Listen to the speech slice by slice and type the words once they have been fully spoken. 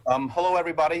Hello,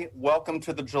 everybody. Welcome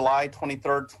to the July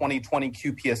 23rd, 2020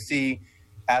 QPSC.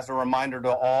 As a reminder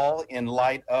to all, in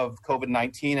light of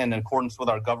COVID-19 and in accordance with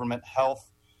our government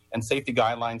health and safety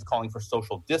guidelines calling for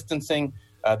social distancing,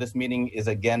 this meeting is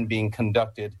again being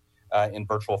conducted in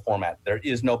virtual format. There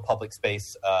is no public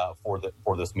space for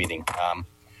this meeting.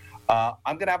 I'm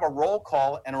going to have a roll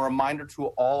call and a reminder to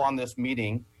all on this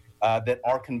meeting that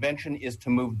our convention is to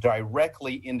move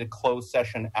directly into closed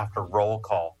session after roll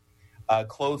call.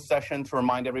 Closed session, to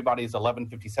remind everybody, is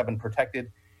 1157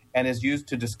 protected and is used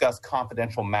to discuss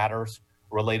confidential matters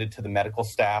related to the medical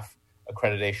staff,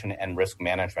 accreditation, and risk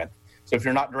management. So if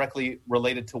you're not directly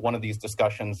related to one of these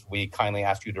discussions, we kindly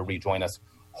ask you to rejoin us.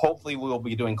 Hopefully we will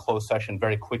be doing closed session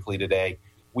very quickly today.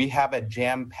 We have a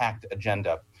jam-packed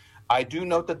agenda. I do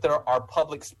note that there are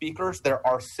public speakers. There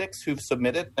are 6 who've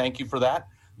submitted. Thank you for that.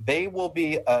 They will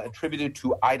be attributed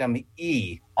to item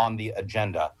E on the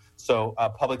agenda. So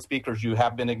public speakers, you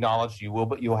have been acknowledged.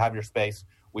 You'll have your space.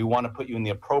 We want to put you in the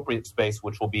appropriate space,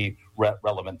 which will be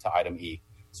relevant to item E.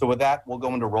 So with that, we'll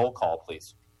go into roll call,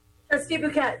 please. Trustee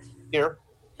Bouquet. Here.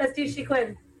 Trustee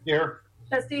Chiquin. Here.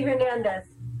 Trustee Hernandez.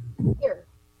 Here.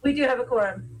 We do have a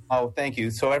quorum. Oh, thank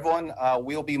you. So everyone,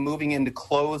 we'll be moving into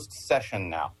closed session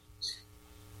now.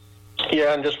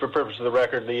 Yeah, and just for purpose of the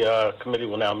record, the committee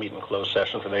will now meet in closed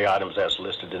session for the items as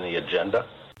listed in the agenda.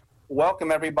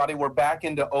 Welcome, everybody. We're back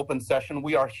into open session.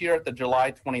 We are here at the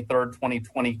July 23rd,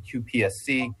 2020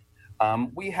 QPSC.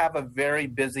 We have a very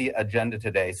busy agenda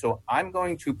today, so I'm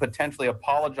going to potentially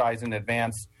apologize in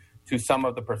advance to some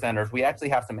of the presenters. We actually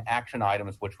have some action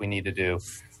items which we need to do.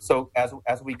 So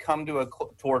as we come to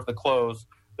towards the close,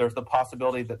 there's the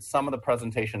possibility that some of the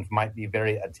presentations might be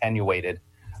very attenuated.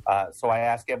 So I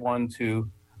ask everyone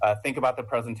to think about the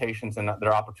presentations and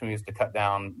their opportunities to cut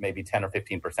down maybe 10 or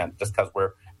 15%, just because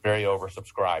we're very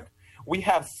oversubscribed. We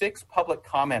have 6 public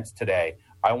comments today.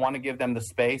 I want to give them the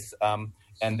space and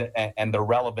the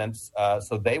relevance,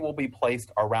 so they will be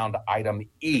placed around item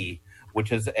E,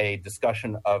 which is a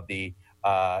discussion of the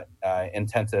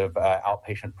intensive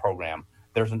outpatient program.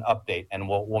 There's an update, and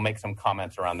we'll make some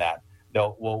comments around that.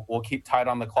 We'll keep tight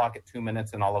on the clock at 2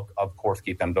 minutes, and I'll, of course,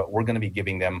 keep them, but we're going to be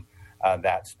giving them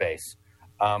that space.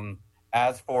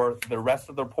 As for the rest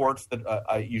of the reports,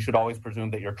 that you should always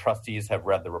presume that your trustees have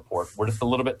read the report. We're just a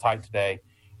little bit tight today.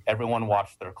 Everyone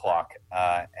watch their clock,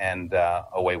 and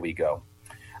away we go.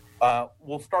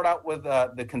 We'll start out with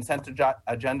the consent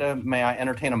agenda. May I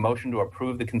entertain a motion to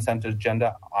approve the consent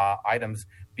agenda items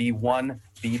B1,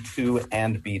 B2,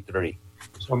 and B3?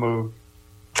 So moved.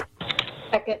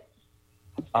 Second.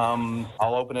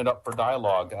 I'll open it up for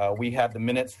dialogue. We had the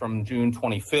minutes from June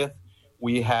 25th.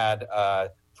 We had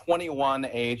 21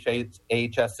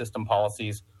 AHS system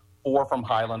policies, 4 from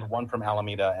Highland, 1 from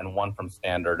Alameda, and 1 from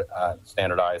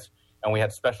Standardized. And we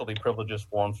had specialty privileges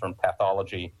forms from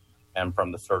pathology and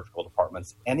from the surgical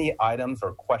departments. Any items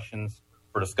or questions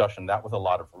for discussion? That was a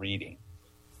lot of reading.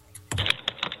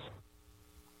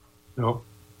 No.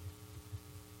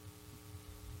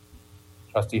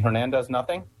 Trustee Hernandez,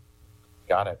 nothing?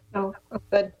 Got it. Oh,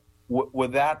 good.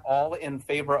 With that, all in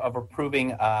favor of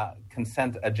approving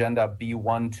consent agenda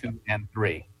B1, 2, and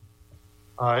 3?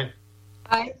 Aye.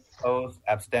 Aye. Opposed?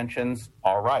 Abstentions?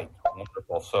 All right.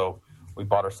 Wonderful. So we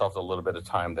bought ourselves a little bit of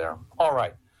time there. All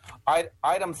right.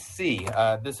 Item C,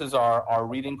 this is our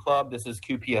reading club. This is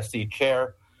QPSC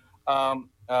chair.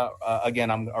 Again,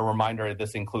 a reminder,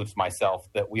 this includes myself,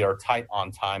 that we are tight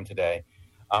on time today.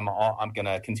 I'm going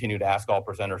to continue to ask all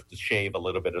presenters to shave a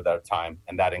little bit of their time,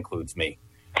 and that includes me.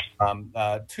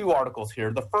 2 articles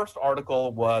here. The first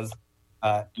article was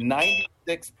 96%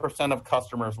 of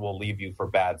customers will leave you for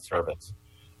bad service,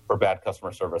 for bad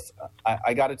customer service.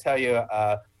 I got to tell you,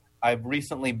 I've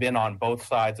recently been on both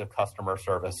sides of customer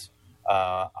service.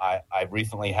 I've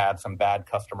recently had some bad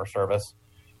customer service.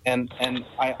 And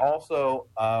I also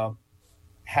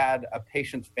had a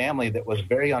patient's family that was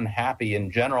very unhappy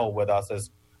in general with us as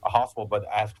a hospital, but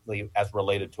actually as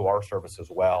related to our service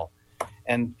as well.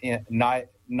 And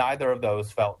neither of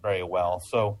those felt very well.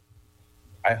 So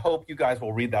I hope you guys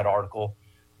will read that article.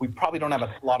 We probably don't have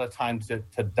a lot of time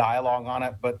to dialogue on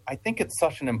it, but I think it's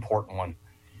such an important one.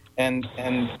 And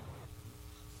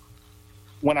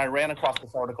when I ran across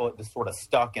this article, it just sort of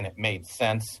stuck and it made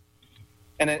sense.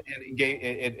 And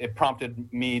it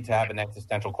prompted me to have an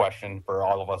existential question for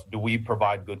all of us. Do we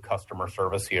provide good customer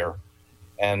service here?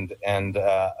 And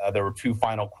there were 2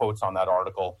 final quotes on that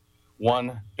article.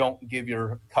 1, don't give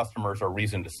your customers a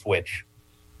reason to switch.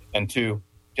 And 2,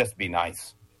 just be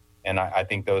nice. And I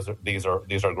think these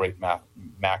are great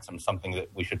maxims, something that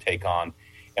we should take on.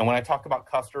 And when I talk about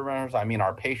customers, I mean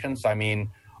our patients, I mean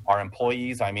our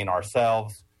employees, I mean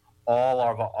ourselves. all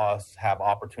of us have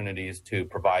opportunities to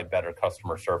provide better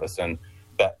customer service. And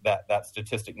that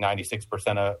statistic,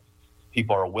 96% of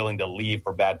people are willing to leave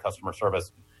for bad customer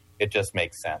service, it just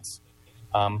makes sense.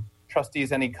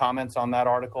 Trustees, any comments on that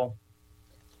article?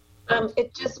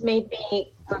 It just made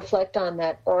me reflect on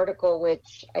that article,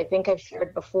 which I think I've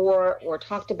shared before or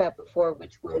talked about before,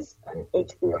 which was an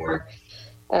HBR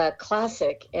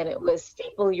classic, and it was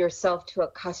staple yourself to a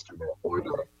customer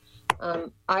order.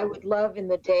 I would love in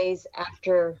the days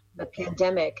after the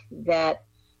pandemic that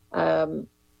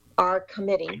our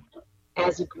committee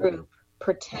as a group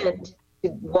pretend to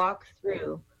walk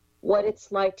through what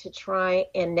it's like to try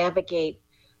and navigate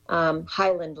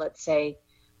Highland, let's say.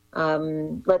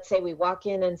 Let's say we walk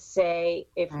in and say,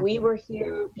 if we were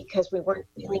here because we weren't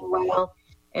feeling well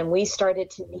and we started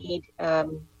to need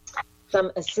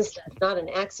some assistance, not an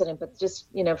accident, but just,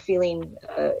 feeling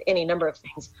any number of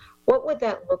things, what would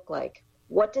that look like?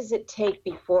 What does it take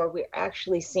before we're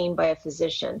actually seen by a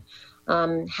physician?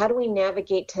 How do we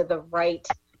navigate to the right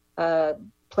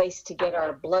place to get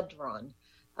our blood drawn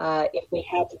if we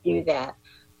had to do that?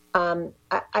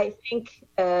 I think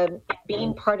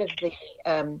being part of the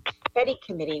FETI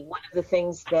committee, one of the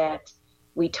things that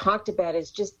we talked about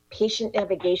is just patient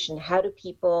navigation. How do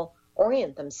people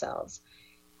orient themselves?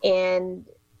 And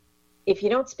if you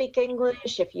don't speak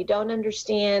English, if you don't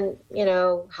understand,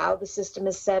 how the system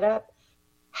is set up,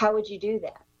 how would you do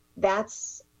that?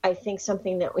 That's, I think,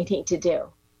 something that we need to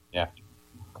do. Yeah,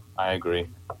 I agree.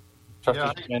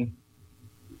 Trustee Schmin?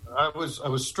 I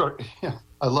was struck. Yeah,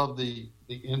 I love the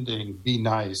ending. Be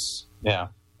nice. Yeah.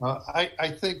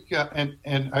 I think,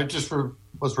 and I just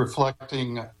was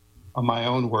reflecting on my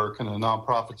own work in the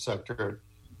nonprofit sector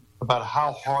about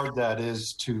how hard that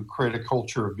is to create a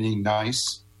culture of being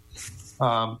nice.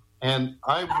 And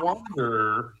I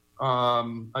wonder,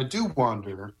 I do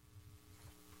wonder,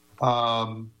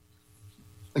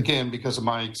 again, because of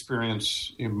my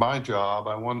experience in my job,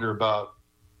 I wonder about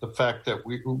the fact that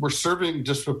we're serving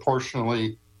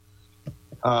disproportionately.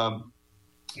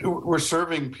 We're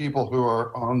serving people who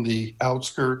are on the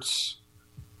outskirts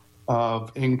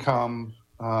of income,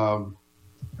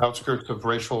 outskirts of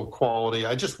racial equality.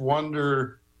 I just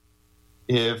wonder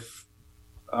if,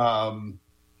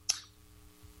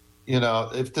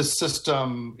 if the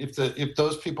system, if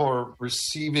those people are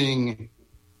receiving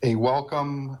a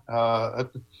welcome,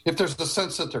 if there's the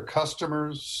sense that they're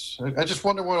customers. I just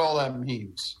wonder what all that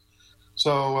means.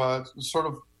 So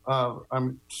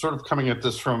I'm sort of coming at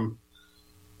this from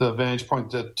the vantage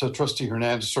point that Trustee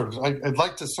Hernandez I'd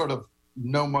like to sort of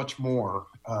know much more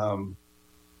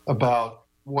about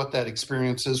what that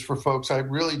experience is for folks. I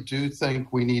really do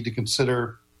think we need to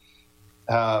consider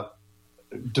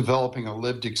developing a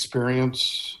lived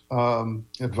experience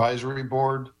advisory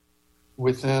board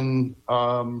within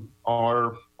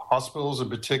our hospitals in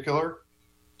particular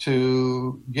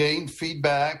to gain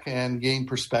feedback and gain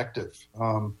perspective.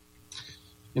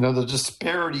 The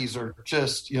disparities are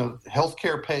just,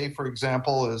 healthcare pay, for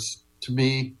example, is, to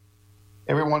me,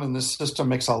 everyone in this system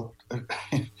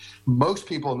most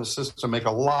people in the system make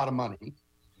a lot of money.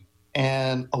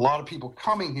 And a lot of people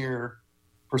coming here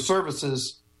for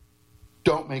services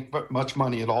don't make much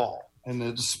money at all. And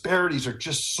the disparities are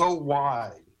just so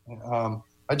wide.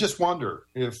 I just wonder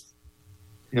if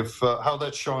how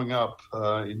that's showing up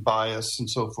in bias and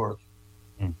so forth.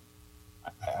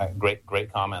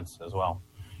 Great comments as well.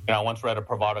 I once read a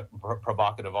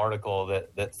provocative article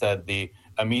that said the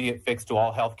immediate fix to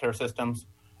all healthcare systems: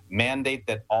 mandate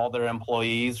that all their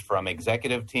employees, from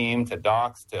executive team to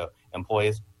docs to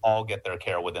employees, all get their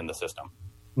care within the system.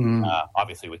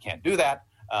 Obviously, we can't do that,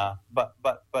 but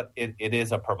it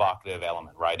is a provocative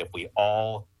element, right? If we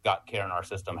all got care in our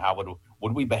system, how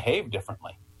would we behave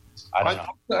differently? I don't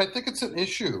know. I think it's an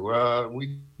issue.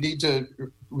 We need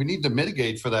to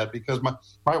mitigate for that, because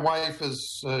my wife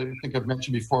is, I think I've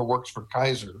mentioned before, works for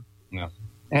Kaiser. Yeah.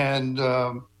 And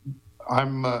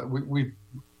we've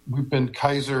been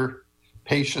Kaiser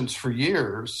patients for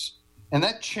years, and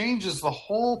that changes the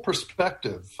whole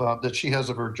perspective that she has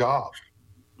of her job,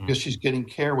 because she's getting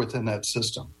care within that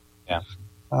system. Yeah.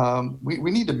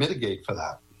 We need to mitigate for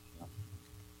that.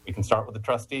 We can start with the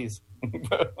trustees.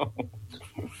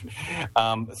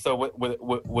 So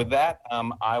with that,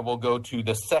 I will go to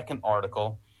the second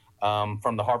article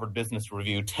from the Harvard Business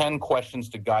Review, 10 questions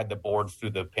to guide the boards through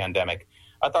the pandemic.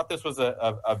 I thought this was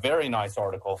a very nice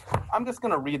article. I'm just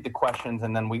going to read the questions,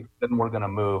 and then we're going to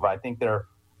move. I think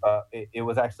it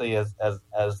was actually, as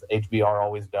HBR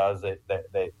always does,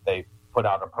 they put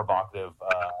out a provocative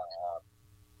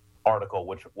article,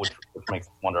 which makes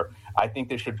us wonder. I think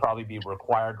this should probably be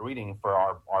required reading for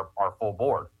our full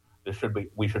board.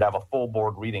 we should have a full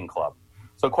board reading club.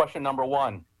 So question number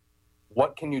 1,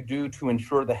 what can you do to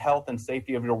ensure the health and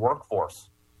safety of your workforce?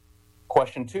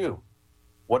 Question 2,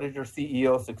 what is your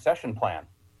CEO succession plan?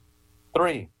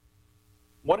 3,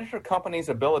 what is your company's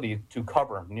ability to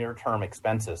cover near-term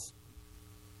expenses?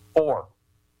 4,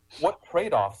 what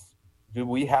trade-offs do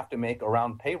we have to make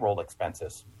around payroll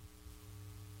expenses?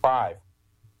 5,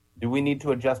 do we need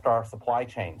to adjust our supply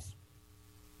chains?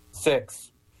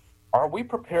 6, are we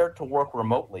prepared to work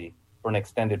remotely for an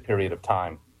extended period of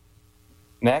time?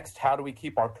 Next, how do we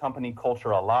keep our company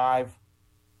culture alive?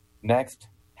 Next,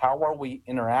 how are we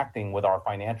interacting with our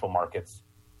financial markets?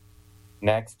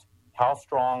 Next, how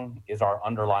strong is our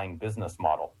underlying business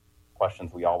model?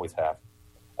 Questions we always have.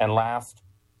 And last,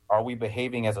 are we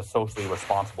behaving as a socially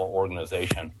responsible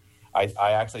organization? I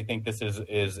actually think this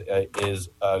is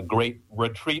a great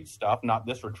retreat stuff, not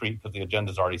this retreat because the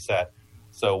agenda's already set.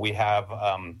 So we have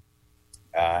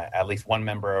at least one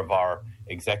member of our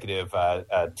executive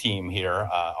team here,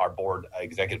 our board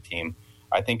executive team.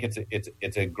 I think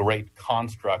it's a great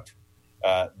construct.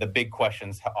 The big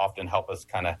questions often help us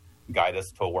kind of guide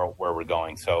us to where we're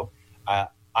going. So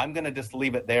I'm going to just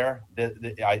leave it there.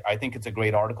 I think it's a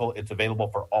great article. It's available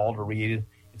for all to read.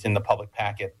 It's in the public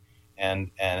packet.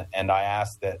 And I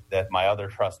ask that my other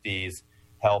trustees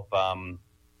help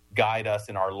guide us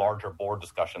in our larger board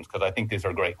discussions, because I think these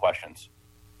are great questions.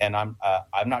 And I'm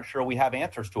not sure we have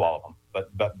answers to all of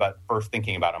them, but first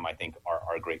thinking about them, I think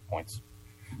are great points.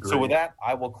 Great. So with that,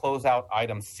 I will close out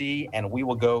item C, and we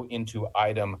will go into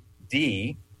item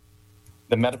D,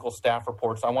 the medical staff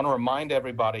reports. I want to remind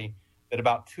everybody that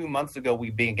about 2 months ago, we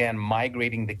began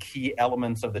migrating the key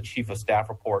elements of the chief of staff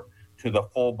report to the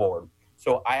full board.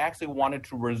 So I actually wanted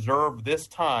to reserve this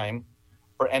time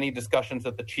for any discussions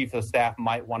that the chief of staff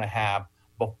might want to have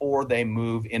before they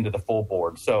move into the full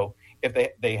board. So if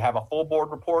they have a full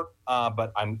board report,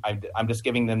 but I'm just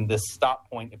giving them this stop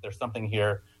point if there's something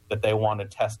here that they want to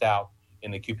test out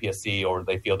in the QPSC or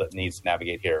they feel that needs to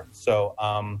navigate here. So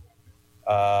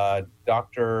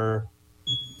Dr.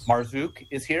 Marzouk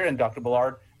is here and Dr.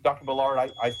 Ballard. Dr. Ballard,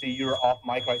 I see you're off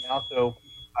mic right now. So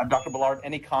Dr. Ballard,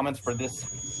 any comments for this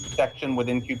section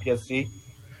within QPSC?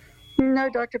 No,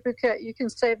 Dr. Bouquet, you can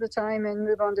save the time and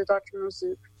move on to Dr.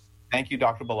 Marzouk. Thank you,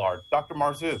 Dr. Ballard. Dr.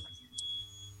 Marzouk.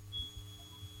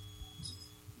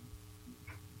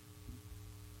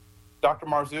 Dr.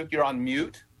 Marzouk, you're on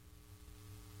mute.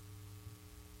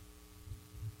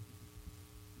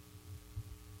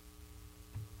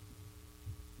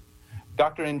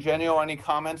 Dr. Ingenio, any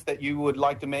comments that you would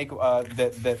like to make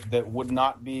that would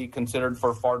not be considered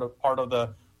for part of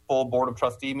the full Board of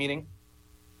Trustee meeting?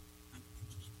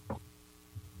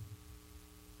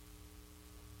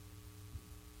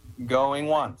 Going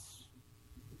once.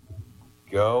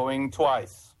 Going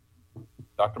twice.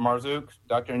 Dr. Marzouk,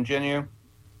 Dr. Ingenio?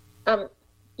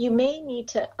 You may need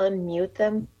to unmute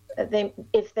them.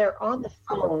 If they're on the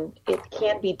phone, it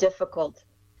can be difficult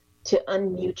to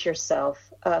unmute yourself.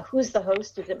 Who's the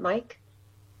host? Is it Mike?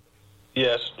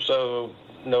 Yes. So,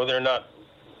 no, they're not.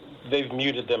 They've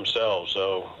muted themselves,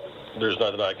 so there's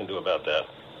nothing I can do about that.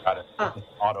 Got it.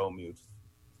 Auto mute.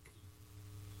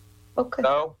 Okay.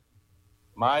 No?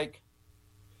 Mike?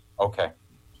 Okay.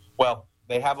 Well,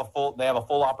 they have a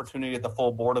full opportunity at the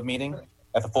full board meeting.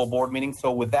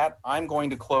 So with that, I'm going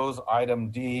to close item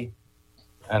D.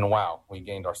 And wow, we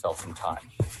gained ourselves some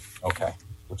time. Okay,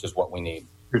 which is what we need.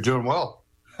 You're doing well.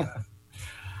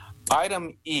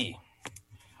 Item E.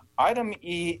 Item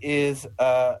E is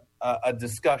a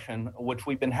discussion which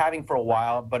we've been having for a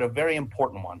while, but a very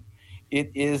important one. It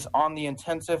is on the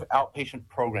intensive outpatient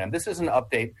program. This is an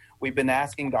update. We've been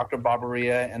asking Dr.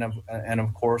 Barbaria and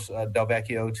of course Del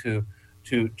Vecchio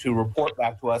to report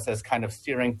back to us as kind of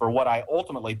steering for what I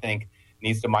ultimately think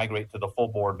needs to migrate to the full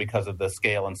board because of the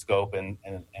scale and scope and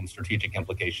strategic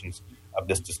implications of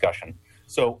this discussion.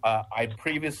 So I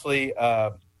previously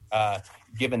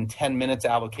given 10 minutes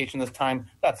allocation this time.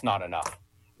 That's not enough.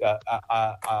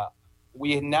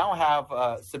 We now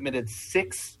have submitted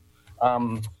six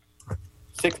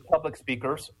public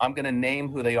speakers. I'm going to name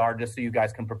who they are just so you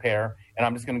guys can prepare, and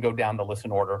I'm just going to go down the list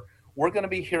in order. We're going to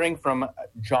be hearing from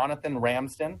Jonathan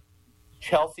Ramsden,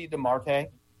 Chelsea DeMarte,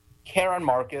 Karen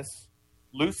Marcus,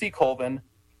 Lucy Colvin,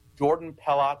 Jordan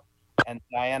Pellot, and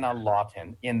Diana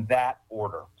Lawton in that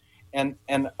order. And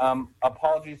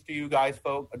apologies to you guys,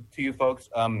 folks.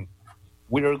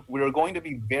 We're going to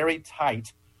be very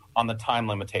tight on the time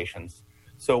limitations.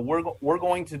 So we're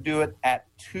going to do it at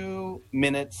 2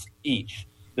 minutes each.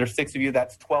 There's 6 of you.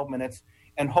 That's 12 minutes,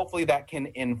 and hopefully that can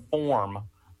inform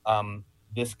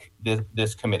this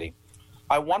committee.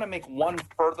 I want to make one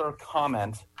further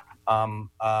comment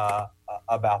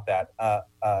about that.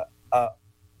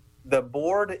 The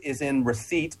board is in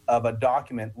receipt of a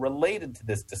document related to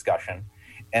this discussion,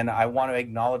 and I want to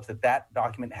acknowledge that that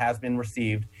document has been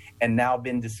received and now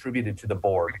been distributed to the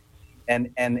board.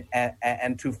 And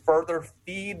to further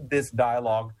feed this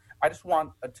dialogue, I just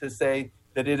want to say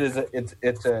that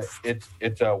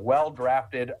it's a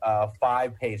well-drafted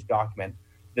 5-page document.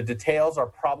 The details are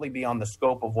probably beyond the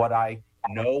scope of what I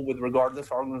know with regard to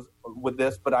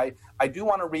this, but I do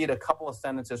want to read a couple of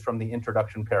sentences from the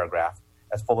introduction paragraph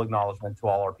as full acknowledgement to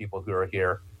all our people who are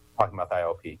here talking about the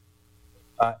IOP.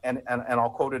 And I'll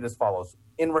quote it as follows.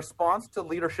 In response to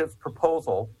leadership's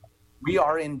proposal, we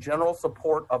are in general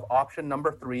support of option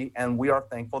number 3, and we are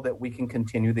thankful that we can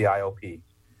continue the IOP.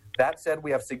 That said,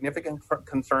 we have significant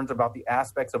concerns about the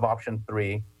aspects of option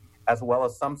 3, as well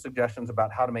as some suggestions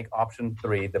about how to make option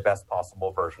 3 the best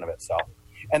possible version of itself.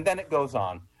 And then it goes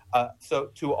on. So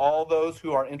to all those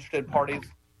who are interested parties,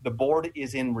 the board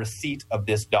is in receipt of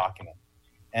this document.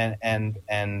 And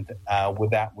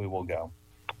with that, we will go.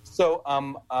 So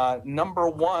number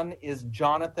 1 is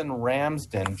Jonathan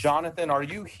Ramsden. Jonathan, are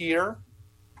you here?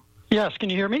 Yes, can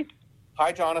you hear me?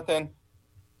 Hi, Jonathan.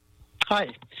 Hi.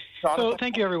 Jonathan, so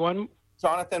thank you, everyone.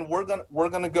 Jonathan, we're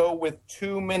gonna go with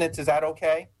 2 minutes. Is that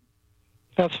okay?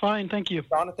 That's fine. Thank you.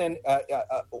 Jonathan,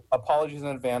 apologies in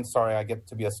advance. Sorry, I get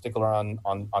to be a stickler on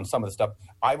some of the stuff.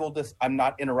 I'm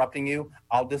not interrupting you.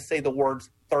 I'll just say the words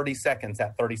 30 seconds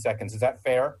at 30 seconds. Is that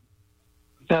fair?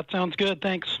 That sounds good.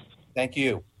 Thanks. Thank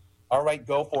you. All right,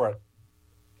 go for it.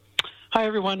 Hi,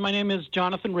 everyone. My name is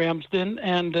Jonathan Ramsden,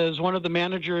 and as one of the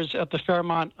managers at the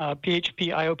Fairmont PHP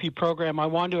IOP program, I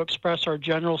want to express our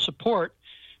general support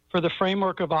for the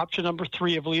framework of option number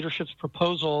 3 of leadership's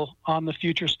proposal on the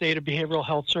future state of behavioral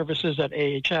health services at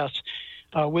AHS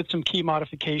with some key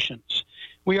modifications.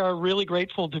 We are really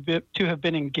grateful to have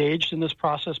been engaged in this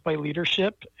process by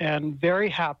leadership and very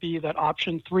happy that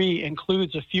option 3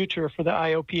 includes a future for the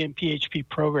IOP and PHP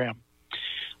program.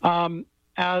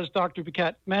 As Dr.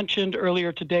 Bouquet mentioned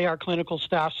earlier today, our clinical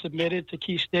staff submitted to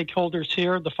key stakeholders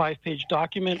here the 5-page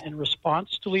document in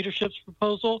response to leadership's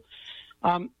proposal.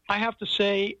 I have to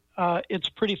say it's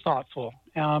pretty thoughtful,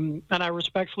 and I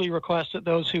respectfully request that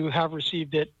those who have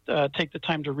received it take the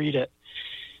time to read it.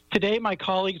 Today, my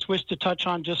colleagues wish to touch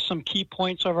on just some key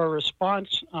points of our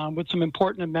response with some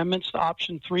important amendments to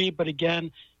option 3, but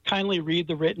again, kindly read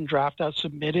the written draft as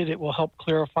submitted. It will help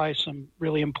clarify some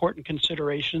really important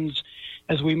considerations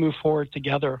as we move forward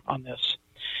together on this.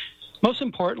 Most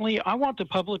importantly, I want to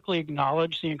publicly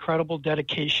acknowledge the incredible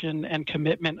dedication and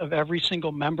commitment of every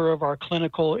single member of our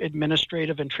clinical,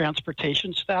 administrative, and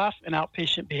transportation staff and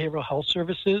outpatient behavioral health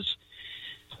services.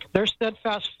 Their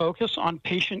steadfast focus on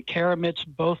patient care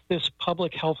amidst both this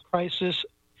public health crisis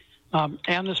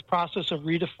and this process of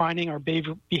redefining our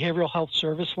behavioral health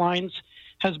service lines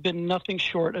has been nothing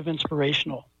short of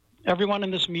inspirational. Everyone in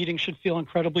this meeting should feel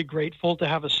incredibly grateful to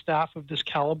have a staff of this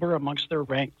caliber amongst their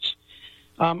ranks.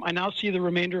 I now see the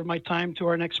remainder of my time to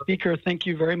our next speaker. Thank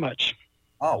you very much.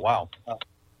 Oh, wow.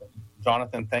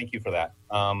 Jonathan, thank you for that.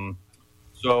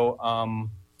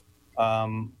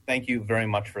 Thank you very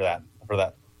much for that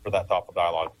thoughtful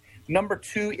dialogue. Number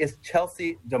 2 is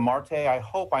Chelsea DeMarte. I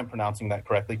hope I'm pronouncing that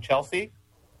correctly. Chelsea?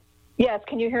 Yes,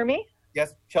 can you hear me?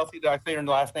 Yes, Chelsea, did I say your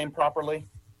last name properly?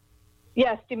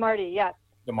 Yes, DeMarte, yes.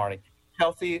 DeMarte.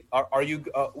 Chelsea, are you,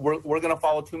 we're going to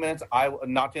follow 2 minutes.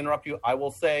 Not to interrupt you, I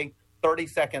will say 30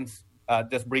 seconds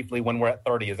just briefly when we're at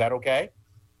 30. Is that okay?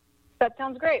 That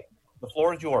sounds great. The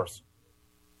floor is yours.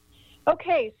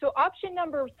 Okay, so option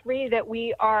number 3 that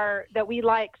we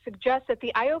like suggests that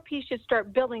the IOP should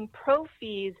start billing pro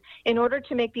fees in order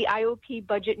to make the IOP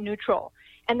budget neutral,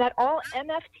 and that all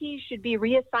MFTs should be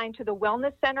reassigned to the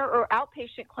wellness center or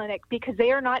outpatient clinic because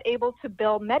they are not able to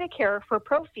bill Medicare for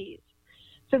pro fees.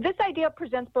 So this idea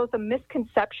presents both a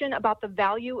misconception about the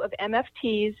value of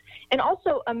MFTs and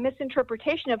also a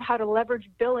misinterpretation of how to leverage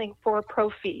billing for pro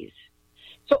fees.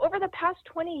 So over the past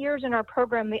 20 years in our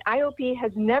program, the IOP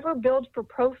has never billed for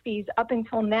pro fees up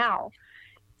until now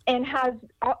and has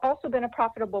also been a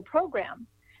profitable program.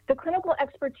 The clinical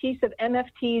expertise of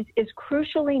MFTs is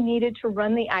crucially needed to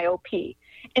run the IOP.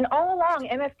 And all along,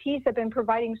 MFTs have been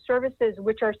providing services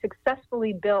which are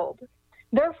successfully billed.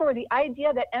 Therefore, the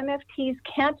idea that MFTs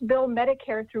can't bill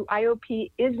Medicare through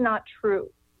IOP is not true.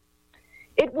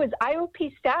 It was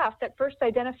IOP staff that first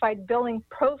identified billing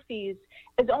pro fees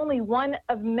as only one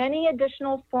of many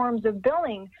additional forms of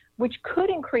billing which could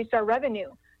increase our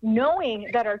revenue, knowing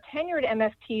that our tenured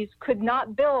MFTs could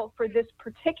not bill for this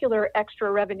particular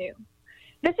extra revenue.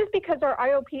 This is because our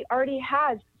IOP already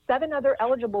has 7 other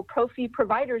eligible pro fee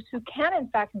providers who can in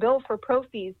fact bill for pro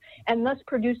fees and thus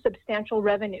produce substantial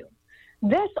revenue.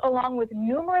 This, along with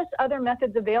numerous other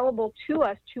methods available to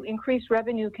us to increase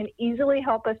revenue, can easily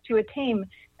help us to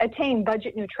attain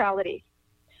budget neutrality.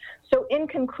 So in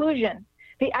conclusion,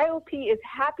 the IOP is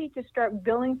happy to start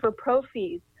billing for pro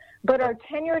fees, but our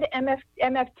tenured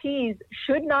MFTs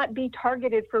should not be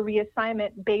targeted for reassignment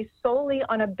based solely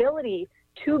on ability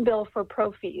to bill for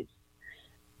pro fees.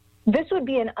 This would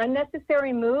be an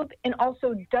unnecessary move and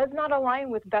also does not align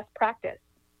with best practice.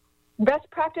 Best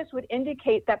practice would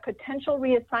indicate that potential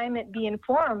reassignment be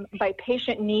informed by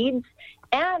patient needs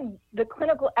and the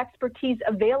clinical expertise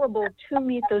available to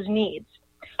meet those needs.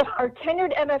 Our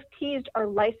tenured MFTs are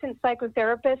licensed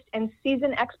psychotherapists and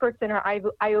seasoned experts in our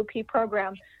IOP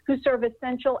program who serve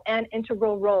essential and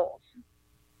integral roles.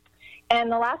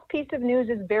 And the last piece of news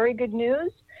is very good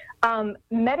news.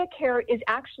 Medicare is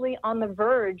actually on the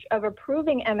verge of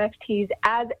approving MFTs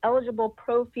as eligible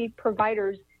pro fee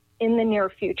providers in the near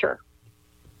future.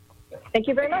 Thank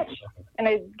you very much. And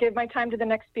I give my time to the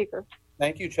next speaker.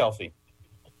 Thank you, Chelsea.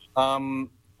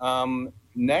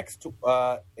 Next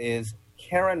is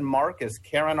Karen Marcus.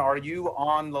 Karen, are you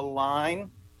on the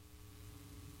line?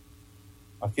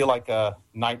 I feel like a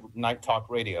night talk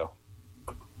radio.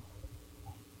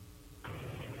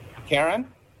 Karen?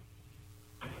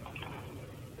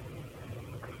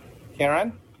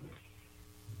 Karen?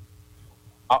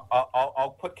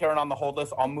 I'll put Karen on the hold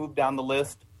list. I'll move down the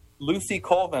list. Lucy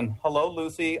Colvin. Hello,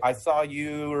 Lucy. I saw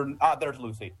you. There's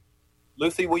Lucy.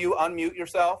 Lucy, will you unmute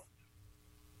yourself?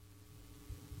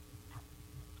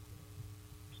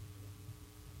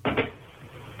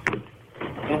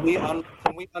 Can we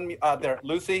unmute? There.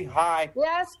 Lucy, hi.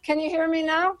 Yes, can you hear me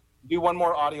now? Do one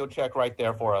more audio check right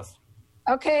there for us.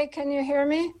 Okay, can you hear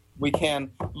me? We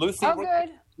can. Lucy,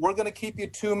 good. We're going to keep you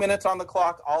 2 minutes on the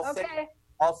clock.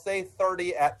 I'll say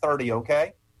 30 at 30,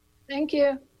 okay? Thank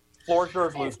you. Floor's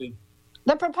yours, Lucy.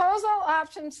 The proposal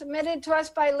options submitted to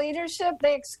us by leadership,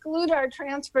 they exclude our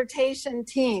transportation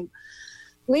team.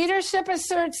 Leadership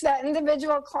asserts that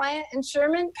individual client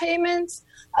insurance payments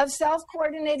of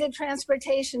self-coordinated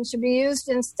transportation should be used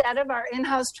instead of our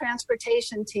in-house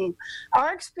transportation team.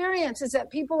 Our experience is that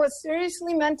people with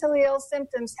seriously mentally ill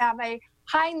symptoms have a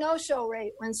high no-show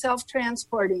rate when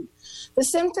self-transporting. The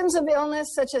symptoms of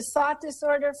illness such as thought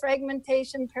disorder,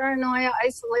 fragmentation, paranoia,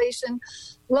 isolation,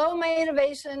 low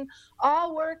motivation,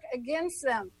 all work against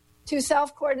them to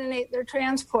self-coordinate their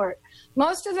transport.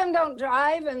 Most of them don't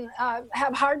drive and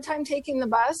have a hard time taking the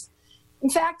bus. In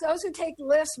fact, those who take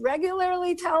lifts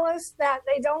regularly tell us that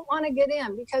they don't want to get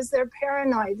in because they're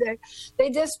paranoid. They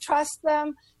distrust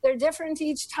them. They're different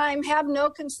each time, have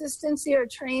no consistency or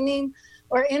training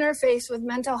or interface with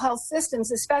mental health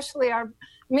systems, especially our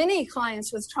many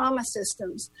clients with trauma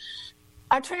systems.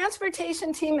 Our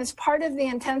transportation team is part of the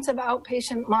intensive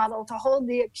outpatient model to hold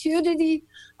the acuity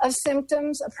of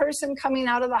symptoms a person coming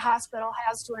out of the hospital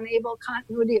has to enable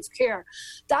continuity of care.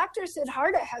 Dr.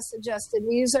 Siddhartha has suggested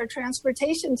we use our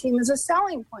transportation team as a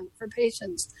selling point for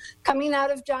patients coming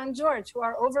out of John George who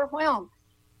are overwhelmed,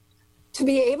 to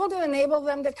be able to enable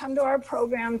them to come to our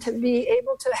program, to be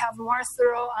able to have more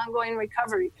thorough ongoing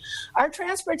recovery. Our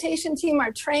transportation team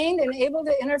are trained and able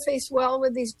to interface well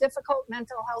with these difficult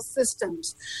mental health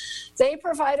systems. They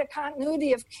provide a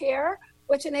continuity of care,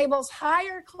 which enables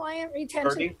higher client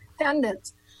retention and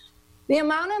attendance. The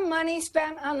amount of money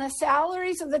spent on the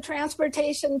salaries of the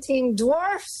transportation team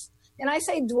dwarfs, and I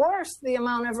say dwarfs, the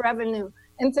amount of revenue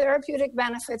and therapeutic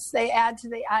benefits they add to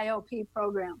the IOP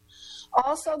program.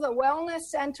 Also, the Wellness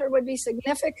Center would be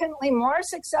significantly more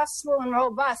successful and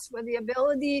robust with the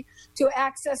ability to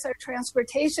access our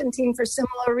transportation team for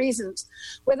similar reasons.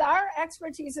 With our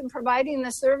expertise in providing the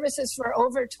services for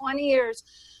over 20 years,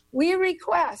 we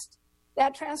request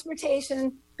that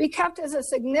transportation be kept as a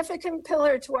significant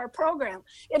pillar to our program.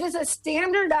 It is a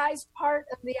standardized part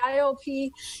of the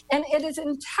IOP, and it is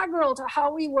integral to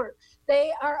how we work.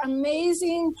 They are an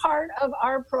amazing part of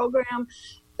our program.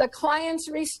 The clients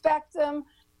respect them.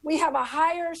 We have a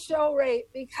higher show rate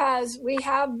because we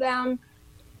have them,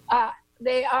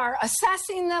 they are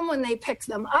assessing them when they pick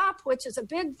them up, which is a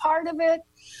big part of it.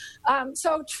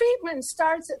 So treatment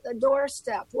starts at the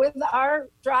doorstep with our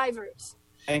drivers.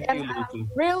 Thank you, Lucy.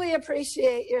 Really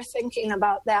appreciate your thinking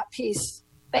about that piece.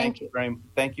 Thank you.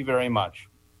 Thank you very much.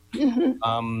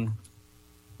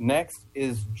 Next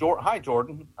is Jordan. Hi,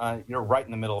 Jordan. You're right in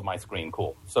the middle of my screen.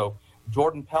 Cool. So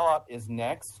Jordan Pellot is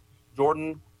next.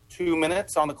 Jordan, 2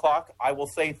 minutes on the clock. I will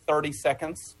say 30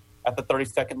 seconds. At the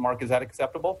 30-second mark, is that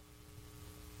acceptable?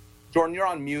 Jordan, you're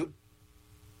on mute.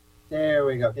 There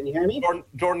we go. Can you hear me?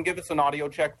 Jordan, give us an audio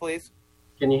check, please.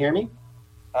 Can you hear me?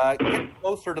 Get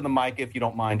closer to the mic if you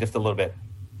don't mind, just a little bit.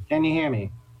 Can you hear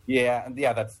me? Yeah,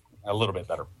 that's a little bit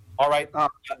better. All right, Oh,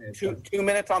 2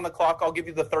 minutes on the clock. I'll give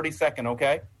you the 30-second,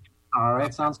 okay? all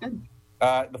right, sounds good.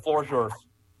 The floor is yours.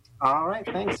 All right,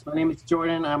 thanks. My name is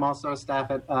Jordan. I'm also a staff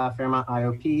at Fairmont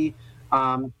IOP.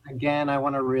 Again, I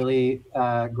want to really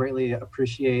greatly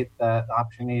appreciate the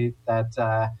opportunity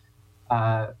that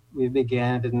we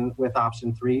began with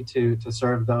option 3 to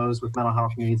serve those with mental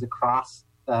health needs across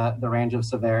the range of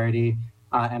severity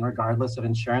and regardless of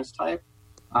insurance type.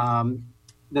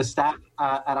 The staff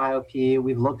at IOP,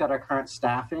 we've looked at our current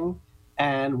staffing,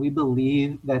 and we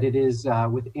believe that it is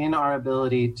within our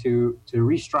ability to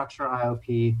restructure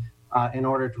IOP in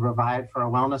order to provide for a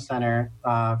wellness center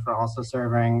for also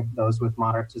serving those with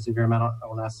moderate to severe mental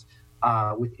illness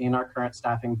within our current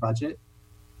staffing budget.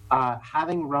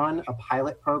 Having run a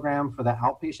pilot program for the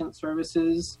outpatient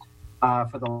services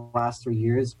for the last 3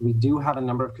 years, we do have a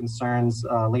number of concerns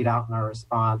laid out in our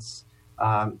response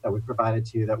that we provided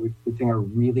to you that we think are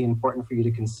really important for you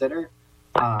to consider.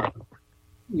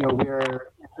 We're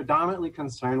predominantly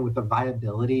concerned with the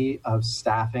viability of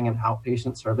staffing and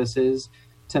outpatient services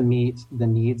to meet the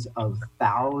needs of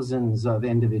thousands of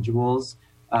individuals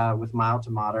with mild to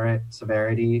moderate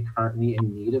severity currently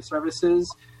in need of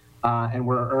services. And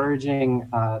we're urging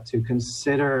to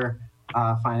consider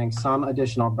finding some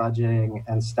additional budgeting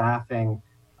and staffing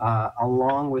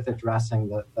along with addressing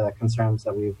the concerns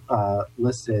that we've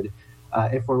listed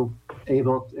if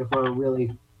we're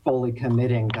really fully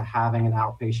committing to having an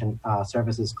outpatient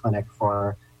services clinic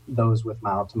for those with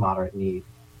mild to moderate need.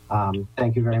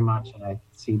 Thank you very much, and I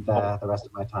cede the rest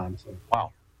of my time. So,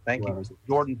 wow, thank you,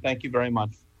 Jordan. Thank you very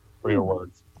much for your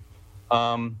words.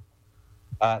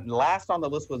 Last on the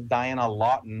list was Diana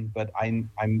Lawton, but I'm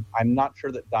not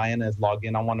sure that Diana is logged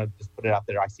in. I want to just put it out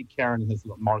there. I see Karen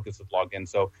Marcus is logged in.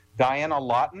 So Diana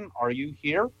Lawton, are you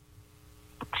here?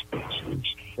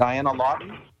 Diana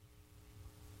Lawton?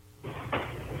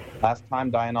 Last time,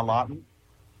 Diana Lawton.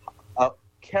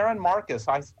 Karen Marcus,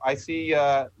 I see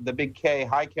the big K.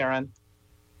 Hi, Karen.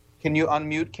 Can you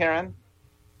unmute, Karen?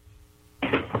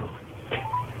 This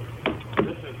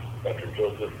is Dr.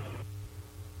 Joseph.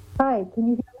 Hi, can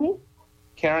you hear me?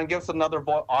 Karen, give us another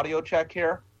audio check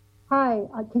here. Hi,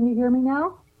 can you hear me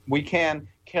now? We can.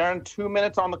 Karen, 2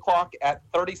 minutes on the clock. At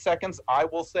 30 seconds, I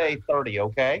will say 30,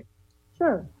 okay?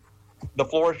 Sure. The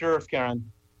floor is yours,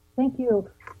 Karen. Thank you.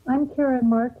 I'm Karen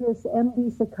Marcus, MD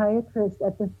psychiatrist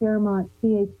at the Fairmont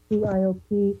PHP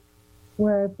IOP,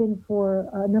 where I've been for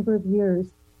a number of years.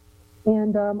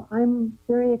 And I'm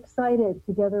very excited,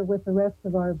 together with the rest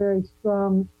of our very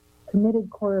strong, committed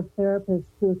core of therapists,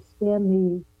 to expand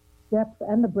the depth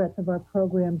and the breadth of our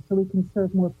program so we can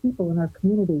serve more people in our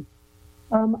community.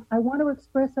 I want to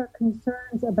express our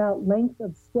concerns about length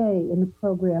of stay in the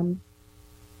program.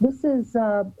 This is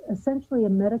essentially a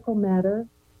medical matter,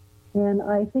 and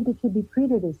I think it should be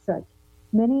treated as such.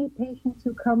 Many patients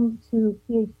who come to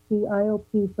PHP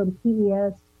IOP from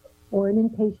PES or an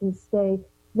inpatient stay,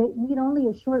 they need only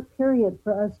a short period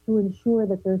for us to ensure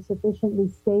that they're sufficiently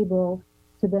stable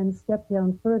to then step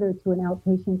down further to an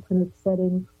outpatient clinic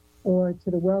setting or to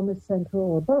the wellness center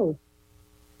or both.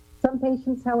 Some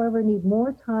patients, however, need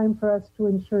more time for us to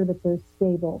ensure that they're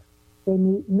stable. They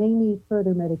may need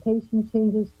further medication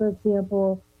changes, for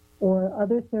example, or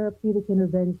other therapeutic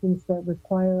interventions that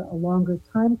require a longer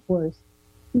time course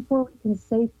before we can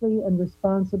safely and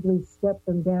responsibly step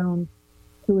them down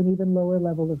to an even lower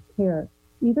level of care.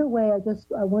 Either way,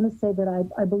 I want to say that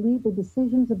I believe the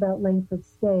decisions about length of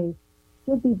stay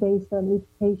should be based on each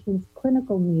patient's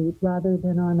clinical need rather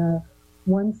than on a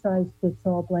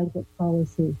one-size-fits-all blanket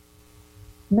policy.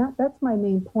 And that's my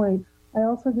main point. I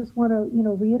also just want to,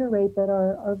 reiterate that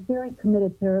our very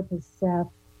committed therapist staff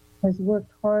has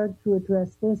worked hard to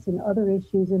address this and other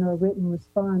issues in our written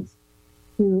response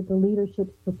to the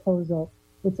leadership's proposal.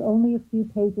 It's only a few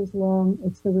pages long.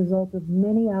 It's the result of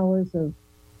many hours of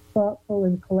thoughtful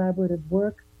and collaborative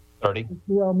work. 30.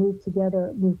 We all move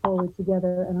forward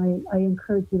together, and I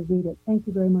encourage you to read it. Thank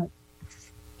you very much.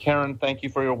 Karen, thank you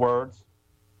for your words.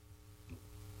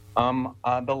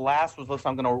 The last was list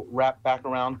I'm going to wrap back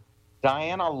around.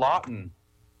 Diana Lawton.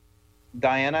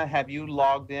 Diana, have you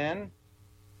logged in?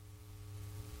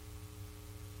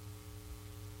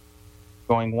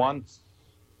 Going once,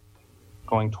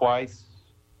 going twice,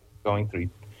 going three.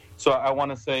 So I want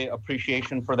to say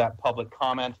appreciation for that public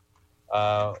comment.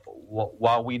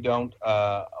 While we don't,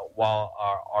 while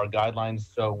our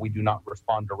guidelines, so we do not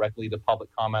respond directly to public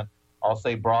comment, I'll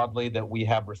say broadly that we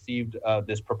have received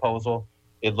this proposal.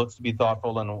 It looks to be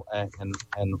thoughtful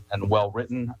and well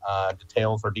written.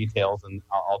 Details are details, and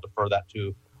I'll defer that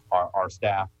to our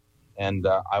staff. And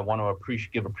I want to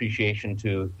give appreciation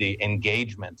to the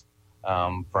engagement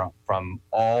from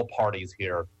all parties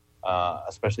here,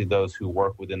 especially those who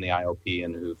work within the IOP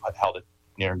and who've held it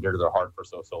near and dear to their heart for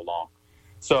so long.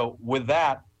 So with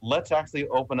that, let's actually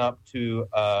open up to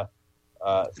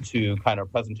kind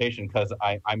of presentation, because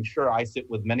I'm sure I sit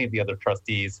with many of the other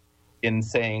trustees in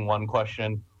saying one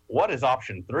question: what is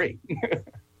option 3?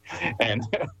 And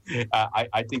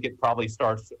I think it probably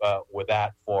starts with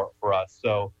that for us.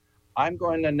 So I'm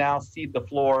going to now cede the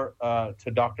floor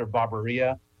to Dr.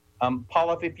 Barbaria.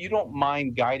 Paula, if you don't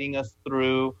mind guiding us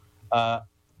through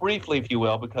briefly, if you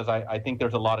will, because I think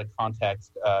there's a lot of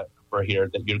context for here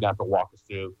that you're going to have to walk us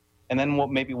through. And then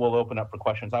maybe we'll open up for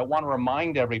questions. I want to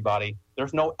remind everybody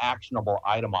there's no actionable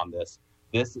item on this.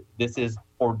 This is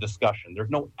for discussion. There's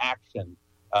no action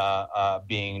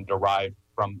being derived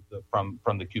from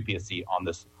the QPSC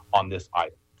on this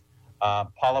item.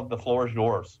 Paula, the floor is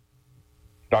yours.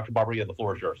 Dr. Barbaria, the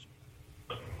floor is yours.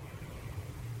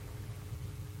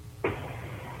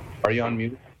 Are you on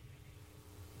mute?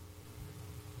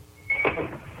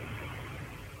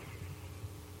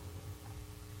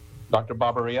 Dr.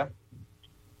 Barbaria?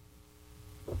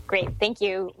 Great. Thank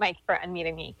you, Mike, for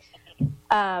unmuting me.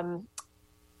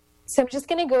 So I'm just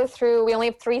going to go through, we only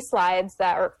have 4 slides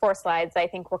I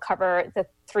think will cover the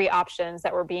 3 options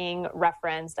that were being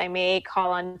referenced. I may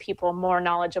call on people more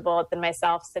knowledgeable than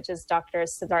myself, such as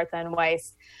Drs. Siddhartha and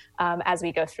Weiss, as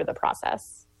we go through the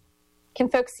process. Can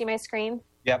folks see my screen?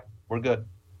 Yep, we're good.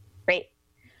 Great.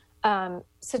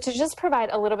 So to just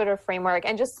provide a little bit of framework,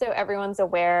 and just so everyone's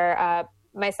aware,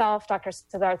 myself, Dr.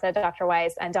 Siddhartha, Dr.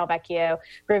 Weiss, and Del Vecchio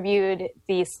reviewed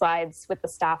these slides with the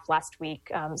staff last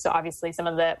week. So obviously some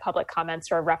of the public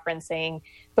comments are referencing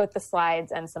both the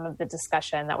slides and some of the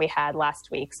discussion that we had last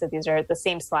week. So these are the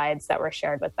same slides that were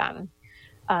shared with them.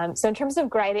 So in terms of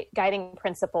guiding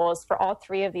principles for all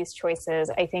 3 of these choices,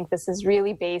 I think this is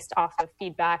really based off of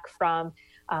feedback from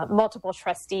multiple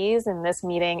trustees in this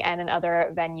meeting and in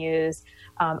other venues,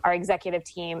 our executive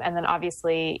team, and then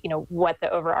obviously, what the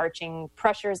overarching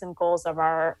pressures and goals of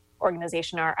our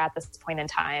organization are at this point in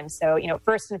time. So,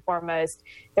 first and foremost,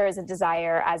 there is a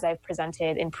desire, as I've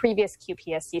presented in previous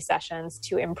QPSC sessions,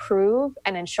 to improve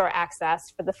and ensure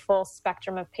access for the full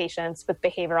spectrum of patients with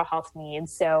behavioral health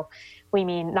needs. So we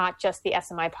mean not just the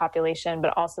SMI population,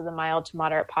 but also the mild to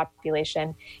moderate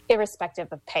population, irrespective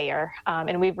of payer.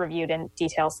 And we've reviewed in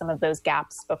detail some of those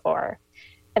gaps before.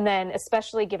 And then,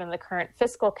 especially given the current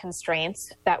fiscal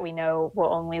constraints that we know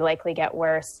will only likely get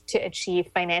worse, to achieve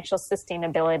financial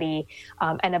sustainability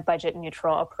and a budget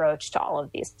neutral approach to all of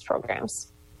these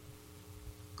programs.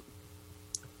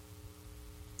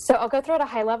 So I'll go through at a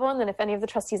high level, and then if any of the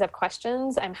trustees have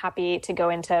questions, I'm happy to go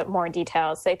into more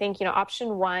details. So I think,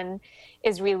 option 1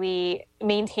 is really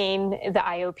maintain the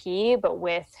IOP, but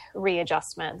with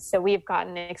readjustments. So we've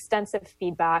gotten extensive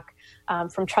feedback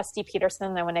from Trustee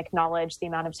Peterson. I want to acknowledge the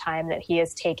amount of time that he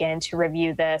has taken to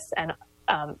review this and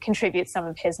contribute some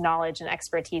of his knowledge and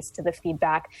expertise to the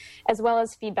feedback, as well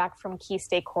as feedback from key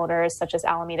stakeholders such as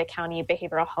Alameda County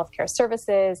Behavioral Healthcare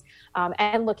Services,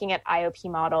 and looking at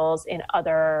IOP models in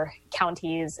other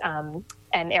counties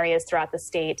and areas throughout the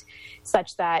state,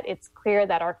 such that it's clear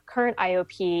that our current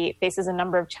IOP faces a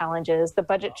number of challenges, the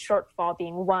budget shortfall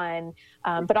being one,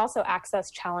 but also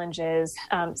access challenges,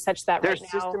 such that their right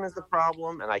now... system is the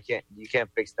problem, and you can't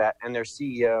fix that, and their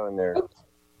CEO and their...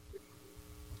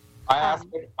 I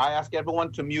ask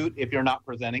everyone to mute if you're not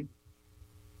presenting.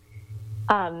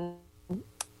 So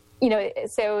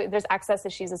there's access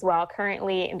issues as well.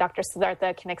 Currently, and Dr.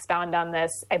 Siddhartha can expound on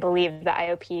this, I believe the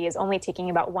IOP is only taking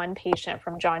about 1 patient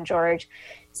from John George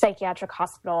Psychiatric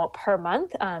Hospital per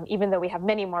month, even though we have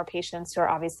many more patients who are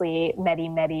obviously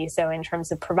Medi. So in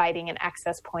terms of providing an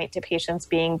access point to patients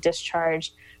being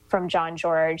discharged from John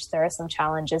George, there are some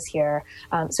challenges here.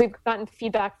 So we've gotten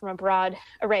feedback from a broad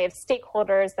array of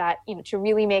stakeholders that, to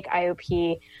really make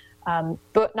IOP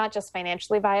but not just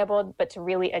financially viable, but to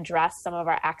really address some of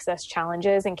our access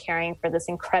challenges in caring for this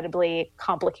incredibly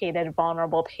complicated,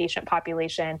 vulnerable patient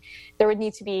population, there would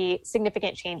need to be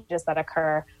significant changes that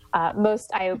occur.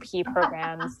 Most IOP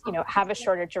programs, have a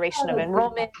shorter duration of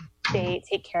enrollment. They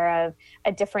take care of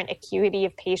a different acuity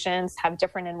of patients, have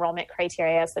different enrollment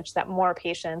criteria such that more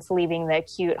patients leaving the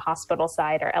acute hospital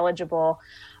side are eligible.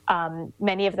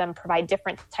 Many of them provide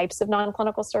different types of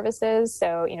non-clinical services.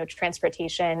 So,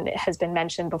 transportation has been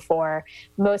mentioned before.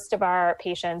 Most of our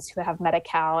patients who have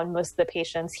Medi-Cal and most of the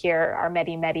patients here are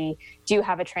Medi-Medi do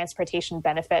have a transportation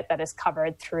benefit that is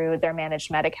covered through their managed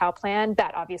Medi-Cal plan.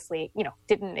 That obviously,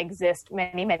 didn't exist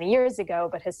many, many years ago,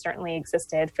 but has certainly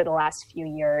existed for the last few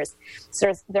years.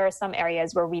 So there are some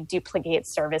areas where we duplicate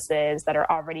services that are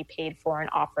already paid for and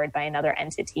offered by another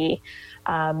entity.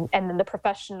 And then the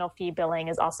professional fee billing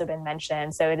has also been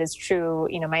mentioned. So it is true,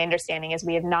 my understanding is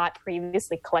we have not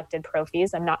previously collected pro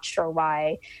fees. I'm not sure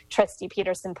why. Trustee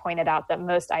Peterson pointed out that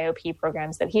most IOP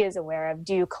programs that he is aware of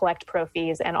do collect pro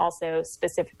fees and also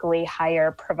specifically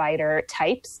hire provider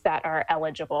types that are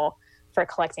eligible for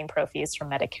collecting pro fees from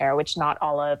Medicare, which not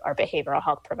all of our behavioral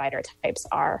health provider types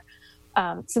are.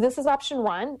 So this is option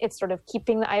one. It's sort of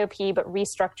keeping the IOP, but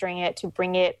restructuring it to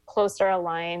bring it closer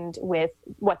aligned with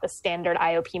what the standard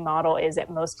IOP model is at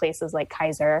most places like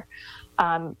Kaiser.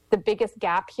 The biggest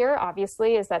gap here,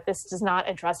 obviously, is that this does not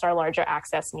address our larger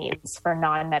access needs for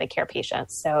non-Medicare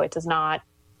patients. So it does not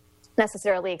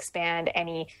necessarily expand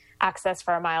any access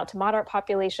for our mild to moderate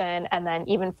population. And then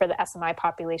even for the SMI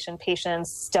population,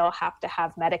 patients still have to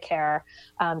have Medicare.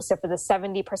 So for the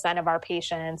 70% of our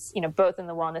patients, both in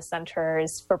the wellness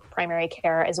centers for primary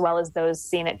care, as well as those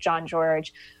seen at John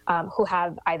George, who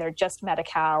have either just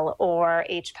Medi-Cal or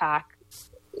HPAC,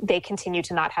 they continue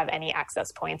to not have any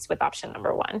access points with option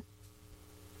number one.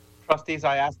 Trustees,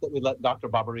 I ask that we let Dr.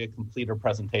 Barbaria complete her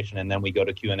presentation and then we go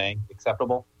to Q&A.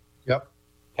 Acceptable? Yep.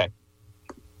 Okay.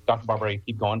 Dr. Barbaria,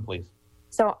 keep going, please.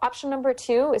 So option number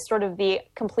two is sort of the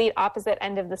complete opposite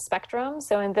end of the spectrum.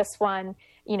 So in this one,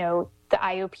 the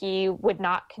IOP would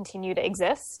not continue to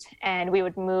exist and we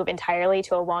would move entirely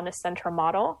to a wellness center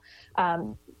model.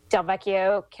 Del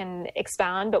Vecchio can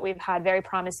expound, but we've had very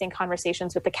promising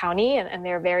conversations with the county and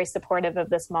they're very supportive of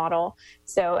this model.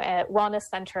 So at wellness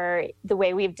center, the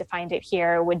way we've defined it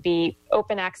here would be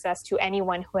open access to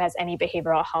anyone who has any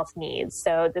behavioral health needs.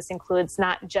 So this includes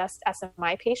not just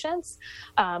SMI patients,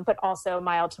 but also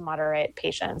mild to moderate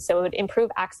patients. So it would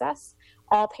improve access.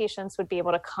 All patients would be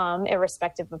able to come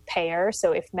irrespective of payer.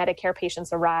 So if Medicare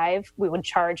patients arrive, we would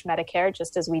charge Medicare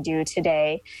just as we do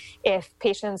today. If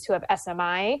patients who have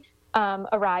SMI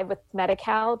arrive with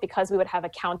Medi-Cal, because we would have a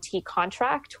county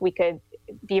contract, we could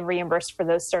be reimbursed for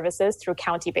those services through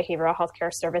county behavioral health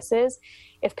care services.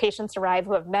 If patients arrive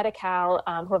who have Medi-Cal,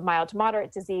 who have mild to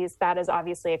moderate disease, that is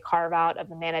obviously a carve out of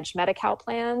the managed Medi-Cal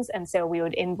plans. And so we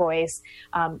would invoice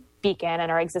Beacon and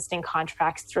our existing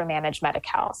contracts through managed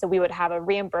Medi-Cal. So we would have a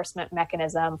reimbursement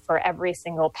mechanism for every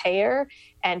single payer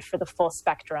and for the full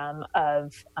spectrum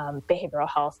of behavioral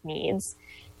health needs.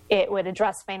 It would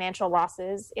address financial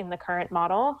losses in the current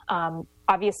model.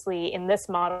 Obviously, in this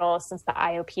model, since the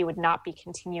IOP would not be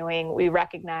continuing, we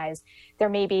recognize there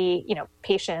may be,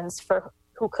 patients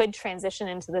who could transition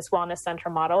into this wellness center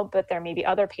model, but there may be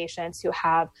other patients who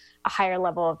have a higher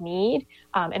level of need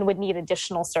and would need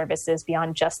additional services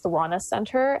beyond just the wellness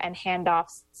center, and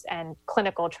handoffs and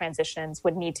clinical transitions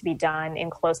would need to be done in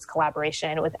close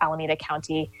collaboration with Alameda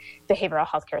County Behavioral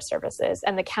Healthcare Services.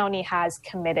 And the county has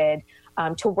committed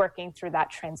to working through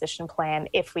that transition plan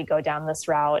if we go down this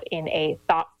route in a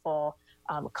thoughtful,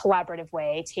 collaborative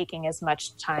way, taking as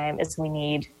much time as we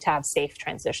need to have safe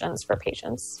transitions for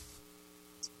patients.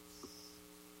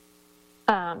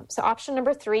 So option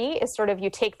number three is sort of you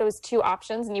take those two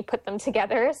options and you put them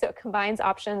together. So it combines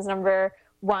options number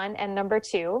one and number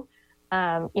two.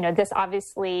 This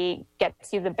obviously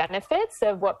gets you the benefits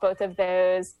of what both of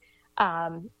those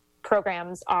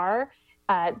programs are.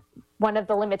 One of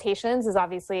the limitations is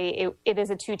obviously it is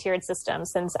a two-tiered system.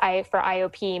 Since for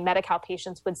IOP, Medi-Cal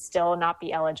patients would still not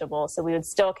be eligible. So we would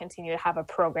still continue to have a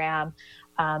program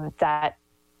that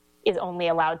is only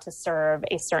allowed to serve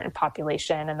a certain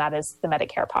population, and that is the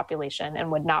Medicare population, and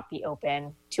would not be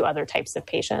open to other types of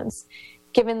patients.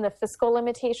 Given the fiscal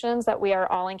limitations that we are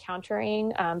all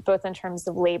encountering, both in terms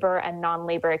of labor and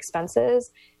non-labor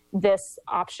expenses, this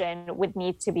option would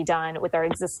need to be done with our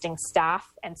existing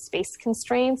staff and space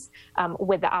constraints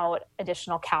without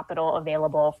additional capital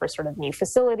available for sort of new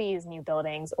facilities, new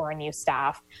buildings, or new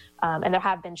staff. And there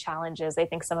have been challenges. I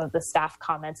think some of the staff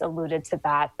comments alluded to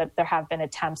that there have been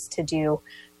attempts to do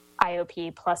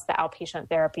IOP plus the outpatient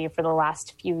therapy for the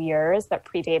last few years that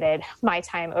predated my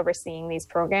time overseeing these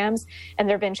programs. And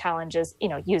there have been challenges,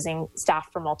 using staff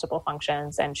for multiple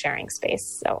functions and sharing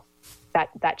space. So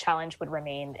that challenge would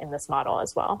remain in this model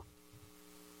as well.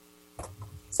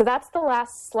 So that's the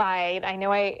last slide. I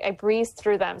know I breezed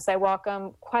through them, so I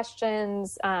welcome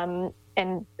questions. And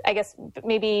I guess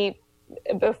maybe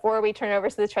before we turn over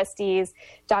to the trustees,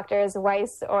 Drs.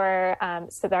 Weiss or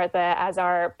Siddhartha, as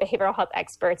our behavioral health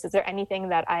experts, is there anything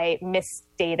that I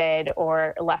misstated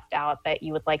or left out that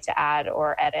you would like to add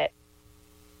or edit?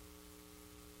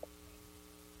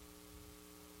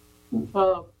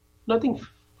 Nothing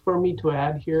for me to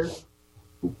add here.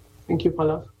 Thank you,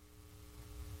 Pallav.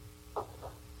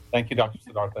 Thank you, Dr.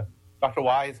 Siddhartha. Dr.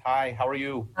 Wise, hi, how are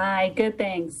you? Hi, good,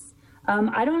 thanks.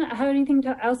 I don't have anything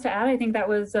else to add. I think that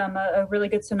was a really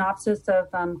good synopsis of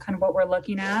kind of what we're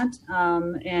looking at,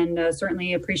 and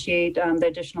certainly appreciate the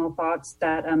additional thoughts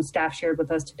that staff shared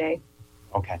with us today.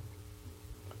 Okay.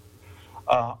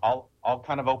 I'll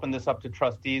kind of open this up to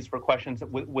trustees for questions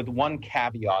with one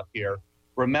caveat here.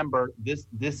 Remember, this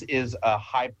is a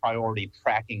high priority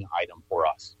tracking item for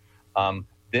us.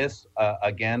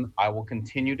 Again, I will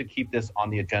continue to keep this on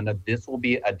the agenda. This will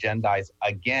be agendized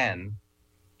again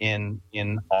in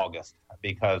August,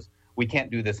 because we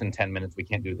can't do this in 10 minutes. We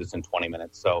can't do this in 20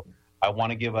 minutes. So I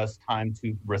want to give us time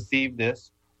to receive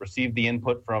the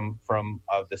input from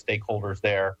the stakeholders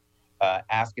there,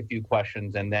 ask a few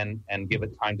questions, and give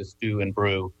it time to stew and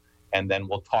brew. And then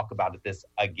we'll talk about this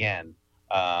again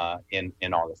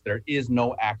in August. There is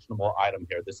no actionable item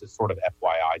here. This is sort of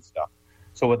FYI stuff.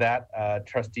 So with that,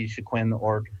 Trustee Chiquin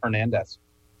or Hernandez.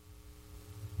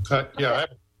 Go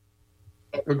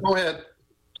ahead.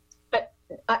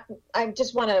 I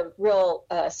just want a real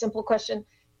simple question.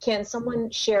 Can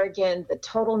someone share again the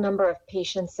total number of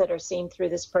patients that are seen through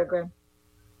this program?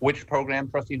 Which program,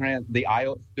 Trustee Hernandez?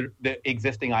 The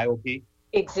existing IOP?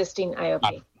 Existing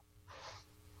IOP.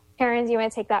 Karen, do you want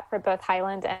to take that for both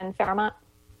Highland and Fairmont?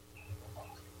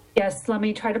 Yes, let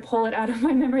me try to pull it out of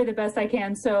my memory the best I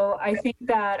can. So I think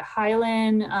that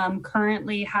Highland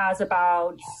currently has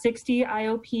about 60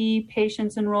 IOP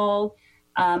patients enrolled,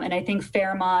 and I think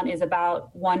Fairmont is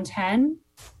about 110.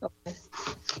 Okay.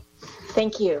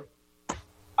 Thank you.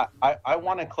 I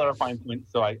want to clarify a point,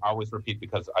 so I always repeat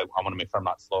because I want to make sure I'm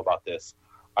not slow about this.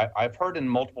 I've heard in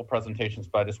multiple presentations,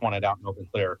 but I just want it out and open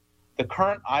clear. The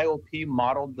current IOP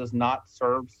model does not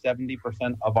serve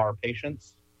 70% of our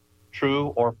patients. True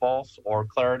or false or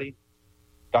clarity?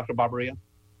 Dr. Barbaria?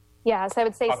 Yes, I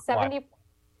would say 70%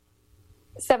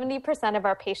 of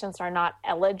our patients are not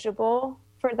eligible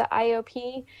for the IOP.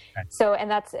 Okay. So, and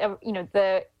that's,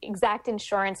 the exact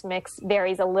insurance mix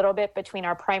varies a little bit between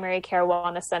our primary care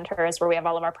wellness centers, where we have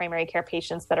all of our primary care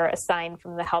patients that are assigned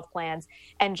from the health plans,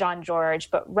 and John George,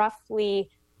 but roughly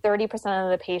 30% of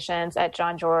the patients at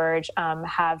John George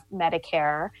have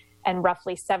Medicare, and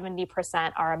roughly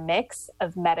 70% are a mix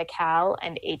of Medi-Cal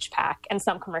and HPAC and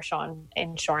some commercial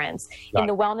insurance. In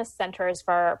the wellness centers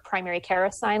for our primary care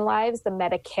assigned lives, the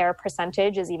Medicare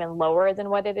percentage is even lower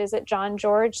than what it is at John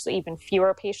George, so even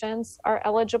fewer patients are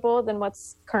eligible than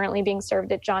what's currently being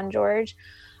served at John George.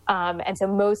 And so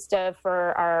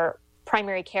for our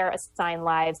primary care assigned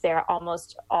lives, they're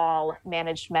almost all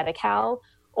managed Medi-Cal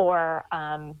or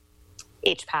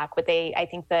HPAC, but I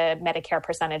think the Medicare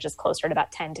percentage is closer to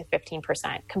about 10 to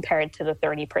 15% compared to the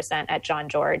 30% at John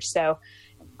George. So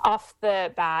off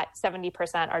the bat,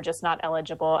 70% are just not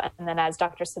eligible. And then as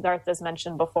Dr. Siddhartha has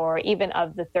mentioned before, even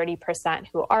of the 30%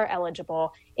 who are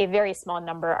eligible, a very small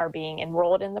number are being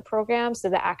enrolled in the program. So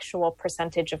the actual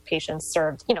percentage of patients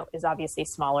served, is obviously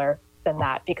smaller than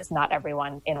that because not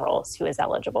everyone enrolls who is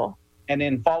eligible. And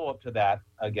in follow-up to that,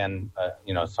 again,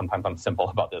 sometimes I'm simple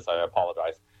about this, I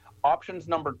apologize. Options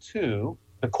number 2,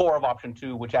 the core of option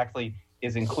 2, which actually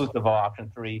is inclusive of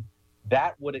option 3,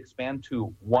 that would expand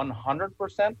to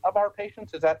 100% of our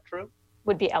patients. Is that true?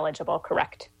 Would be eligible,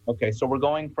 correct. Okay, so we're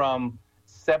going from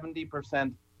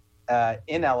 70%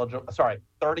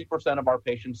 30% of our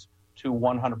patients to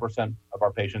 100% of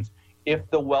our patients if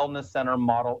the wellness center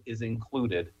model is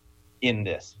included in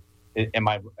this. Am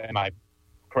I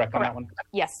correct on that one?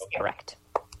 Yes, okay. Correct.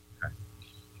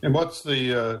 And what's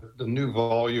the new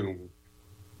volume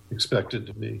expected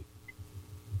to be?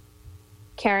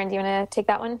 Karen, do you want to take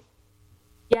that one?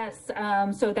 Yes,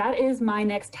 so that is my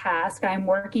next task. I'm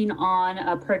working on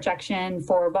a projection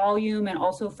for volume and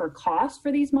also for cost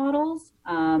for these models.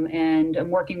 And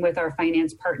I'm working with our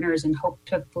finance partners and hope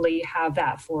to hopefully have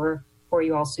that for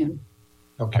you all soon.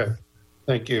 Okay,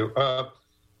 thank you.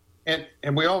 And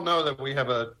we all know that we have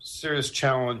a serious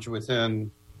challenge within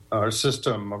our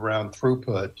system around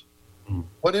throughput.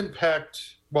 What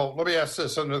impact, well, let me ask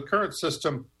this, under the current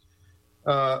system,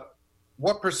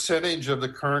 what percentage of the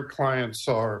current clients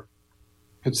are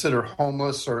considered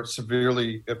homeless or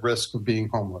severely at risk of being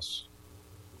homeless?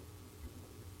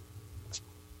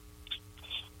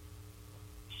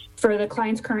 For the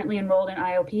clients currently enrolled in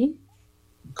IOP?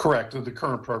 Correct, of the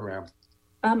current program.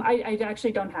 I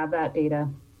actually don't have that data.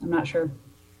 I'm not sure.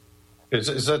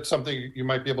 Is that something you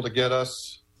might be able to get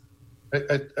us?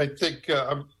 I think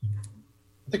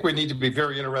we need to be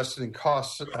very interested in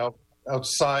costs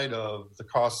outside of the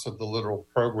costs of the literal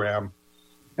program.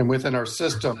 And within our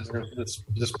system, there's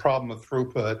this problem of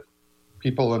throughput,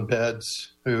 people in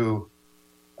beds who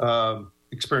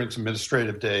experience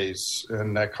administrative days,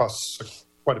 and that costs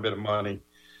quite a bit of money.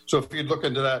 So if you'd look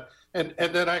into that. And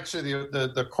then actually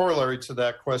the corollary to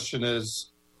that question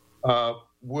is,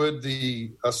 would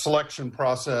the selection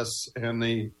process and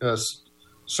the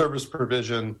service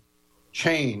provision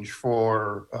change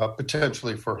for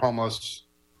potentially for homeless,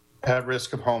 at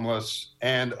risk of homeless,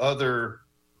 and other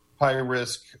high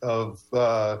risk of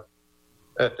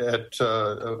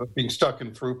being stuck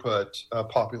in throughput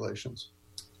populations?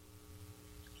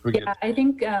 Yeah, I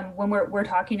think when we're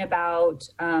talking about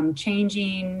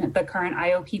changing the current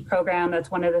IOP program, that's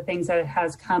one of the things that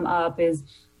has come up is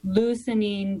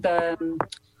loosening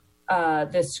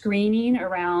the screening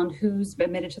around who's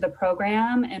admitted to the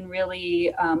program and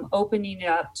really opening it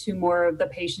up to more of the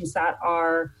patients that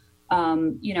are,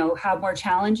 have more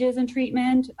challenges in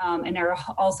treatment, and are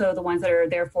also the ones that are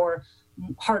therefore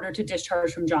harder to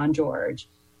discharge from John George.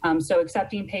 So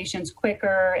accepting patients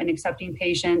quicker and accepting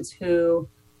patients who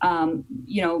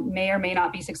may or may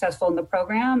not be successful in the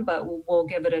program, but we'll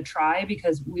give it a try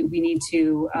because we need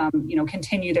to,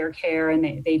 continue their care,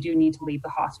 and they do need to leave the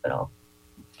hospital.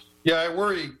 Yeah, I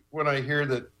worry when I hear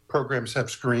that programs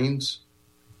have screens,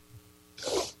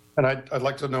 and I'd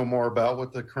like to know more about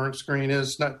what the current screen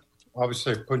is. Not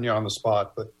obviously putting you on the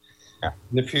spot, but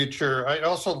in the future, I'd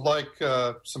also like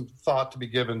some thought to be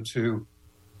given to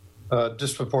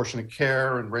disproportionate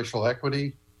care and racial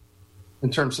equity. In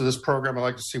terms of this program, I'd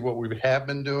like to see what we have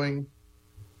been doing,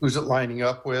 who's it lining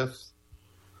up with,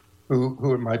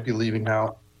 who it might be leaving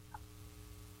out.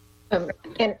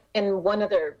 And one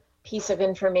other piece of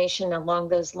information along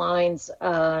those lines,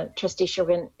 Trustee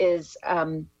Sherwin, is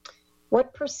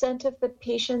what % of the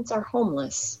patients are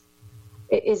homeless?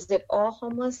 Is it all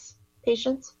homeless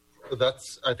patients?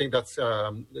 I think that's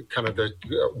kind of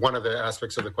one of the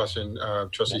aspects of the question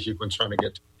Trustee Huquin's trying to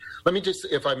get to. Let me just,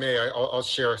 if I may, I'll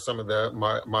share some of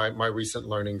my recent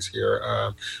learnings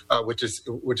here, which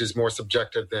is more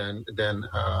subjective than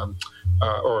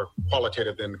or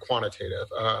qualitative than quantitative.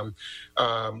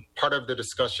 Part of the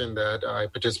discussion that I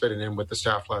participated in with the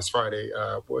staff last Friday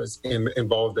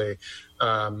involved a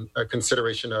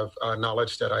consideration of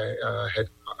knowledge that I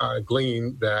had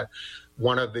gleaned, that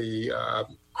one of the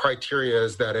criteria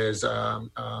that is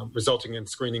resulting in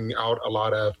screening out a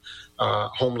lot of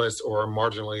homeless or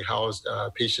marginally housed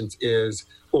patients is,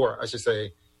 or I should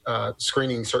say,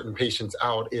 screening certain patients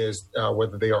out is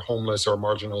whether they are homeless or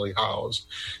marginally housed.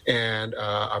 And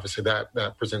obviously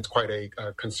that presents quite a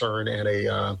concern and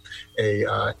a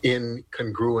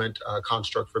incongruent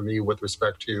construct for me with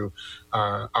respect to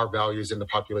our values in the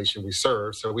population we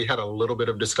serve. So we had a little bit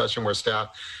of discussion where staff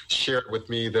shared with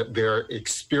me that their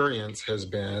experience has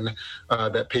been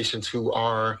that patients who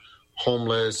are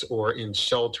homeless or in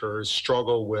shelters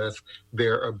struggle with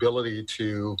their ability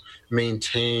to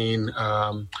maintain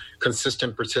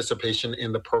consistent participation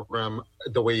in the program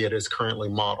the way it is currently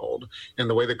modeled. And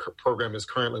the way the program is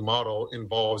currently modeled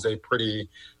involves a pretty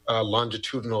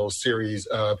longitudinal series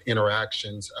of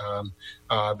interactions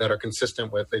that are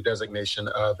consistent with a designation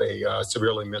of a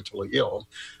severely mentally ill.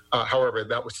 However,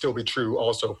 that would still be true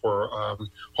also for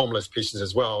homeless patients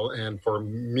as well. And for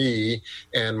me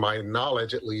and my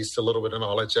knowledge, at least a little bit of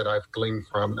knowledge that I've gleaned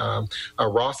from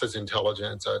Ross's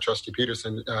intelligence, Trustee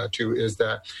Peterson, too, is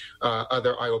that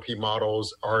other IOP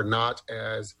models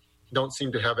don't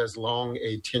seem to have as long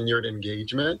a tenured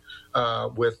engagement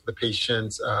with the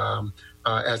patients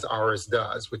as ours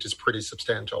does, which is pretty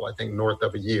substantial, I think north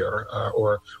of a year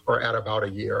or at about a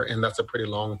year. And that's a pretty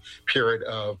long period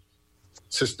of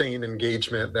sustained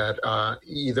engagement that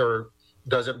either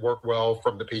doesn't work well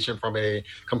from the patient from a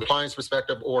compliance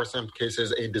perspective, or in some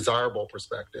cases a desirable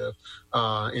perspective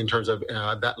in terms of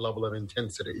that level of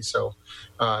intensity. So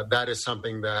that is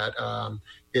something that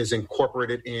is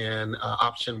incorporated in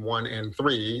option 1 and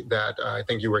 3 that I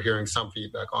think you were hearing some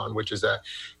feedback on, which is that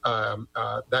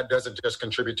that doesn't just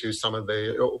contribute to some of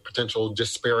the potential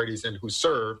disparities in who's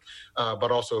served,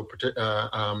 but also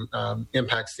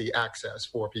impacts the access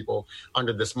for people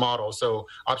under this model. So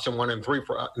option 1 and 3,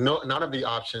 for none of the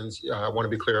options, I want to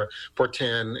be clear, for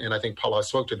 10, and I think Paula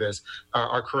spoke to this,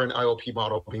 our current IOP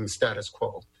model being status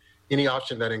quo. Any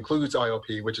option that includes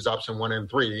IOP, which is option 1 and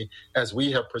 3, as we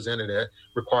have presented it,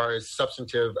 requires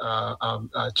substantive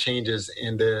changes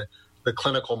in the the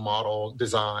clinical model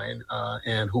design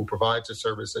and who provides the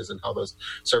services and how those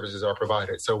services are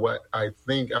provided. So what I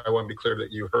think I want to be clear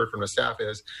that you heard from the staff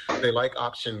is they like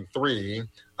option 3,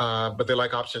 but they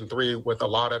like option 3 with a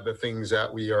lot of the things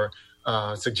that we are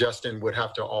suggesting would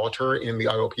have to alter in the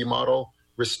IOP model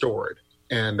restored.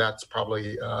 And that's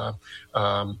probably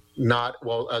not,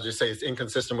 well, I'll just say it's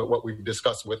inconsistent with what we've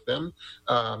discussed with them,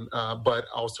 but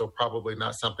also probably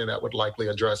not something that would likely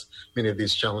address many of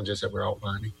these challenges that we're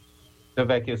outlining.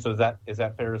 Vecchio, so is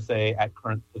that fair to say at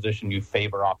current position you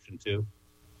favor option 2?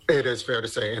 It is fair to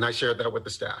say, and I shared that with the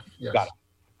staff. Yes. Got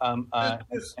it.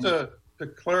 Just to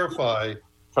clarify,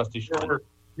 Trustee Schwartz.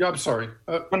 Yeah, I'm sorry.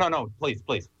 No,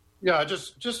 please. Yeah,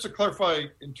 just to clarify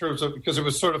in terms of, because it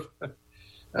was sort of,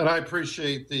 and I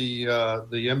appreciate the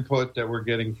input that we're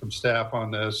getting from staff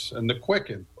on this, and the quick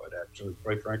input, actually,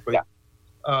 quite frankly.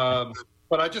 Yeah.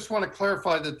 But I just want to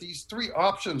clarify that these 3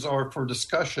 options are for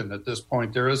discussion at this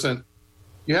point.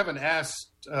 You haven't asked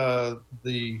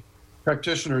the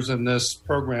practitioners in this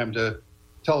program to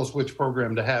tell us which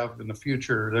program to have in the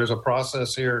future. There's a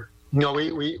process here. No,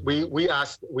 we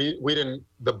asked. We didn't.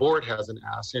 The board hasn't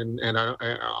asked, and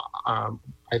I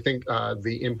think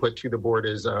the input to the board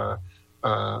is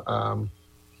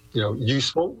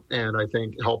useful and I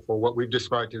think helpful. What we've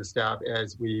described to the staff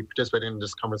as we participated in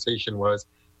this conversation was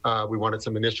we wanted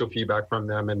some initial feedback from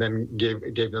them, and then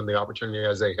gave them the opportunity,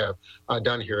 as they have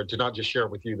done here, to not just share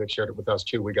it with you, they've shared it with us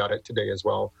too. We got it today as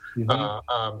well,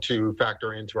 to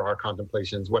factor into our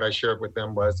contemplations. What I shared with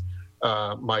them was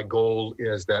my goal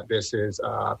is that this is,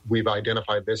 we've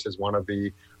identified this as one of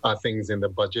the things in the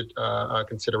budget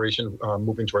consideration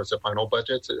moving towards the final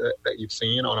budgets that you've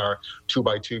seen on our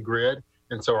 2x2 grid.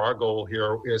 And so our goal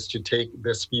here is to take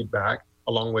this feedback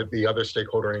along with the other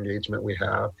stakeholder engagement we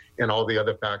have and all the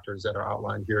other factors that are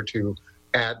outlined here to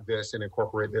add this and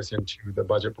incorporate this into the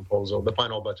budget proposal, the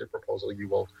final budget proposal you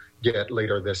will get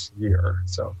later this year.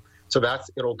 So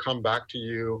it'll come back to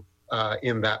you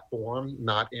in that form,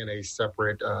 not in a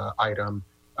separate item,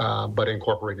 but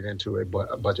incorporated into a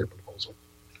budget proposal.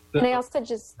 And I also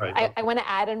just, I want to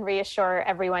add and reassure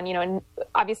everyone, and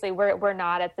obviously we're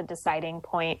not at the deciding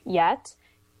point yet.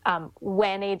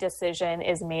 When a decision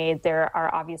is made, there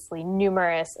are obviously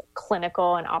numerous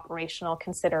clinical and operational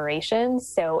considerations.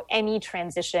 So any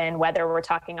transition, whether we're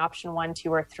talking option 1,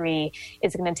 2, or 3,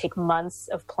 is going to take months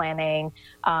of planning.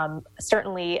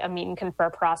 Certainly a meet and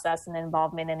confer process and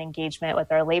involvement and engagement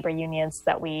with our labor unions so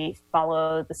that we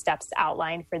follow the steps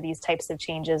outlined for these types of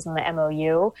changes in the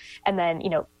MOU. And then,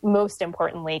 most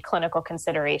importantly, clinical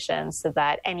considerations so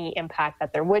that any impact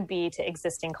that there would be to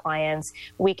existing clients,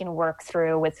 we can work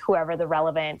through with whoever the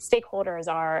relevant stakeholders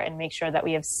are and make sure that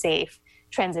we have safe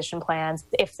transition plans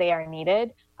if they are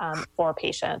needed for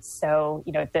patients. So,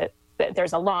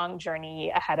 there's a long journey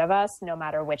ahead of us, no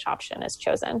matter which option is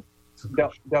chosen.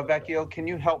 Del Vecchio, can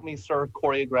you help me, sir,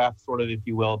 choreograph sort of, if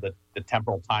you will, the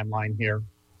temporal timeline here?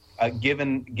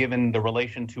 Given the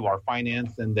relation to our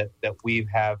finance and that we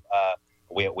have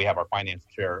our finance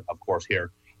chair, of course,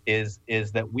 here, is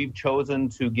that we've chosen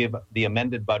to give the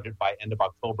amended budget by end of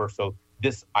October. So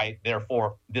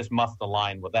therefore, this must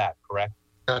align with that, correct?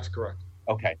 That's correct.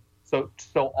 Okay. So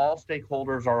all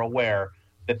stakeholders are aware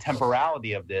the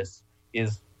temporality of this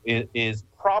is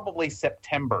probably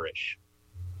September-ish.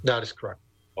 That is correct.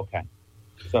 Okay.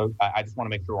 So I just want to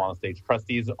make sure we're on the stage.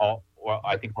 Trustees,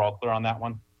 I think we're all clear on that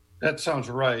one? That sounds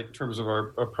right in terms of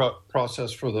our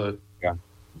process for the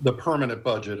permanent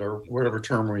budget, or whatever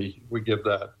term we give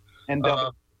that. And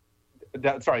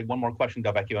sorry, one more question,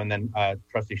 Del Vecchio, and then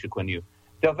Trustee Chiquin, you.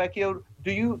 Del Vecchio,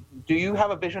 do you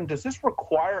have a vision? Does this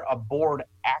require a board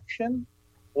action,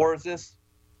 or is this,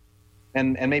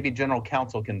 and maybe General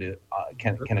Counsel can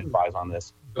advise on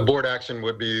this? The board action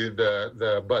would be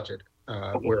the budget,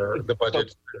 where the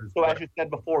budget. So as you said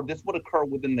before, this would occur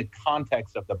within the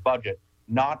context of the budget,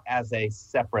 not as a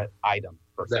separate item.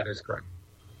 That is correct.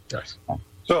 Yes.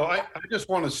 So I just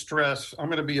want to stress, I'm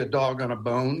going to be a dog on a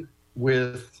bone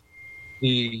with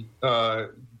the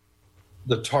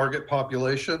target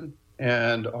population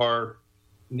and our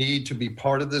need to be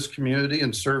part of this community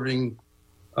and serving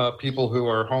people who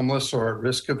are homeless or at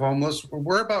risk of homeless.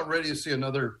 We're about ready to see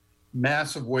another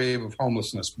massive wave of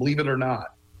homelessness, believe it or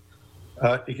not.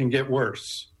 It can get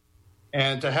worse.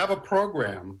 And to have a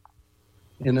program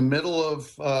in the middle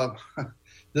of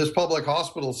this public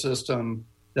hospital system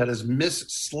that is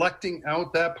mis-selecting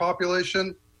out that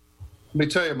population, let me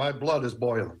tell you, my blood is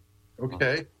boiling,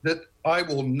 okay? That I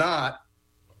will not,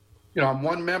 I'm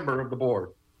one member of the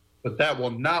board, but that will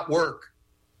not work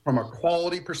from a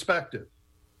quality perspective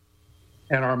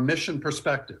and our mission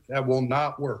perspective. That will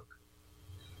not work.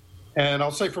 And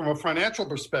I'll say from a financial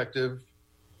perspective,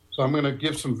 so I'm going to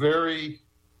give some very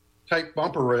tight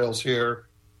bumper rails here.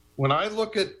 When I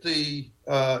look at the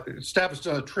staff has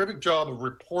done a terrific job of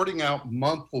reporting out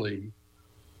monthly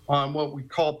on what we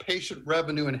call patient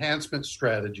revenue enhancement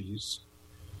strategies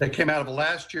that came out of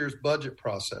last year's budget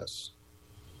process.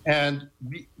 And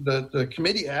the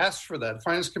committee asked for that, the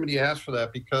finance committee asked for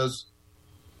that because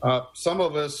some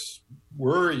of us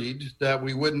worried that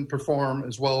we wouldn't perform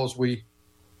as well as we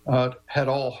had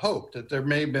all hoped, that there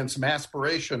may have been some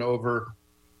aspiration over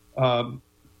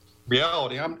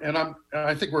reality.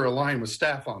 I think we're aligned with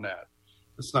staff on that.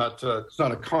 It's not a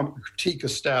critique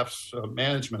of staff's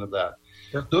management of that.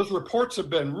 Yeah. Those reports have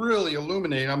been really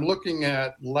illuminating. I'm looking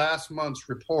at last month's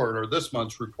report or this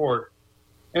month's report,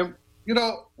 and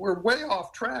we're way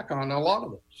off track on a lot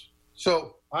of those.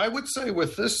 So I would say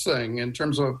with this thing, in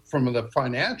terms of from the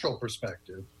financial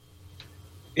perspective,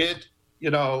 I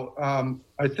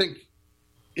think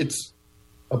it's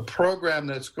a program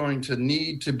that's going to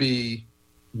need to be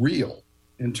real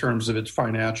in terms of its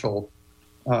financial.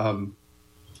 We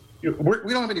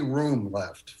don't have any room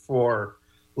left for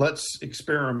let's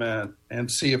experiment and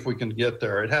see if we can get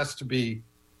there. It has to be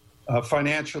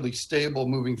financially stable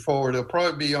moving forward. It'll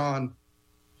probably be on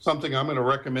something I'm going to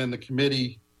recommend the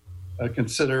committee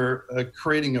consider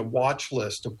creating a watch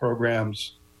list of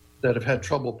programs that have had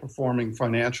trouble performing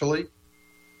financially.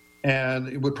 And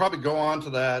it would probably go on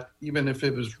to that even if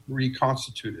it was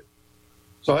reconstituted.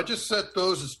 So I just set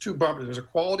those as two bumpers. There's a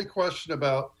quality question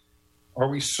about, are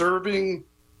we serving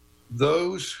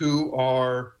those who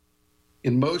are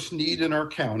in most need in our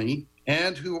county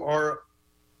and who are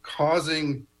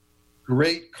causing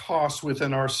great costs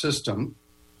within our system?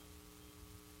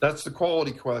 That's the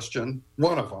quality question,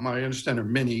 one of them. I understand there are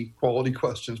many quality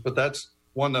questions, but that's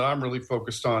one that I'm really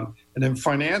focused on. And then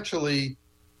financially,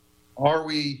 are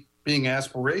we being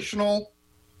aspirational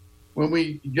when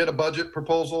we get a budget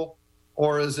proposal,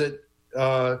 or is it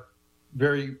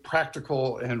very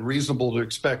practical and reasonable to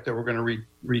expect that we're going to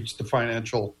reach the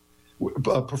financial,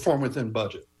 perform within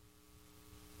budget?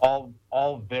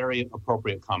 All very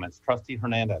appropriate comments. Trustee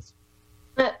Hernandez.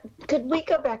 Could we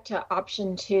go back to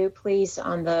option 2, please,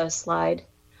 on the slide?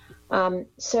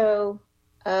 Two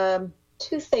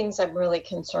things I'm really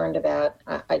concerned about.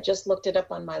 I just looked it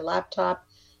up on my laptop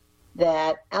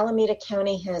that Alameda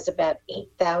County has about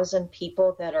 8,000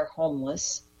 people that are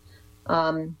homeless.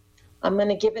 I'm going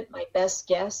to give it my best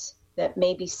guess that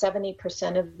maybe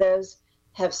 70% of those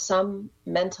have some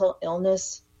mental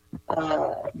illness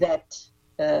that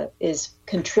is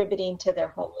contributing to their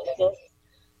homelessness.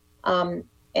 I'm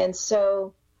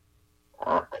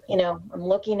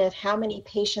looking at how many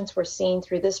patients we're seeing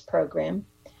through this program,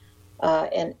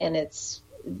 and it's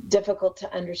difficult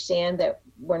to understand that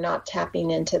we're not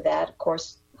tapping into that. Of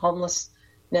course,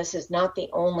 homelessness is not the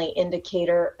only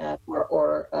indicator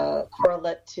or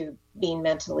correlate to being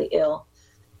mentally ill.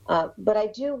 But I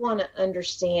do want to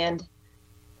understand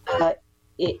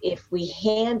if we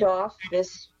hand off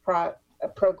this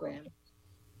program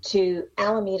to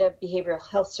Alameda Behavioral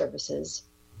Health Services,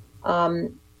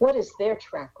 what is their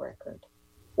track record?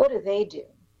 What do they do?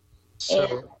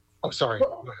 Sorry.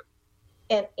 Go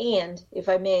ahead. And if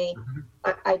I may,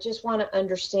 I just want to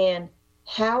understand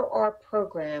how our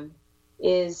program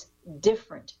is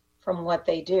different from what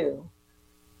they do.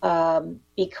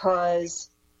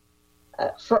 Because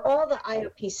for all the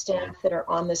IOP staff that are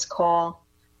on this call,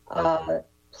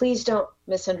 please don't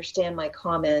misunderstand my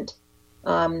comment.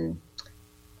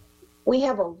 We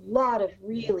have a lot of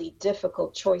really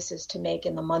difficult choices to make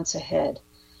in the months ahead.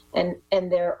 And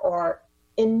there are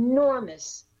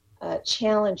enormous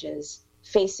challenges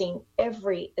facing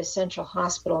every essential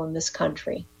hospital in this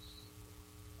country.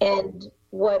 And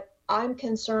what I'm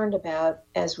concerned about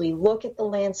as we look at the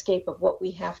landscape of what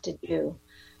we have to do,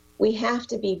 we have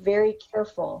to be very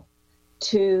careful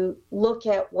to look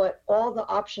at what all the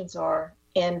options are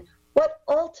and what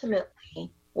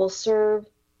ultimately will serve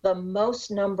the most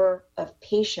number of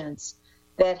patients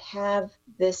that have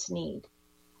this need.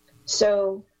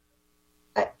 So,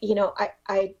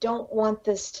 I don't want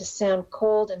this to sound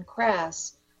cold and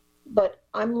crass, but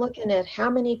I'm looking at how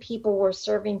many people we're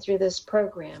serving through this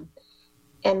program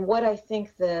and what I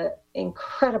think the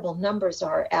incredible numbers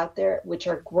are out there, which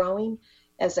are growing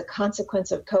as a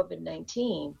consequence of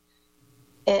COVID-19.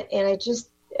 And I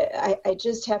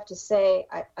just have to say,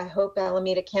 I hope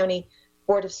Alameda County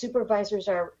Board of Supervisors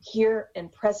are here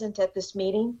and present at this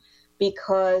meeting,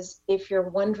 because if you're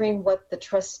wondering what the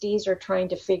trustees are trying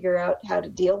to figure out how to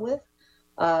deal with,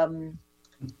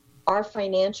 our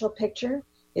financial picture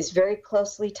is very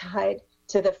closely tied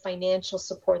to the financial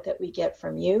support that we get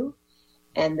from you.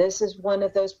 And this is one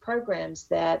of those programs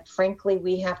that, frankly,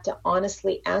 we have to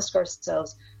honestly ask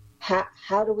ourselves,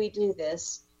 how do we do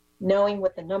this, knowing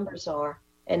what the numbers are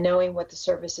and knowing what the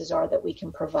services are that we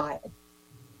can provide?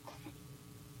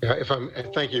 Yeah,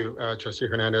 thank you, Trustee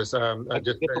Hernandez.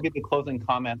 This will be the closing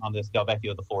comment on this.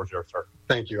 Delvecchio, the floor is yours, sir.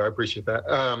 Thank you. I appreciate that.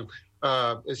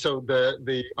 So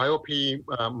the IOP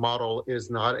model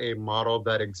is not a model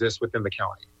that exists within the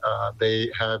county. They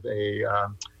have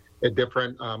a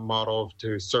different model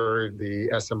to serve the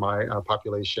SMI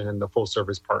population, the full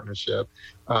service partnership,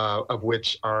 of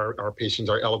which our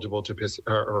patients are eligible to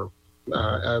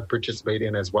participate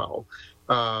in as well.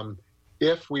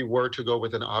 If we were to go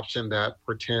with an option that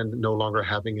pretend no longer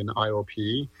having an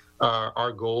IOP,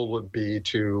 our goal would be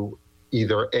to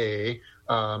either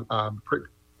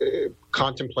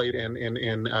contemplate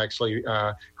and actually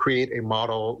create a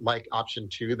model like option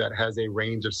 2 that has a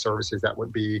range of services that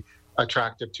would be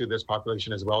attractive to this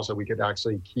population as well, so we could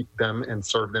actually keep them and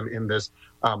serve them in this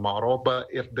model. But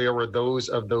if there were those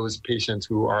patients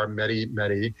who are Medi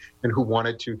and who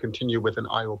wanted to continue with an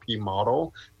IOP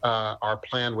model, our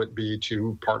plan would be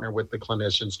to partner with the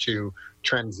clinicians to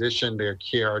transition their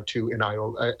care to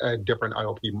a different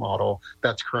IOP model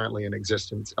that's currently in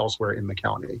existence elsewhere in the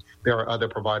county. There are other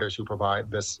providers who provide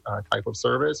this type of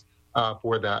service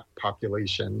for that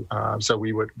population. So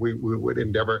we would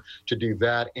endeavor to do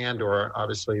that, and or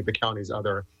obviously the county's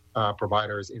other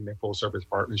providers in the full service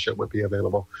partnership would be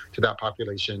available to that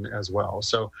population as well.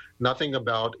 So nothing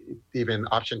about even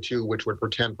option 2, which would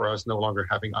pretend for us no longer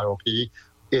having IOP,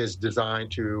 is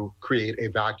designed to create a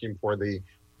vacuum for the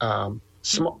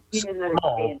small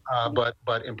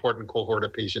but important cohort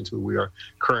of patients who we are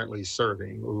currently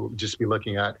serving. We'll just be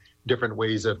looking at different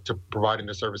ways of providing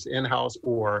the service in-house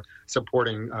or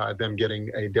supporting them getting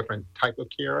a different type of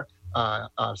care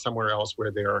somewhere else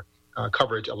where their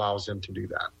coverage allows them to do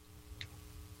that.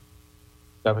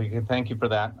 Thank you for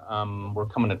that. We're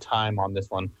coming to time on this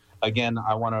one. Again,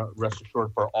 I want to rest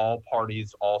assured for all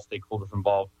parties, all stakeholders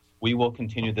involved, we will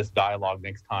continue this dialogue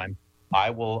next time. I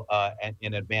will,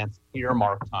 in advance,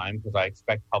 earmark time because I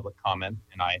expect public comment,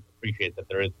 and I appreciate that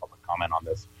there is public comment on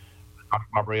this. Dr.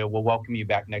 Maria, we'll welcome you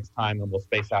back next time, and we'll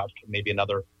space out maybe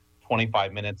another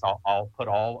 25 minutes. I'll put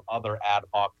all other ad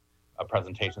hoc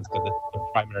presentations because it's the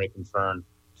primary concern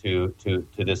to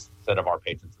this set of our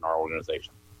patients in our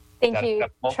organization. Thank you,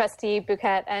 Trustee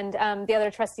Bouquet, and the other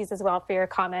trustees as well for your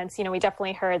comments. We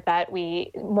definitely heard that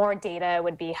more data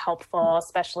would be helpful,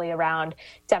 especially around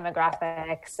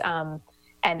demographics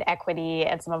and equity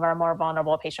and some of our more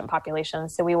vulnerable patient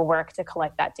populations. So we will work to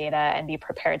collect that data and be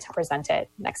prepared to present it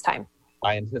next time.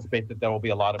 I anticipate that there will be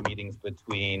a lot of meetings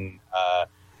between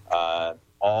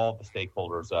all the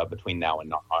stakeholders between now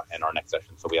and our next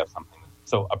session. So we have something.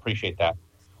 So appreciate that.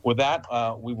 With that,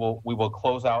 we will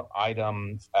close out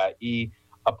item E.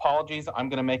 Apologies, I'm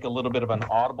going to make a little bit of an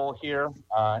audible here,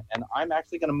 and I'm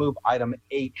actually going to move item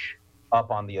H up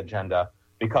on the agenda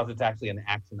because it's actually an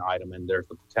action item, and there's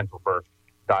the potential for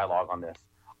dialogue on this.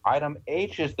 Item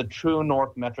H is the True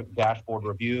North Metric Dashboard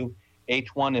Review.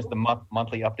 H1 is the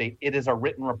monthly update. It is a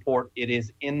written report. It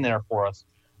is in there for us.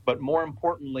 But more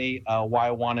importantly, why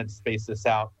I wanted to space this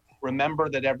out, remember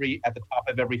that at the top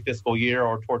of every fiscal year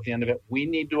or towards the end of it, we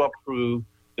need to approve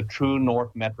the True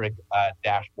North Metric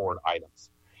dashboard items.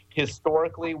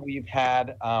 Historically, we've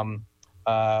had a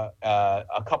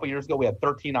couple years ago, we had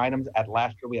 13 items. At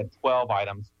last year, we had 12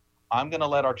 items. I'm going to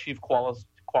let our Chief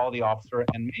Quality Officer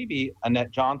and maybe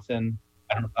Annette Johnson,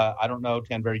 I don't know,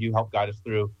 Tanvir, you help guide us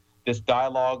through this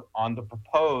dialogue on the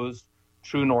proposed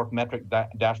True North Metric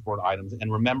dashboard items.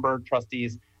 And remember,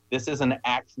 trustees, this is an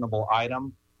actionable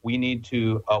item. We need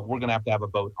to, we're going to have a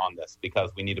vote on this because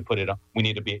we need to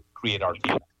create our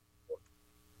team.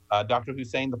 Dr.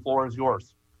 Hussain, the floor is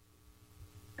yours.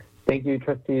 Thank you,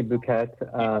 Trustee Bouquet.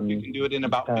 You can do it in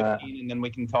about 15 and then we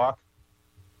can talk.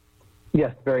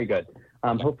 Yes, very good.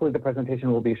 Hopefully the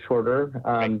presentation will be shorter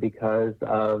because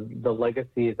of the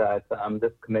legacy that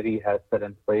this committee has set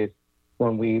in place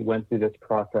when we went through this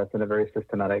process in a very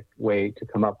systematic way to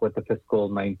come up with the fiscal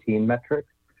 19 metrics.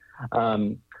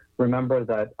 Remember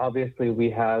that obviously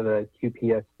we have a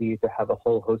QPSC to have a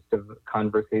whole host of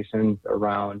conversations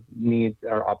around needs,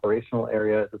 our operational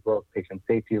areas, as well as patient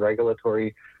safety,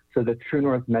 regulatory. So the True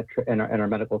North metric and our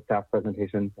medical staff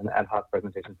presentations and ad hoc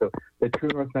presentations. So the True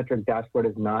North metric dashboard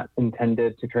is not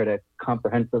intended to try to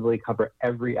comprehensively cover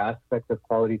every aspect of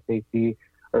quality, safety,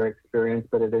 or experience,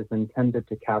 but it is intended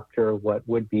to capture what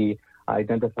would be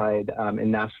identified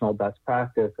in national best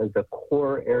practice as the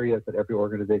core areas that every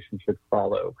organization should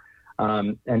follow.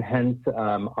 And hence,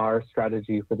 our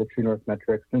strategy for the True North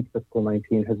metrics since fiscal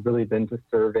 19 has really been to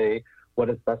survey what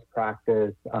is best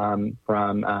practice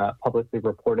from publicly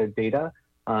reported data,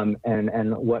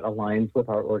 and what aligns with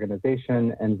our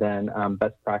organization, and then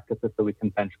best practices so we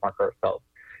can benchmark ourselves.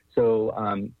 So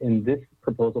in this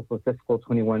proposal for fiscal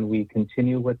 21, we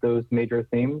continue with those major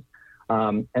themes.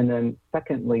 And then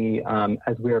secondly,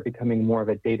 as we are becoming more of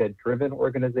a data-driven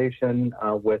organization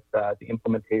with the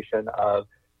implementation of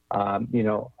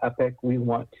Epic, we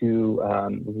want to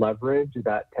leverage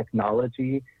that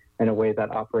technology in a way that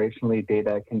operationally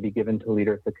data can be given to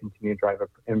leaders to continue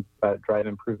to drive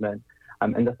improvement.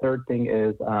 And the third thing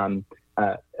is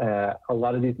a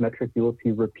lot of these metrics you will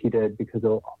see repeated because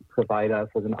they'll provide us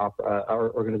as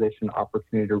our organization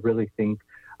opportunity to really think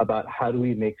about how do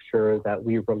we make sure that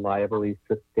we reliably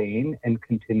sustain and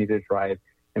continue to drive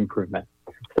improvement.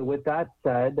 So with that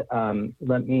said,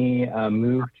 let me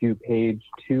move to page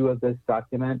 2 of this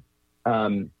document.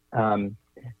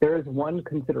 There is one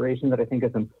consideration that I think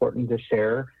is important to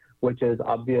share, which is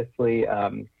obviously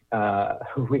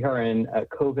we are in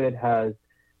COVID has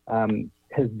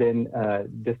been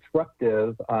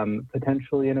disruptive,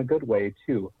 potentially in a good way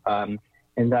too,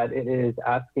 in that it is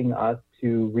asking us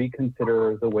to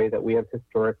reconsider the way that we have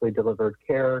historically delivered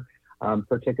care,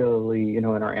 particularly in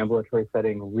our ambulatory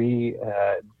setting,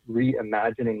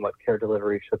 reimagining what care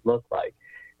delivery should look like.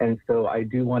 And so I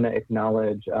do want to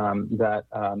acknowledge that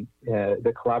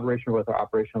the collaboration with our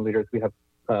operational leaders, we have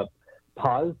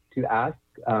paused to ask,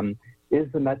 is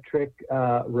the metric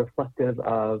reflective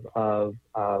of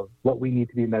what we need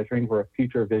to be measuring for a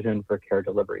future vision for care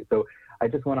delivery? So I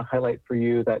just want to highlight for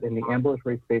you that in the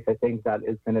ambulatory space, I think that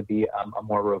is going to be a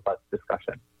more robust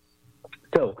discussion.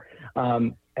 So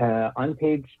on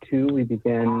page 2, we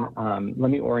begin, let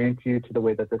me orient you to the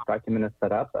way that this document is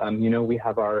set up. We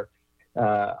have our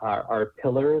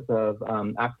pillars of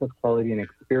access, quality, and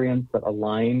experience that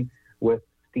align with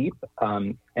STEEP.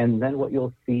 And then what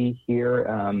you'll see here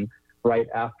right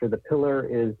after the pillar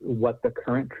is what the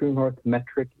current True North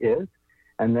metric is.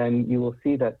 And then you will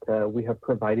see that we have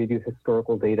provided you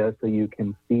historical data so you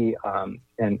can see,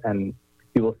 and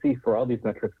you will see for all these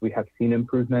metrics, we have seen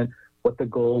improvement, what the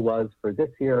goal was for this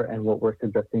year, and what we're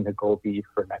suggesting the goal be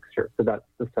for next year. So that's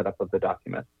the setup of the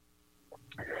document.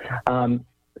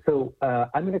 So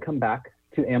I'm going to come back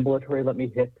to ambulatory. Let me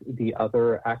hit the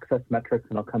other access metrics,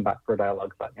 and I'll come back for a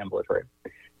dialogue about ambulatory.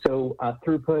 So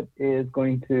throughput is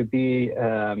going to be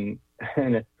an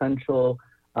essential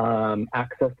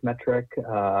access metric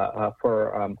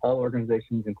for all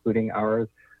organizations, including ours.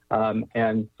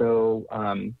 And so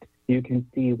you can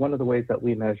see one of the ways that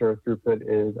we measure throughput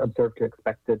is observed to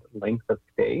expected length of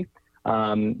stay.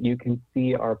 You can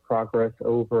see our progress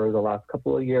over the last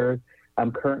couple of years.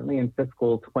 Currently in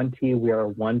fiscal 20, we are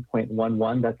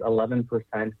 1.11. That's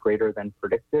 11% greater than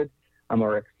predicted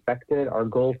or expected. Our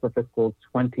goal for fiscal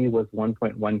 20 was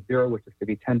 1.10, which is to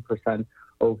be 10%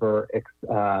 over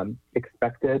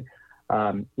expected.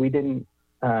 We didn't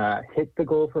hit the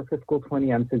goal for fiscal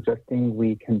 20. I'm suggesting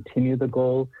we continue the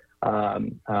goal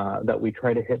that we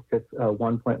try to hit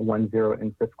 1.10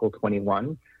 in fiscal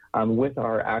 21. With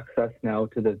our access now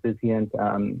to the Vizient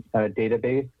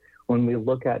database, when we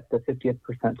look at the 50th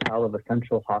percentile of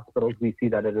essential hospitals, we see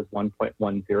that it is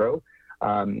 1.10.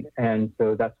 And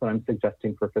so that's what I'm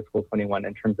suggesting for fiscal 21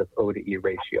 in terms of O to E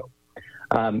ratio.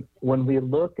 When we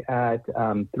look at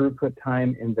throughput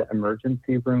time in the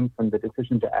emergency room from the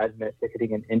decision to admit to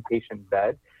hitting an inpatient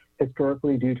bed,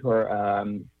 historically due to our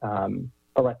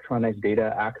electronic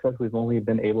data access, we've only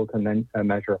been able to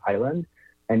measure Highland.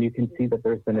 And you can see that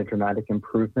there's been a dramatic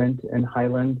improvement in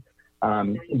Highland.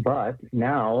 But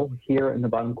now here in the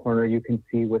bottom corner, you can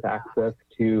see with access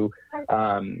to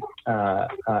an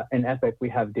Epic, we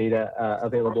have data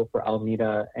available for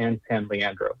Alameda and San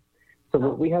Leandro. So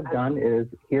what we have done is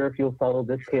here, if you'll follow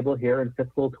this table here in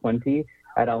fiscal 20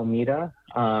 at Alameda,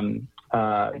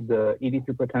 the ED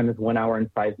throughput time is 1 hour and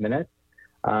 5 minutes.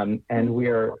 And we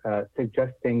are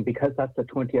suggesting, because that's the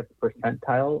 20th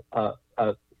percentile,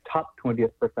 top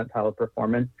 20th percentile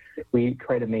performance, we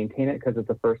try to maintain it because it's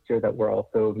the first year that we're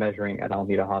also measuring at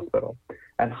Alameda Hospital.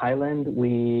 At Highland,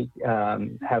 we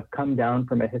have come down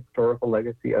from a historical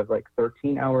legacy of like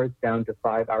 13 hours down to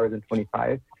 5 hours and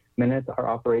 25 minutes. Our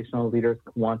operational leaders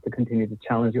want to continue to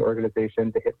challenge the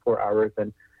organization to hit 4 hours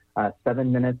and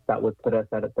 7 minutes. That would put us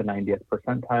at the 90th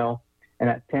percentile. And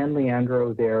at San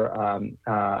Leandro, there,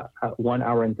 1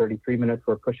 hour and 33 minutes,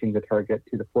 we're pushing the target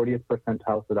to the 40th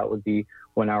percentile, so that would be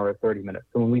 1 hour and 30 minutes.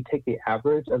 So when we take the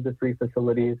average of the three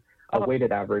facilities, a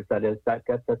weighted average, that is, that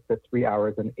gets us to 3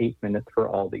 hours and 8 minutes for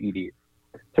all the EDs.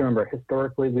 So remember,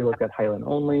 historically, we looked at Highland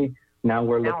only. Now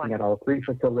we're looking at all three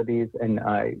facilities, and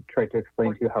I tried to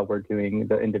explain to you how we're doing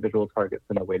the individual targets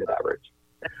and the weighted average.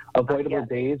 Avoidable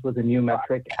days was a new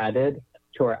metric added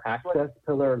to our access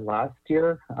pillar last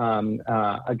year.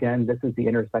 Again, this is the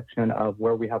intersection of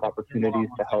where we have opportunities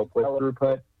to help with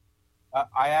throughput.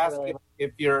 I ask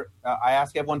I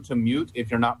ask everyone to mute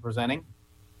if you're not presenting.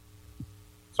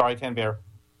 Sorry, Tanvir.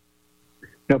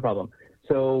 No problem.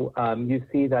 So you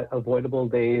see that avoidable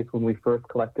days when we first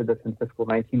collected this in fiscal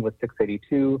 19 was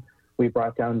 682. We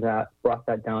brought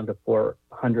that down to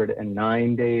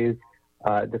 409 days.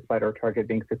 Despite our target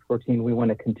being 614, we want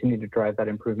to continue to drive that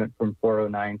improvement from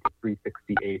 409 to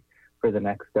 368 for the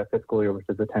next fiscal year, which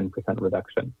is a 10%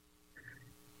 reduction.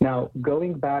 Now,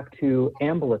 going back to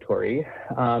ambulatory,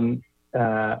 and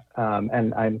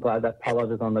I'm glad that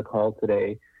Pallav is on the call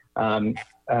today,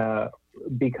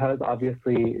 because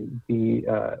obviously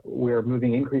we're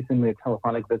moving increasingly to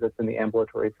telephonic visits in the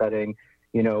ambulatory setting.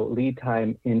 Lead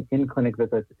time in clinic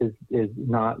visits is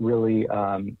not really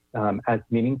as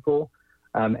meaningful.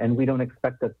 And we don't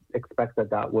expect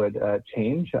that would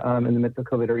change in the midst of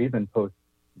COVID or even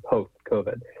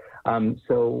post-COVID.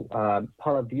 So,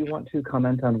 Pallav, do you want to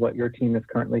comment on what your team is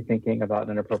currently thinking about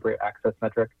an appropriate access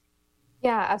metric?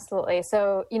 Yeah, absolutely.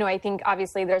 So, I think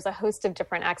obviously there's a host of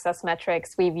different access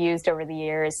metrics we've used over the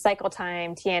years: cycle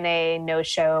time, TNA,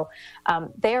 no-show.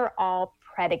 They're all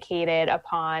predicated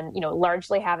upon,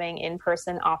 largely having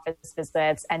in-person office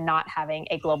visits and not having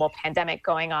a global pandemic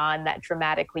going on that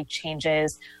dramatically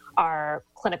changes our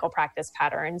clinical practice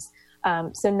patterns.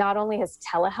 So not only has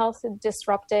telehealth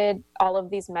disrupted all of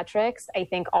these metrics, I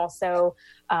think also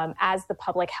as the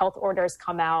public health orders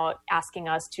come out asking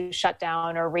us to shut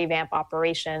down or revamp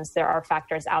operations, there are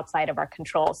factors outside of our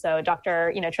control. So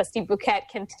Trustee Bouquet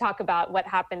can talk about what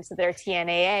happened to their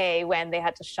TNAA when they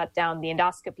had to shut down the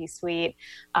endoscopy suite,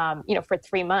 for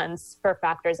 3 months for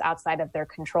factors outside of their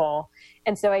control.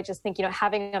 And so I just think,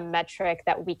 having a metric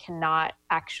that we cannot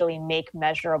actually make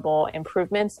measurable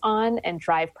improvements on and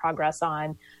drive progress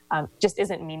on just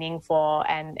isn't meaningful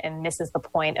and misses the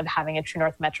point of having a True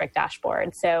North metric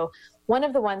dashboard. So one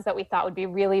of the ones that we thought would be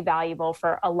really valuable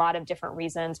for a lot of different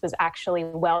reasons was actually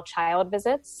well child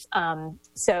visits.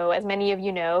 So as many of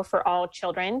you know, for all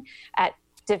children at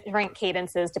different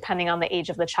cadences depending on the age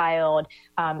of the child,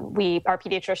 our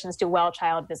pediatricians do well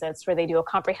child visits where they do a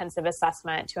comprehensive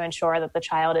assessment to ensure that the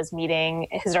child is meeting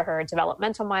his or her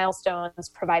developmental milestones,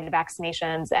 provide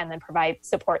vaccinations, and then provide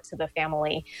support to the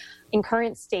family. In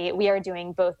current state, we are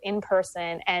doing both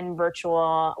in-person and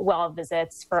virtual well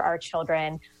visits for our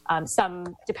children.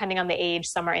 Some, depending on the age,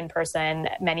 some are in-person,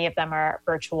 many of them are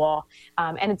virtual.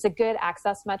 And it's a good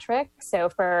access metric. So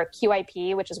for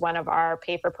QIP, which is one of our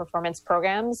pay-for-performance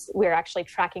programs, we're actually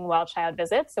tracking well child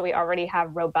visits. So we already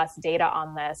have robust data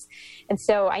on this. And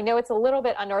so I know it's a little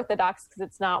bit unorthodox because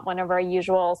it's not one of our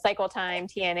usual cycle time,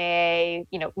 TNA,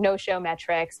 no-show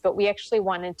metrics, but we actually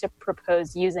wanted to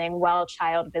propose using well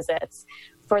child visits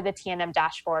for the TNM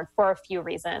dashboard for a few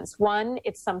reasons. One,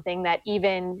 it's something that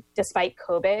even despite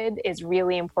COVID is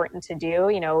really important to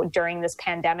do. During this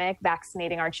pandemic,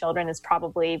 vaccinating our children is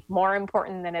probably more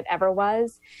important than it ever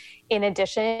was. In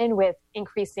addition, with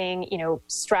increasing,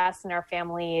 stress in our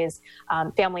families,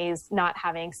 families not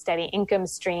having steady income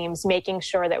streams, making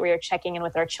sure that we are checking in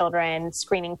with our children,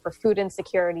 screening for food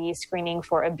insecurity, screening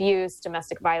for abuse,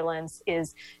 domestic violence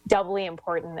is doubly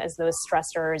important as those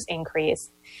stressors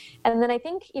increase. And then I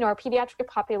think, our pediatric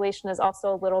population is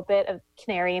also a little bit of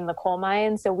canary in the coal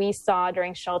mine. So we saw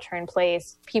during shelter in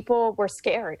place, people were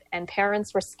scared and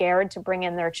parents were scared to bring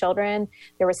in their children.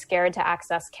 They were scared to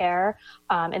access care.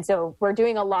 And so we're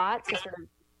doing a lot to sort of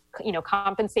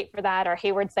compensate for that. Our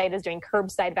Hayward site is doing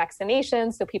curbside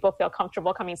vaccinations, so people feel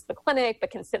comfortable coming to the clinic,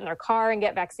 but can sit in their car and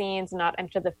get vaccines and not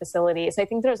enter the facility. So I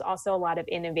think there's also a lot of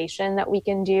innovation that we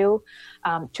can do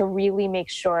to really make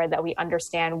sure that we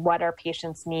understand what our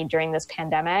patients need during this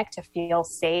pandemic to feel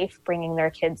safe bringing their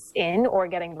kids in or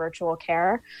getting virtual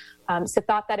care. So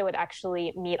thought that it would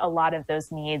actually meet a lot of those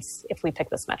needs if we pick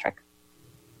this metric.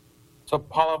 So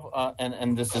Pallav,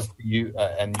 and this is you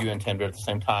and Tanvir at the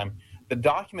same time. The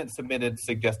document submitted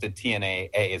suggested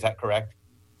TNAA, is that correct?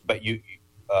 But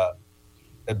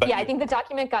I think the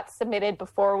document got submitted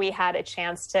before we had a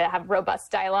chance to have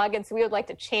robust dialogue, and so we would like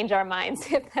to change our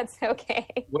minds if that's okay.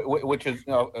 Which is,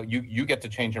 you get to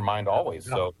change your mind always.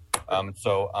 So,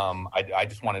 I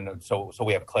just want to know, so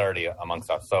we have clarity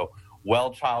amongst us. So,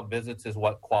 well child visits is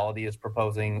what Quality is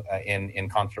proposing in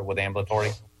concert with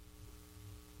ambulatory.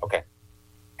 Okay,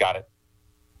 got it.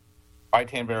 All right,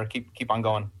 Tanvir, keep on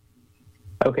going.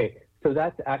 Okay, so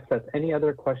that's access. Any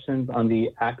other questions on the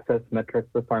access metrics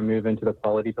before I move into the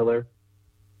quality pillar?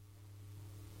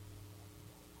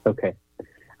 Okay,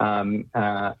 so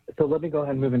let me go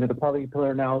ahead and move into the quality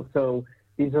pillar now. So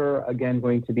These are, again,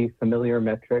 going to be familiar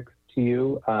metrics to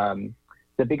you.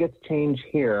 The biggest change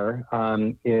here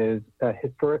is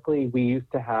historically we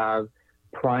used to have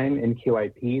Prime and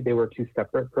QIP. They were two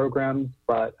separate programs,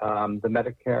 but the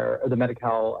Medi-Cal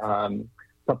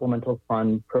Supplemental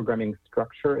Fund programming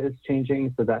structure is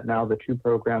changing so that now the two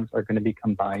programs are going to be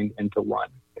combined into one.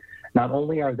 Not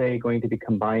only are they going to be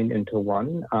combined into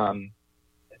one,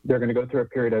 they're going to go through a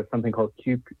period of something called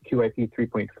QIP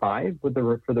 3.5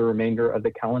 for the remainder of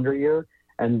the calendar year,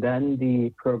 and then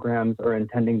the programs are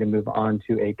intending to move on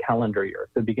to a calendar year.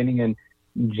 So beginning in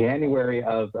January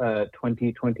of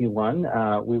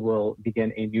 2021, we will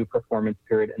begin a new performance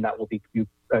period, and that will be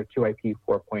QIP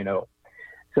 4.0.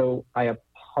 So I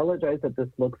apologize that this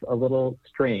looks a little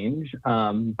strange,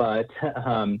 but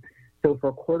so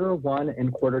for quarter one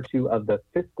and quarter two of the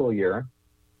fiscal year,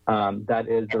 that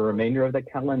is the remainder of the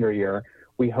calendar year,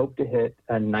 we hope to hit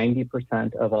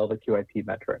 90% of all the QIP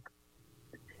metrics.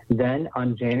 Then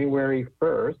on January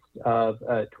 1st of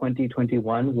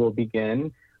 2021, we'll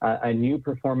begin a new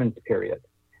performance period,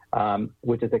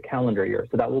 which is a calendar year.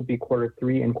 So that will be quarter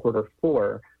three and quarter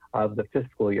four of the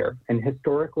fiscal year. And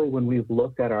historically, when we've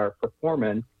looked at our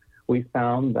performance, we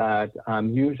found that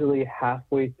usually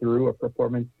halfway through a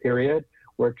performance period,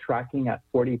 we're tracking at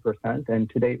 40%. And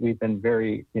to date, we've been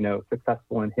very,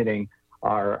 successful in hitting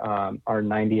our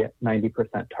 90%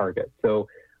 target. So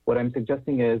what I'm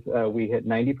suggesting is we hit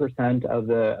 90% of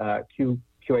the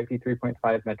QIP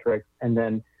 3.5 metrics, and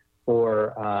then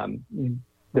for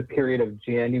the period of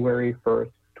January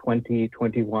 1st,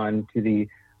 2021 to the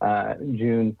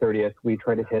June 30th, we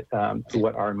try to hit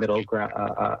what our middle ground,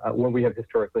 what we have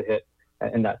historically hit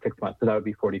in that 6 months. So that would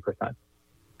be 40%.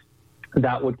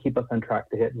 That would keep us on track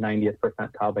to hit 90th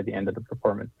percentile by the end of the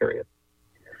performance period.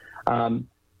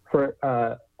 For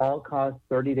all-cause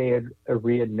 30-day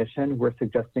readmission, we're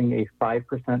suggesting a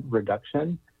 5%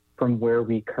 reduction from where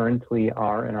we currently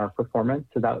are in our performance.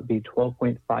 So that would be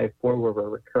 12.54 where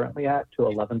we're currently at to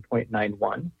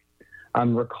 11.91.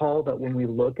 Recall that when we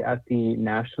look at the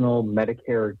national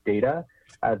Medicare data,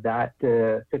 that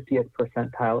 50th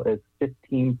percentile is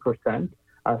 15%.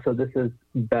 So this is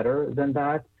better than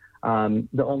that.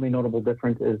 The only notable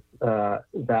difference is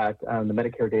that the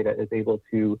Medicare data is able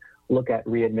to look at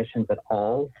readmissions at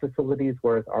all facilities,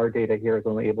 whereas our data here is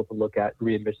only able to look at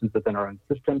readmissions within our own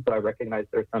system. So I recognize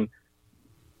there's some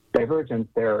divergence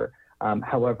there.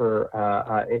 However,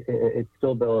 it's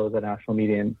still below the national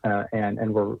median,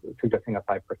 and we're suggesting a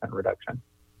 5% reduction.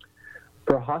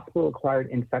 For hospital-acquired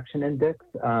infection index,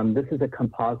 this is a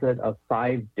composite of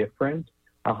 5 different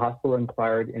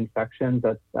hospital-acquired infections.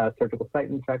 That's surgical site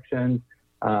infections,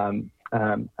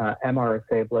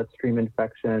 MRSA, bloodstream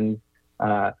infections,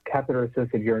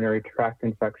 catheter-associated urinary tract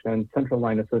infections, central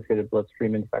line-associated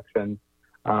bloodstream infections,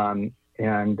 and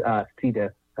C.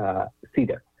 diff.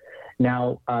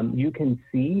 Now, you can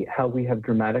see how we have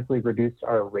dramatically reduced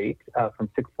our rate from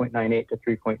 6.98 to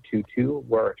 3.22,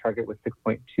 where our target was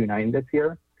 6.29 this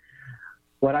year.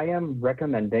 What I am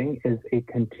recommending is a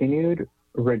continued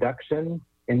reduction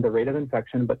in the rate of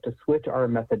infection, but to switch our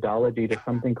methodology to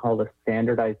something called a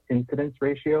standardized incidence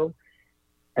ratio.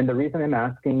 And the reason I'm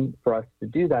asking for us to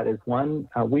do that is, one,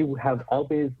 we have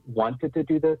always wanted to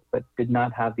do this, but did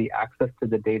not have the access to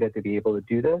the data to be able to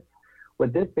do this.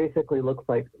 What this basically looks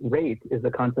like, rate, is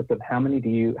the concept of how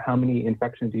many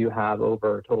infections do you have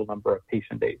over a total number of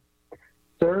patient days.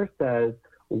 SIR says,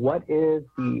 what is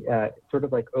the, sort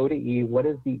of like O to E, what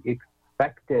is the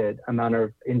expected amount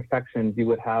of infections you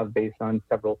would have based on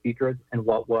several features, and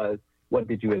what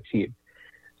did you achieve?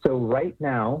 So right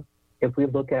now, if we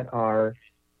look at our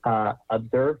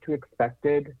observed to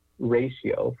expected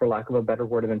ratio, for lack of a better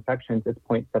word, of infections, it's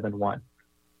 0.71,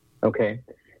 okay?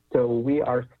 So we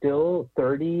are still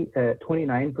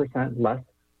 29% less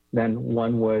than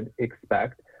one would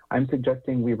expect. I'm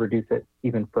suggesting we reduce it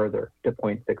even further to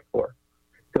 0.64.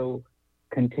 So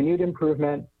continued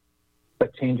improvement,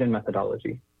 but change in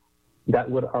methodology. That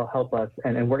would help us,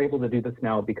 and we're able to do this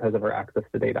now because of our access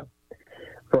to data.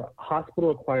 For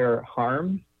hospital-acquired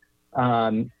harm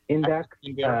index,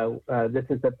 this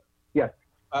is the, yes.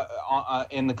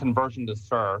 In the conversion to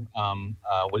SIR,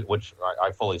 which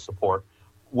I fully support,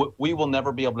 we will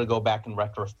never be able to go back and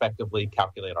retrospectively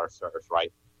calculate our SIRs,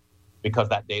 right? Because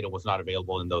that data was not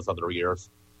available in those other years.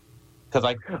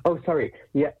 Oh, sorry.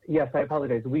 Yeah, yes, I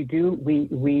apologize. We do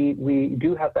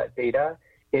have that data.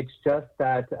 It's just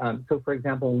that, so for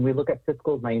example, when we look at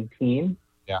fiscal 19,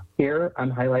 here I'm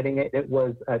highlighting it, it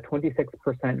was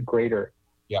 26% greater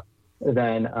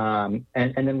than,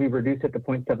 and then we reduced it to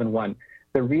 0.71.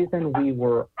 The reason we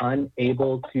were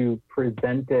unable to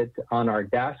present it on our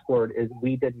dashboard is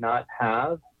we did not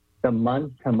have the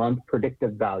month-to-month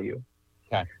predictive value.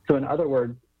 Okay. So in other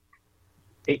words,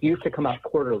 it used to come out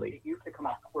quarterly.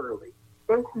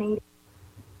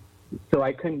 So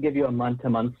I couldn't give you a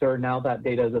month-to-month, sir. Now that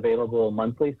data is available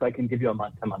monthly, so I can give you a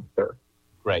month-to-month, sir.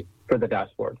 Great. For the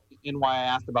dashboard. And why I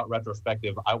asked about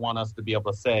retrospective, I want us to be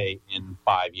able to say in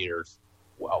 5 years,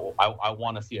 well, I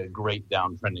want to see a great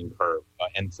downtrending curve.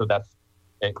 And so that's,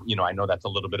 I know that's a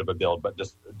little bit of a build, but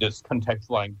just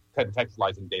contextualizing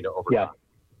data over time.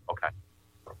 Okay.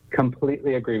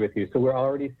 Completely agree with you. So we're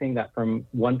already seeing that from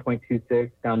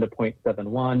 1.26 down to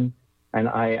 0.71, and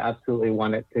I absolutely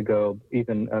want it to go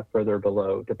even further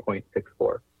below to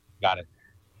 0.64. Got it.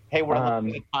 Hey, we're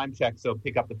looking at a time check, so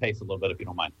pick up the pace a little bit if you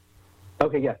don't mind.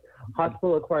 Okay, yes.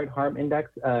 Hospital-acquired harm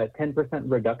index, 10%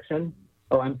 reduction.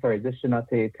 Oh, I'm sorry. This should not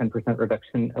say 10%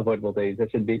 reduction avoidable days. This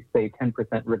should say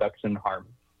 10% reduction harm.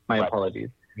 My apologies.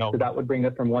 No. So that would bring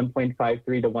us from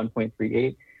 1.53 to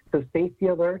 1.38. So safety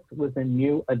alerts was a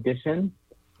new addition.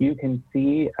 You can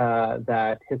see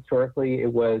that historically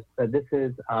it was, this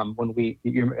is when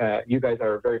you guys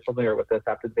are very familiar with this.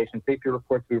 After the patient safety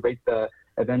reports, we rate the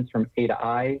events from A to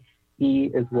I.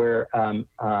 E is where an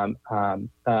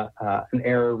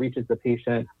error reaches the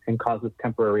patient and causes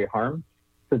temporary harm.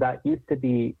 So that used to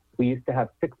be, we used to have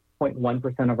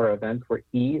 6.1% of our events were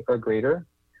E or greater.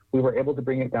 We were able to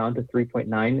bring it down to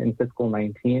 3.9 in fiscal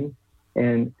 19.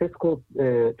 In fiscal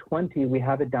 20, we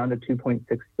have it down to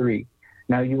 2.63.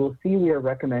 Now you will see we are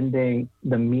recommending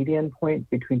the median point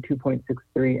between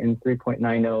 2.63 and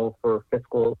 3.90 for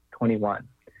fiscal 21.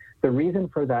 The reason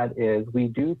for that is we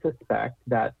do suspect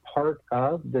that part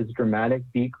of this dramatic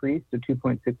decrease to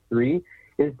 2.63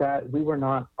 is that we were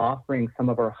not offering some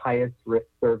of our highest risk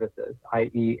services,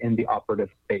 i.e. in the operative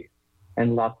space,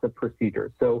 and lots of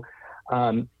procedures. So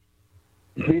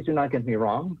please do not get me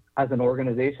wrong. As an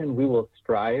organization, we will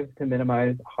strive to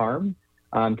minimize harm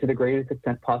to the greatest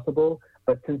extent possible.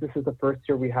 But since this is the first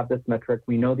year we have this metric,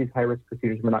 we know these high-risk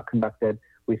procedures were not conducted.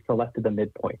 We selected the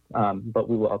midpoint, but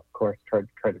we will, of course, try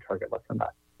to target less than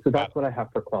that. So that's what I have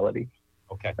for quality.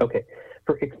 Okay. Okay.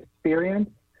 For experience,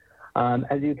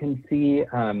 as you can see,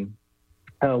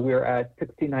 we're at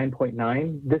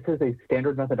 69.9. This is a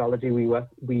standard methodology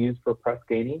we use for Press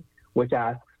Ganey, which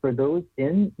asks for those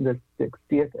in the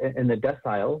 60th, in the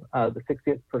decile, the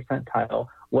 60th percentile,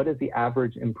 what is the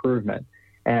average improvement?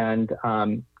 And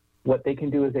what they can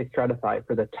do is they stratify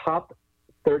for the top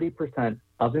 30%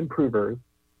 of improvers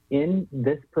in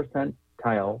this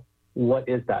percentile, what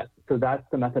is that? So that's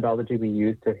the methodology we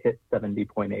use to hit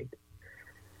 70.8.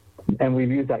 And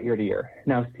we've used that year to year.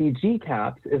 Now, CG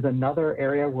caps is another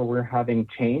area where we're having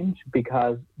change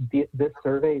because this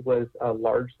survey was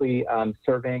largely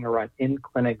surveying around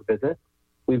in-clinic visits.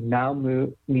 We've now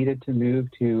needed to move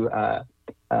to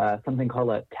something called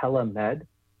a telemed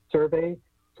survey.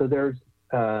 So there's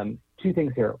two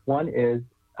things here. One is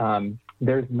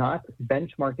there's not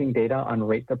benchmarking data on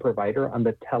Rate the Provider on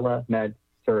the telemed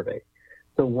survey.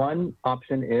 So one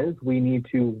option is we need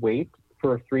to wait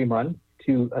for 3 months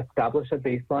to establish a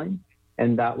baseline,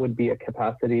 and that would be a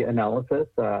capacity analysis,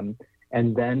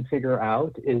 and then figure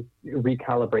out is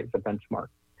recalibrate the benchmark.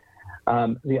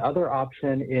 The other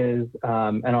option is,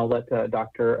 and I'll let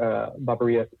Dr.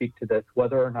 Barbaria speak to this,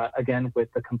 whether or not, again,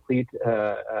 with the complete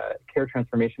care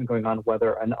transformation going on,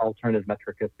 whether an alternative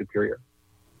metric is superior.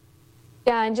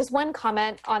 Yeah, and just one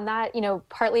comment on that,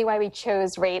 partly why we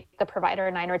chose Rate the Provider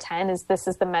 9 or 10 is this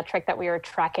is the metric that we are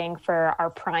tracking for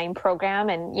our Prime program.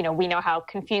 And, we know how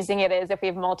confusing it is if we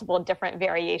have multiple different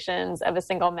variations of a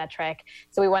single metric.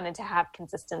 So we wanted to have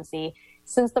consistency.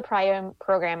 Since the Prime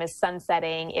program is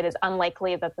sunsetting, it is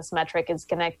unlikely that this metric is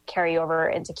going to carry over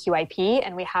into QIP,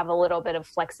 and we have a little bit of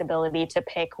flexibility to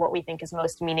pick what we think is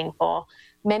most meaningful.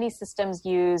 Many systems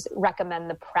recommend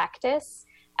the practice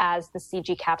as the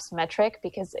CG CAPS metric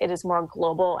because it is more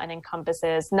global and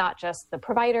encompasses not just the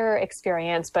provider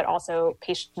experience, but also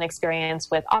patient experience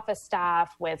with office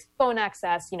staff, with phone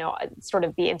access, sort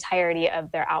of the entirety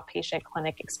of their outpatient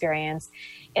clinic experience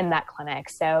in that clinic.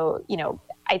 So,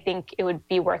 I think it would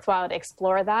be worthwhile to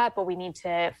explore that, but we need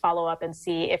to follow up and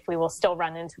see if we will still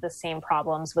run into the same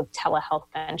problems with telehealth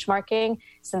benchmarking,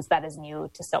 since that is new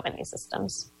to so many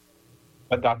systems.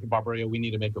 But Dr. Barbaria, we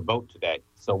need to make a vote today.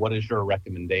 So what is your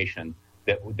recommendation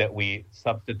that we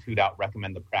substitute out,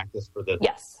 recommend the practice for the?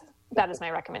 Yes, that is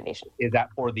my recommendation. Is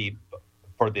that for the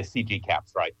CG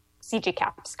caps, right? CG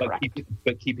caps, correct.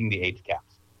 But keeping the H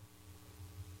caps.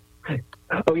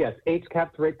 Oh yes, H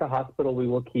caps Rate the Hospital we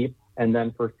will keep, and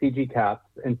then for CG caps,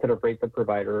 instead of Rate the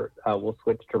Provider, we'll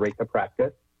switch to Rate the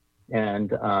Practice,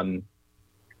 and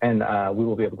we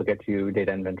will be able to get you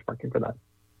data and benchmarking for that.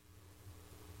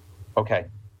 Okay.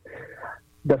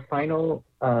 The final,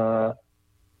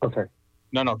 sorry.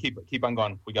 No, keep on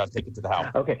going. We got to take it to the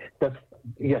house. Okay. The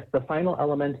final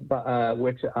element,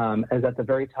 which is at the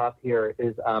very top here,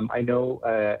 is I know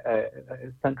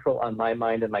central on my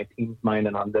mind and my team's mind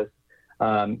and on this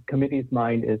committee's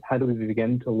mind is how do we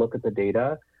begin to look at the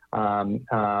data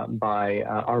by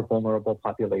our vulnerable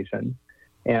populations.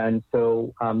 And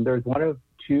so there's one of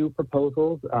two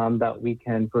proposals that we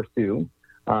can pursue,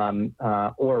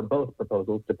 or both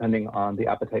proposals, depending on the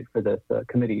appetite for this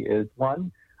committee. Is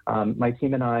one, my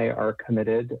team and I are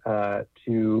committed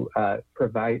to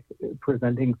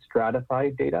presenting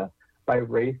stratified data by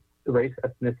race,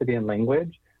 ethnicity, and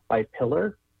language by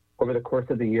pillar over the course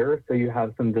of the year. So you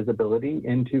have some visibility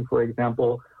into, for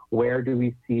example, where do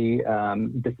we see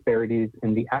disparities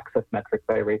in the access metric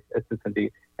by race,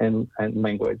 ethnicity, and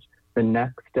language. The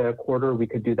next quarter, we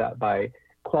could do that by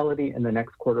quality, and the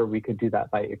next quarter, we could do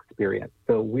that by experience.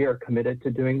 So we are committed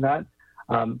to doing that.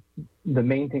 The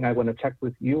main thing I want to check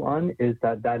with you on is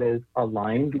that is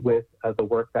aligned with the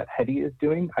work that HEDI is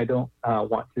doing. I don't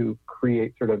want to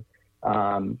create sort of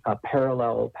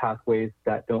parallel pathways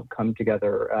that don't come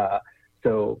together.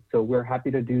 So we're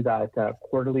happy to do that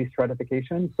quarterly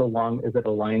stratification so long as it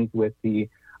aligns with the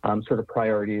sort of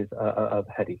priorities of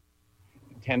HEDI.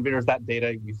 Tanvir, is that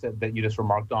data you said that you just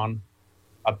remarked on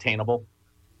obtainable?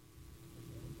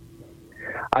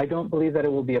 I don't believe that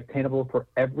it will be obtainable for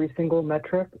every single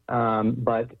metric,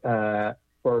 but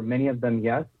for many of them,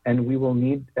 yes. And we will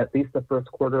need at least the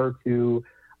first quarter to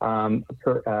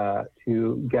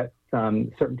get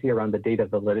some certainty around the data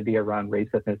validity around race,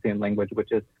 ethnicity, and language,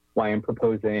 which is why I'm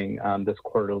proposing this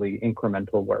quarterly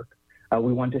incremental work.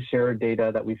 We want to share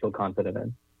data that we feel confident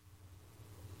in.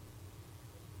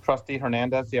 Trustee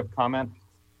Hernandez, do you have a comment?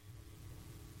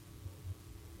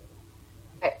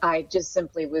 I just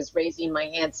simply was raising my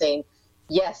hand saying,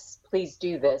 yes, please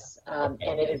do this. And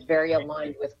it is very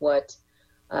aligned with what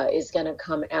is going to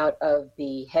come out of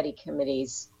the HEDI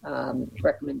committee's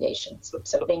recommendations.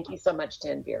 So thank you so much,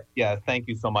 Tanvir. Yeah, thank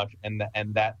you so much. And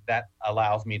that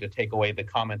allows me to take away the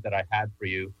comment that I had for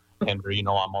you. Tanvir, you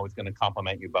know I'm always going to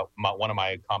compliment you, but one of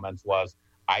my comments was,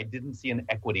 I didn't see an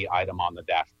equity item on the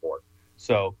dashboard.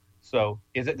 So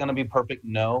is it going to be perfect?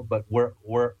 No, but we're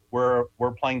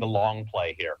playing the long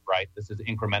play here, right? This is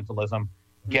incrementalism.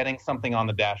 Getting something on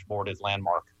the dashboard is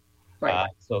landmark. Right.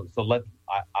 So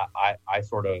I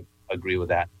sort of agree with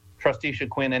that. Trustee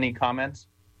Chiquin, any comments?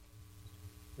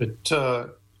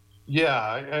 That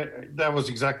was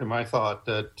exactly my thought.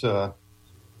 That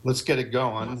let's get it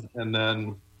going, and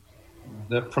then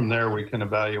from there we can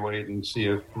evaluate and see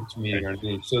if it's meeting our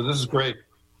needs. So this is great,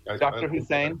 Dr.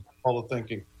 Hussain. All the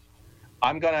thinking.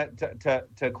 I'm going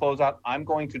to close out. I'm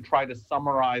going to try to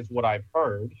summarize what I've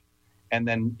heard, and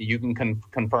then you can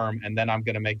confirm, and then I'm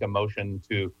going to make a motion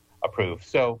to approve.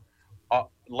 So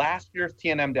last year's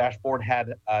TNM dashboard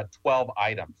had 12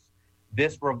 items.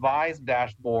 This revised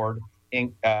dashboard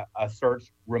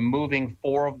asserts removing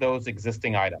 4 of those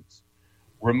existing items.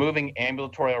 Removing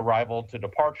ambulatory arrival to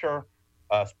departure,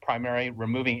 primary,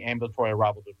 removing ambulatory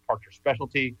arrival to departure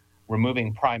specialty,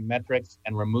 removing prime metrics,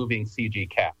 and removing CG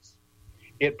caps.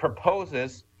 It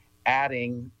proposes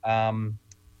adding 3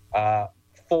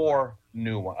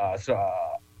 new ones: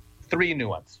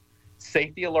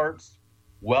 safety alerts,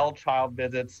 well child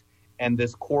visits, and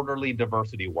this quarterly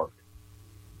diversity work.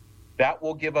 That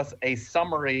will give us a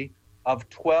summary of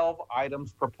 12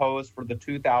 items proposed for the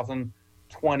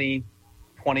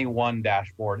 2020-21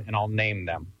 dashboard, and I'll name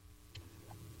them.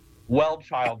 Well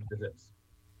child visits.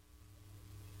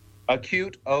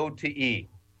 Acute OTE,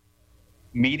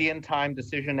 median time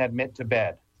decision admit to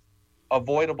bed,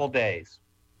 avoidable days,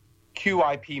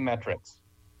 QIP metrics,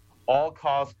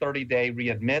 all-cause 30-day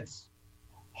readmits,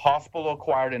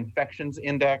 hospital-acquired infections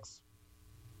index,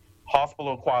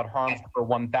 hospital-acquired harms per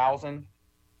 1,000,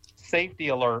 safety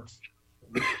alerts,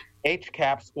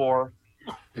 HCAP score,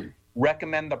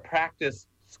 recommend the practice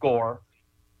score,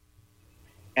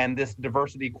 and this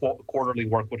diversity quarterly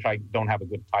work, which I don't have a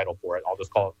good title for it. I'll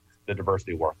just call it the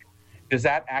diversity work. Does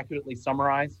that accurately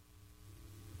summarize?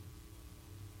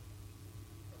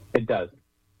 It does.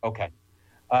 Okay.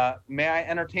 May I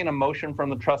entertain a motion from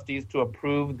the trustees to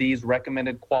approve these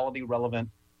recommended quality relevant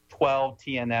 12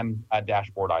 TNM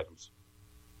dashboard items?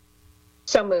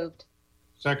 So moved.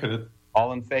 Seconded.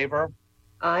 All in favor?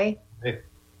 Aye.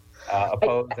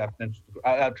 Opposed? Abstentions?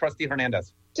 Trustee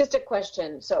Hernandez. Just a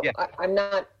question. So Yeah. I'm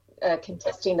not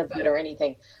contesting the vote or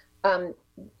anything.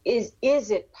 Is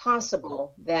it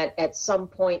possible that at some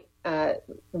point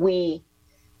we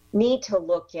need to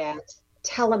look at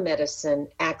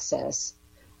telemedicine access?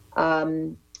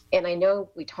 And I know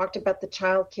we talked about the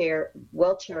child care,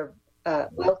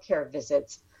 care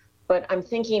visits, but I'm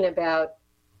thinking about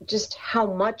just how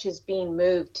much is being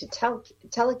moved to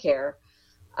telecare.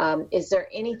 Is there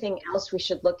anything else we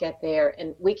should look at there?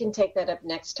 And we can take that up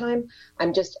next time.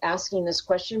 I'm just asking this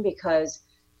question because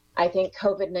I think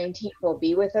COVID-19 will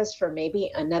be with us for maybe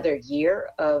another year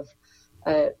of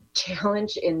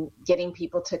challenge in getting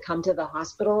people to come to the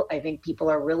hospital. I think people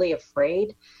are really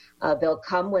afraid. They'll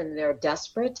come when they're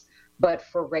desperate, but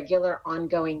for regular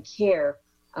ongoing care,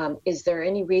 is there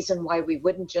any reason why we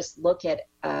wouldn't just look at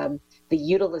the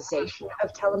utilization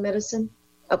of telemedicine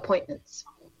appointments?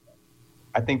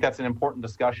 I think that's an important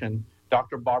discussion.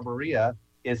 Dr. Barbaria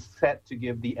is set to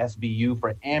give the SBU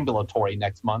for ambulatory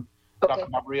next month. Okay.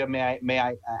 Dr. Barbaria, may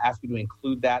I ask you to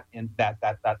include that in that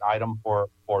item for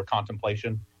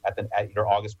contemplation at your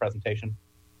August presentation?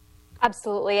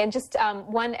 Absolutely. And just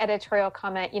one editorial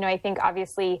comment, I think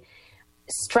obviously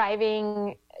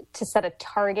striving to set a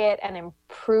target and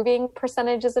improving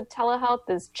percentages of telehealth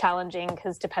is challenging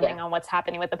because depending on what's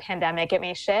happening with the pandemic, it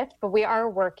may shift. But we are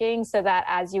working so that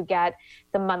as you get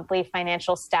the monthly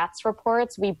financial stats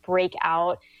reports, we break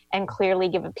out and clearly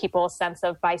give people a sense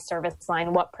of by service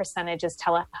line, what percentage is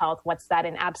telehealth, what's that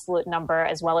in absolute number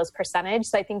as well as percentage.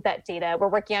 So I think that data, we're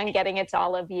working on getting it to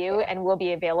all of you and will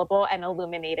be available and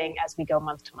illuminating as we go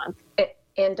month to month.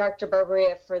 And Dr.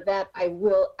 Barbaria, for that, I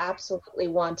will absolutely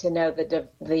want to know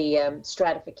the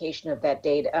stratification of that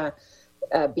data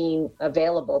being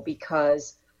available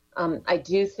because I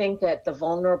do think that the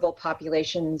vulnerable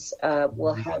populations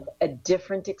will have a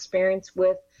different experience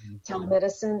with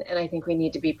telemedicine, and I think we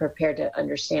need to be prepared to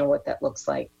understand what that looks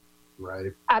like.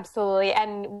 Right. Absolutely.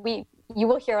 And you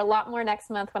will hear a lot more next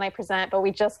month when I present, but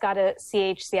we just got a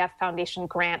CHCF Foundation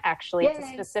grant actually to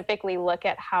specifically look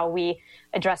at how we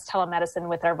address telemedicine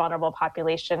with our vulnerable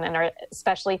population and are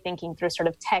especially thinking through sort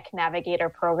of tech navigator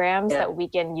programs that we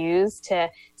can use to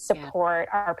support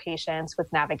our patients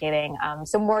with navigating.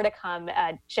 So more to come.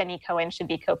 Jenny Cohen should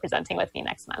be co-presenting with me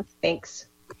next month. Thanks.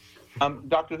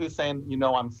 Dr. Hussain,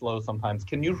 I'm slow sometimes.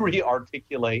 Can you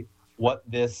re-articulate what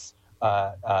this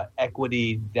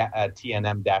equity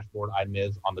TNM dashboard item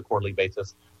is on the quarterly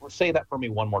basis? Or say that for me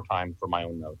one more time for my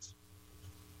own notes.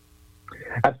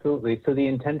 Absolutely. So the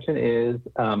intention is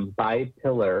by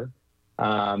pillar,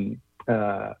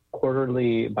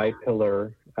 quarterly by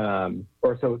pillar, let me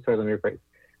rephrase.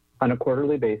 On a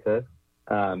quarterly basis,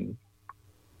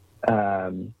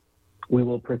 we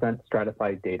will present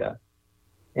stratified data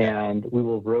and we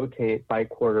will rotate by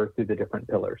quarter through the different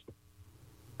pillars.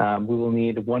 We will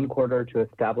need 1 quarter to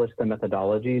establish the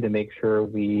methodology to make sure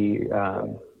we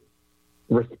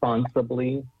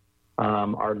responsibly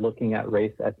are looking at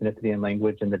race, ethnicity, and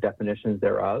language and the definitions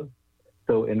thereof.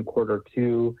 So in quarter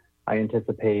 2, I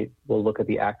anticipate we'll look at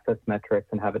the access metrics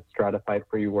and have it stratified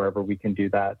for you wherever we can do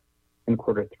that. In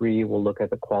quarter 3, we'll look at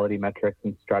the quality metrics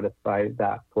and stratify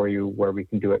that for you where we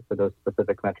can do it for those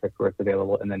specific metrics where it's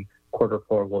available. And then quarter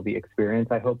 4 will be experience.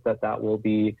 I hope that will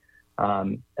be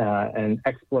an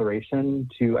exploration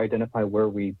to identify where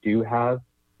we do have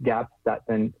gaps that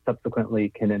then subsequently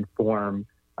can inform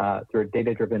through a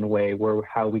data-driven way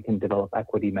how we can develop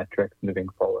equity metrics moving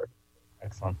forward.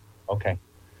 Excellent. Okay.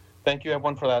 Thank you,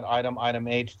 everyone, for that item. Item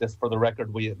H, just for the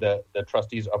record, the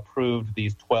trustees approved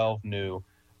these 12 new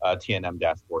TNM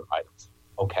dashboard items.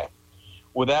 Okay.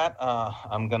 With that,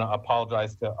 I'm going to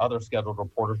apologize to other scheduled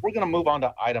reporters. We're going to move on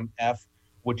to item F,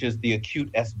 which is the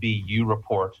acute SBU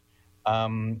report.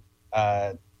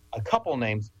 A couple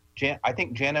names. I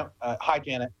think Janet, hi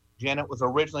Janet. Janet was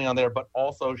originally on there, but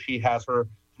also she has her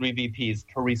 3 VPs.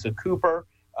 Teresa Cooper,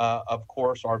 of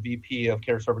course, our VP of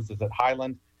Care Services at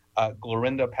Highland.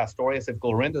 Glorinda Pastorius. If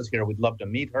Glorinda's here, we'd love to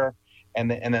meet her.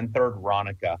 And then third,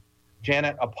 Ronica.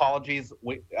 Janet, apologies.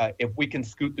 If we can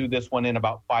scoot through this one in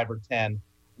about 5 or 10,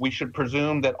 we should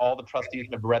presume that all the trustees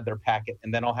have read their packet,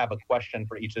 and then I'll have a question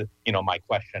for each of, my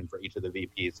question for each of the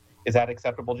VPs. Is that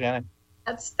acceptable, Janet?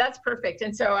 That's perfect.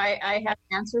 And so I have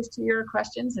answers to your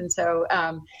questions. And so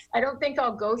I don't think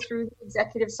I'll go through the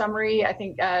executive summary. I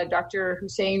think Dr.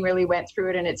 Hussain really went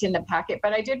through it and it's in the packet,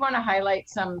 but I did want to highlight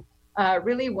some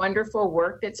really wonderful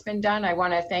work that's been done. I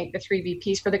want to thank the 3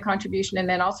 VPs for the contribution, and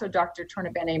then also Dr.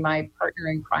 Tornabene, my partner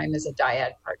in crime as a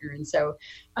dyad partner. And so,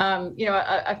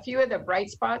 a few of the bright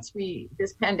spots,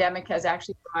 this pandemic has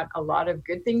actually brought a lot of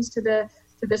good things to the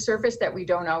surface that we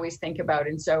don't always think about.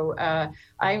 And so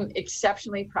I'm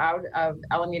exceptionally proud of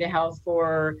Alameda Health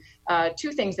for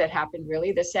 2 things that happened,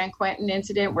 really. The San Quentin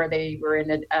incident, where they were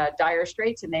in dire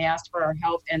straits and they asked for our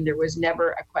help, and there was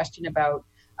never a question about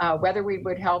whether we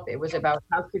would help. It was about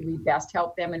how could we best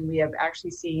help them, and we have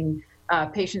actually seen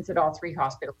patients at all 3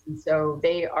 hospitals. And so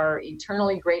they are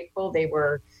eternally grateful. They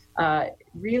were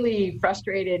really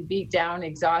frustrated, beat down,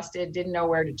 exhausted, didn't know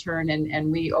where to turn.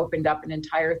 And we opened up an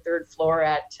entire third floor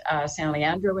at San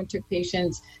Leandro and took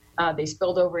patients. They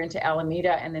spilled over into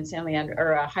Alameda, and then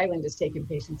Highland has taken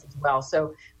patients as well.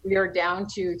 So we are down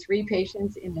to 3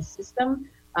 patients in the system.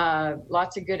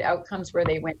 Lots of good outcomes where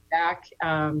they went back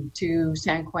to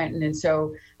San Quentin. And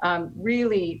so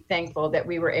really thankful that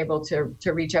we were able to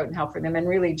reach out and help for them. And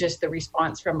really just the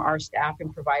response from our staff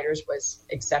and providers was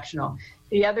exceptional.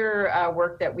 The other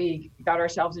work that we got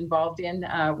ourselves involved in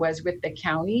was with the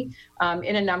county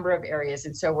in a number of areas.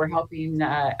 And so we're helping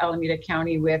Alameda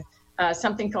County with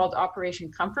something called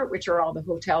Operation Comfort, which are all the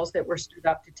hotels that were stood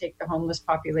up to take the homeless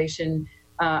population.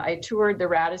 I toured the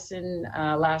Radisson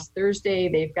last Thursday.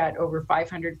 They've got over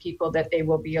 500 people that they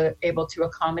will be able to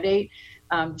accommodate.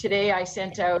 Today, I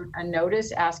sent out a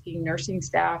notice asking nursing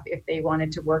staff if they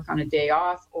wanted to work on a day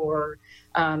off, or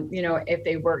if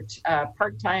they worked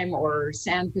part-time or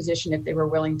SAN position, if they were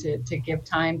willing to give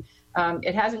time.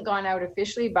 It hasn't gone out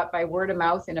officially, but by word of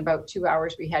mouth, in about 2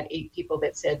 hours, we had 8 people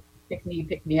that said,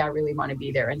 pick me, I really want to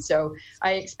be there. And so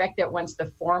I expect that once the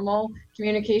formal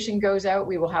communication goes out,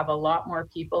 we will have a lot more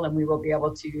people and we will be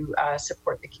able to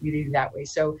support the community that way.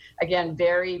 So again,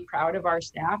 very proud of our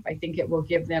staff. I think it will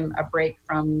give them a break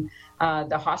from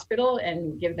the hospital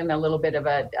and give them a little bit of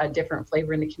a different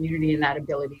flavor in the community, and that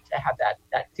ability to have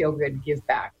that feel good give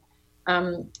back.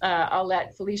 I'll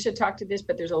let Felicia talk to this,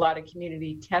 but there's a lot of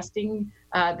community testing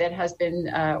that has been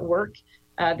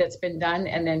that's been done.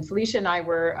 And then Felicia and I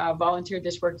were volunteered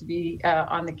this work to be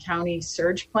on the county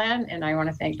surge plan. And I want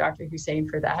to thank Dr. Hussein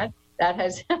for that. That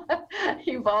has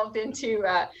evolved into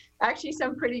actually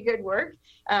some pretty good work.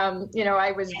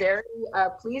 I was very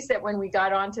pleased that when we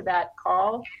got onto that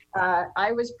call,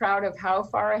 I was proud of how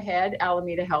far ahead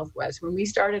Alameda Health was. When we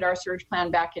started our surge plan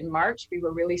back in March, we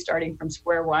were really starting from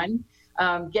square one.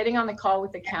 Getting on the call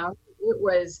with the county, it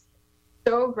was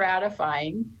so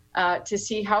gratifying to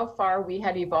see how far we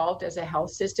had evolved as a health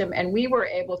system. And we were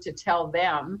able to tell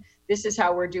them, this is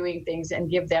how we're doing things, and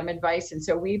give them advice. And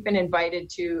so we've been invited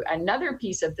to another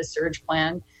piece of the surge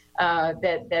plan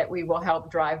that we will help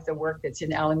drive the work that's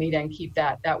in Alameda and keep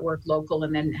that work local,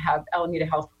 and then have Alameda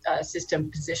Health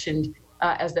System positioned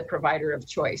as the provider of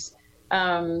choice.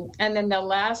 And then the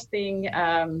last thing,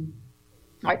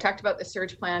 I talked about the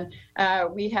surge plan.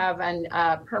 We have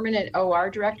a permanent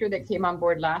OR director that came on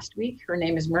board last week. Her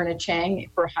name is Myrna Chang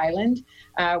for Highland.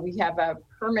 We have a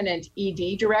permanent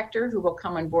ED director who will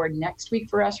come on board next week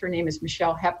for us. Her name is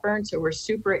Michelle Hepburn. So we're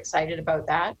super excited about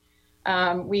that.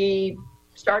 We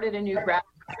started a new grad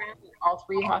program in all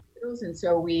 3 hospitals. And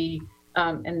so we,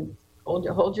 and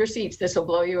hold your seats, this will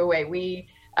blow you away. We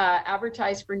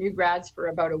advertised for new grads for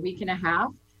about a week and a half.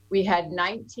 We had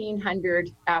 1,900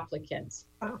 applicants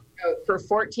for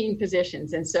 14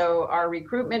 positions. And so our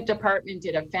recruitment department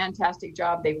did a fantastic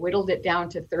job. They whittled it down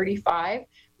to 35.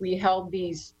 We held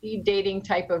these speed dating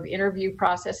type of interview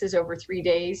processes over 3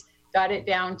 days, got it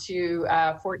down to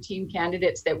 14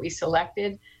 candidates that we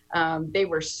selected. They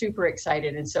were super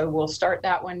excited. And so we'll start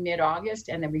that one mid-August,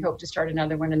 and then we hope to start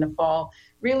another one in the fall,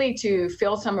 really to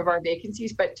fill some of our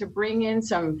vacancies, but to bring in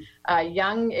some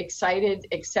young, excited,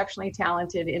 exceptionally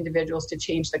talented individuals to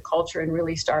change the culture and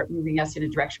really start moving us in a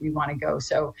direction we want to go.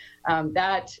 So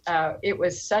it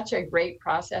was such a great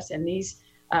process. And these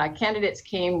candidates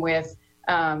came with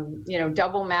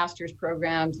double master's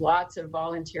programs, lots of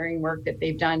volunteering work that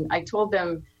they've done. I told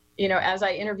them, as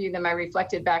I interviewed them, I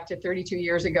reflected back to 32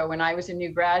 years ago when I was a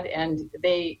new grad, and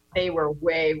they were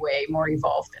way, way more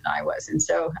evolved than I was. And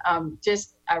so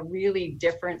just a really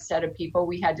different set of people.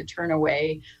 We had to turn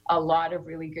away a lot of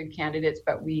really good candidates,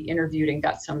 but we interviewed and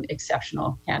got some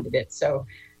exceptional candidates. So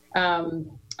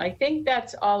I think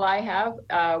that's all I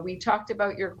have. We talked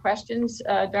about your questions,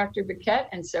 Dr. Burkett,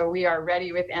 and so we are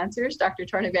ready with answers. Dr.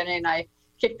 Tornabene and I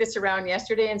kicked this around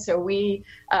yesterday, and so we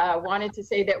wanted to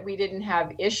say that we didn't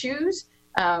have issues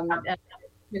that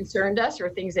concerned us or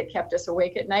things that kept us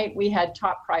awake at night. We had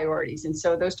top priorities, and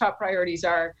so those top priorities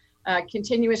are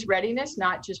continuous readiness,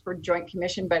 not just for Joint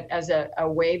Commission, but as a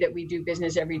way that we do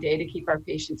business every day to keep our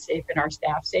patients safe and our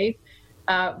staff safe.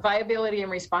 Viability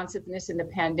and responsiveness in the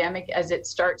pandemic as it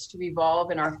starts to evolve,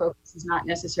 and our focus is not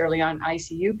necessarily on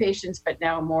ICU patients, but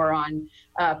now more on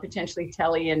potentially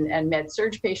tele and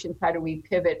med-surg patients. How do we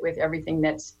pivot with everything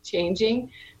that's changing?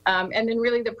 And then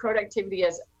really the productivity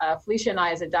as Felicia and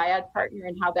I as a dyad partner,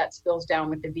 and how that spills down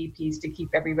with the VPs to keep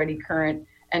everybody current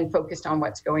and focused on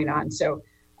what's going on. So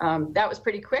that was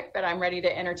pretty quick, but I'm ready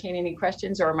to entertain any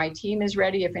questions, or my team is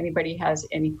ready if anybody has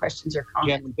any questions or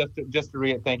comments. Yeah, just to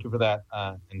read, thank you for that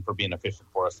and for being efficient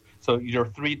for us. So your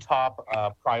 3 top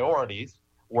priorities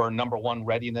were number 1,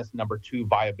 readiness, number 2,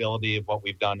 viability of what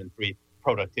we've done, and 3,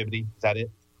 productivity. Is that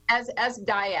it? As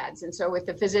dyads, and so with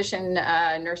the physician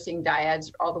nursing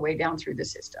dyads all the way down through the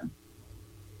system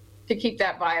to keep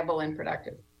that viable and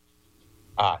productive.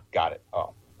 Got it.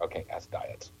 Oh, okay, as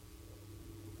dyads.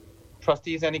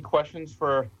 Trustees, any questions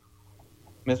for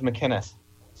Ms. McInnes?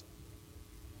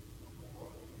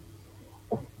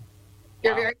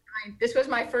 You're very kind. This was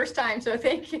my first time, so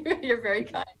thank you. You're very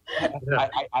kind.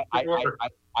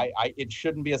 It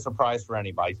shouldn't be a surprise for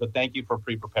anybody, so thank you for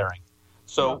pre-preparing.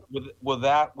 So with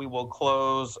that, we will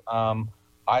close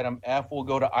item F. We'll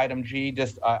go to item G.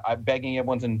 Just I'm begging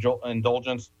everyone's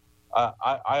indulgence.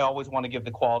 I always want to give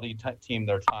the quality team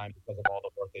their time because of all the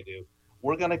work they do.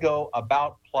 We're going to go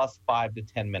about plus 5 to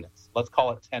 10 minutes. Let's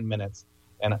call it 10 minutes.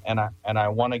 And I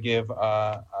want to give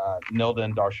Nilda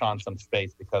and Darshan some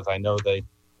space because I know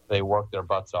they work their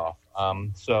butts off.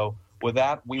 So with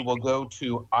that, we will go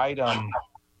to item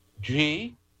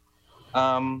G.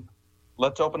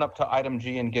 Let's open up to item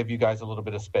G and give you guys a little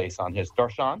bit of space on his.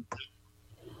 Darshan?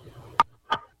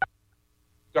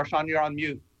 Darshan, you're on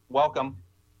mute. Welcome.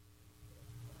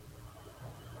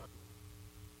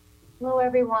 Hello,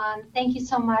 everyone. Thank you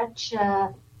so much,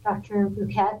 Dr.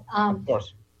 Bouquet. Of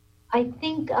course. I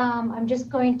think I'm just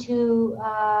going to,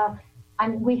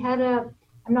 I'm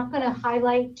not going to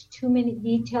highlight too many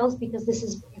details because this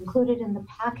is included in the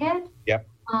packet. Yep.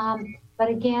 But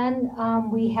again,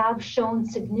 we have shown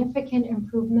significant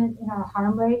improvement in our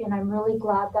harm rate, and I'm really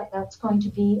glad that that's going to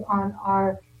be on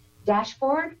our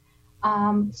dashboard.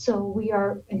 So we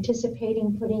are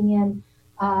anticipating putting in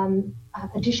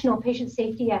additional patient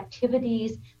safety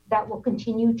activities that will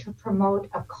continue to promote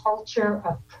a culture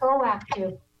of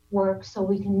proactive work so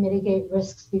we can mitigate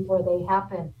risks before they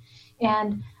happen.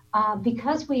 And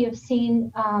because we have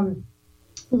seen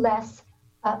less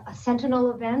sentinel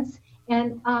events,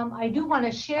 and I do want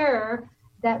to share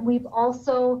that we've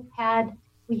also had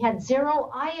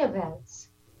 0 eye events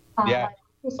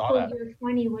fiscal year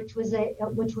 20, which was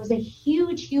a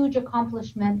huge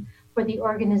accomplishment for the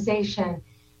organization,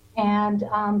 and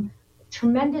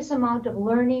tremendous amount of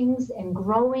learnings and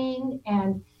growing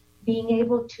and being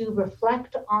able to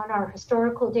reflect on our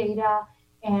historical data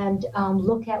and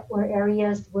look at where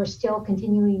areas we're still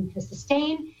continuing to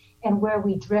sustain and where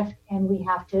we drift and we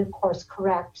have to course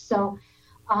correct. So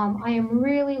I am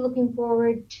really looking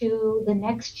forward to the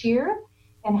next year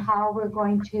and how we're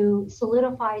going to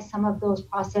solidify some of those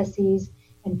processes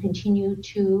and continue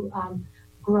to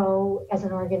grow as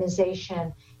an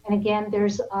organization. And again,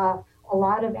 there's a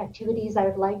lot of activities I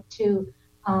would like to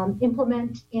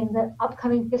implement in the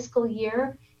upcoming fiscal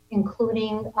year,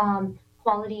 including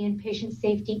Quality and Patient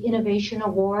Safety Innovation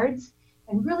Awards,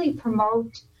 and really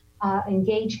promote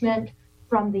engagement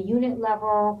from the unit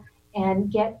level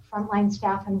and get frontline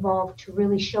staff involved to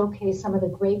really showcase some of the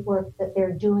great work that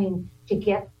they're doing to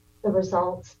get the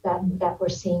results that we're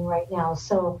seeing right now.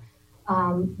 So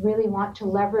really want to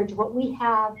leverage what we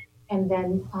have and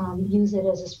then use it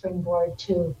as a springboard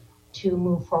to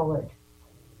move forward.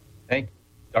 Thank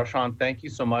you. Darshan, thank you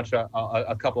so much.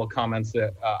 A couple of comments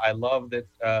that I love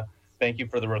that. Thank you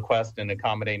for the request and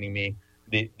accommodating me.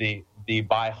 The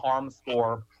by harm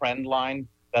score trend line,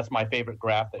 that's my favorite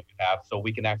graph that you have, so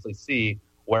we can actually see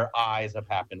where I's have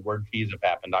happened, where G's have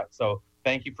happened. So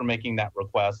thank you for making that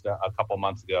request a couple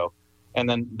months ago. And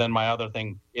then my other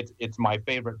thing, it's my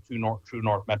favorite True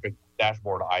North metric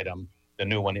dashboard item. The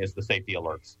new one is the safety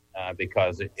alerts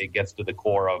because it gets to the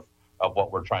core of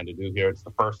what we're trying to do here. It's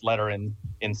the first letter in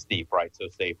STEEP, right? So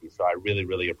safety. So I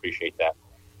really appreciate that.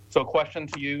 So question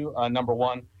to you, number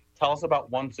 1, tell us about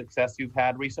one success you've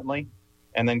had recently,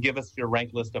 and then give us your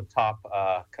rank list of top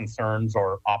concerns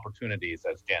or opportunities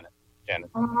as Janet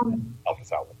help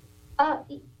us out with.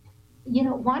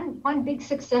 One big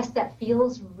success that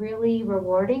feels really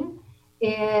rewarding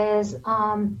is,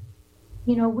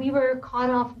 we were caught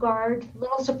off guard, a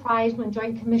little surprised when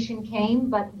Joint Commission came,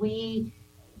 but we're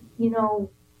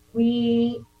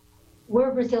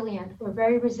resilient. We're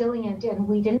very resilient, and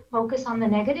we didn't focus on the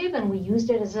negative, and we used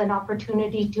it as an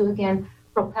opportunity to, again,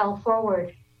 propel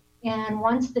forward. And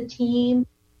once the team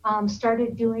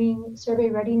started doing survey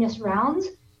readiness rounds,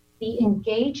 the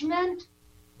engagement,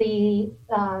 the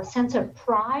sense of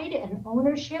pride and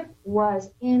ownership was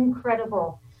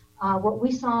incredible. What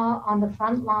we saw on the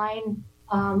front line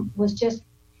was just,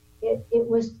 it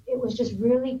was just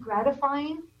really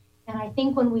gratifying. And I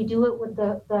think when we do it with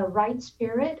the right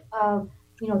spirit of,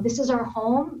 this is our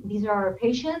home, these are our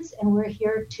patients, and we're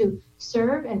here to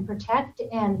serve and protect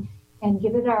and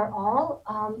give it our all,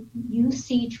 you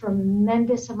see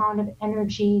tremendous amount of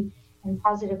energy and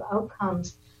positive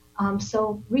outcomes.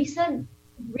 So recent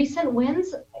recent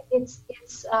wins. It's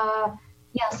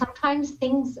yeah, sometimes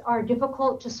things are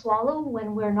difficult to swallow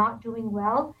when we're not doing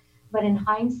well, but in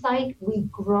hindsight, we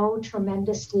grow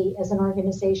tremendously as an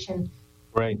organization.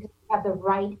 Great. We have the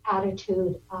right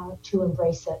attitude to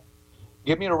embrace it.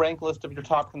 Give me a rank list of your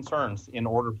top concerns in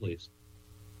order, please.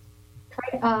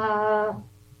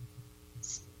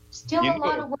 Still a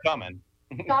lot of work.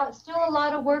 Still a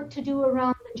lot of work to do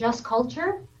around the just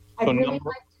culture. So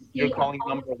you're calling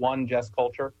number one just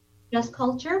culture? Just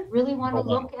culture. Really want to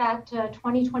look at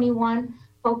 2021,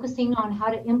 focusing on how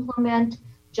to implement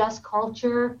just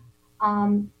culture.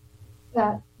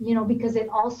 Because it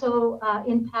also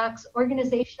impacts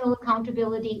organizational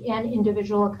accountability and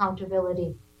individual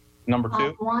accountability. Number two?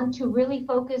 I want to really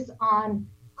focus on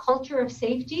culture of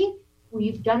safety.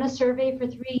 We've done a survey for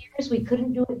 3 years. We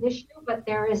couldn't do it this year, but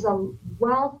there is a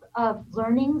wealth of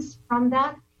learnings from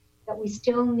that we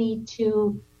still need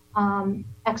to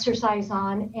exercise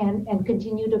on and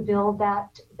continue to build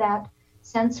that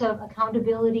sense of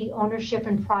accountability, ownership,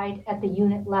 and pride at the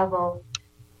unit level.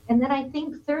 And then I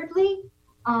think thirdly,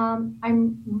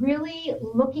 I'm really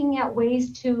looking at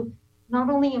ways to not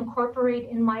only incorporate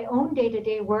in my own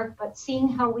day-to-day work, but seeing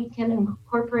how we can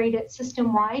incorporate it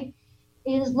system-wide,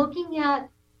 is looking at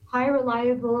highly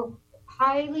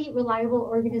reliable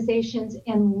organizations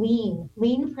and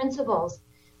lean principles.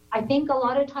 I think a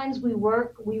lot of times we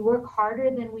work harder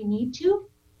than we need to,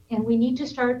 and we need to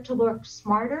start to work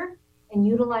smarter and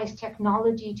utilize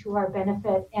technology to our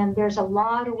benefit. And there's a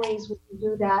lot of ways we can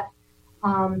do that.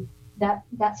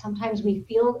 That sometimes we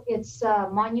feel it's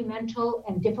monumental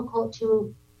and difficult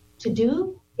to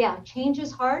do. Yeah, change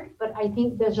is hard, but I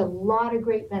think there's a lot of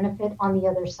great benefit on the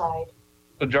other side.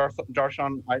 So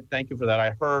Darshan, I thank you for that.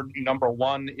 I heard number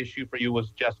one issue for you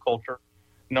was just culture.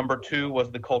 Number two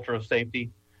was the culture of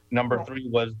safety. Number three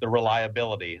was the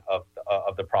reliability of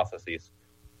the processes.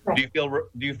 Right. Do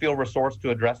you feel resourced to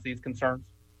address these concerns?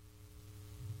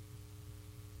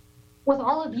 With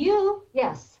all of you,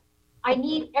 yes. I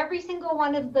need every single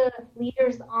one of the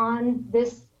leaders on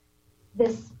this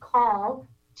call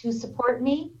to support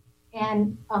me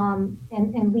and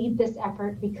lead this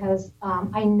effort, because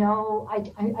I know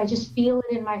I just feel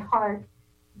it in my heart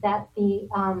that the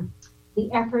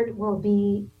effort will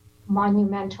be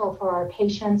monumental for our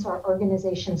patients, our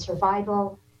organization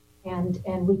survival, and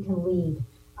we can lead.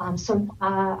 So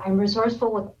I'm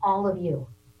resourceful with all of you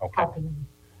helping me.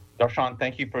 Darshan,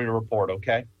 thank you for your report,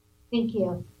 okay? Thank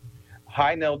you.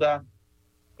 Hi, Nilda.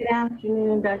 Good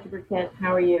afternoon, Dr. Burkett.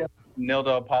 How are you?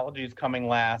 Nilda, apologies coming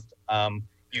last.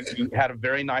 You had a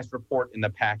very nice report in the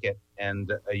packet,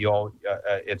 and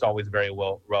it's always very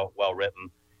well written.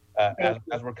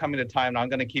 As we're coming to time, I'm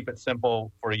going to keep it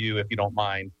simple for you, if you don't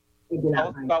mind. Tell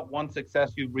us about one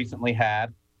success you've recently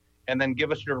had, and then give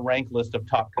us your rank list of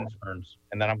top concerns,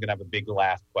 and then I'm going to have a big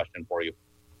last question for you.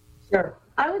 Sure.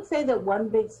 I would say that one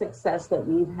big success that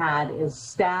we've had is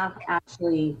staff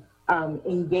actually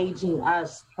engaging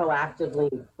us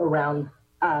proactively around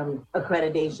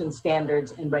accreditation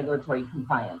standards and regulatory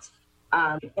compliance.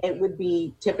 It would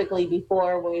be typically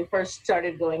before, when we first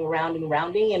started going around and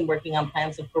rounding and working on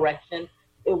plans of correction,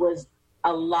 it was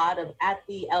a lot of at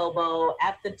the elbow,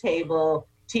 at the table,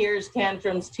 tears,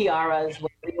 tantrums, tiaras,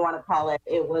 whatever you want to call it.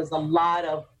 It was a lot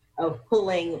of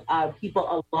pulling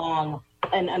people along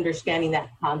and understanding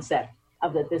that concept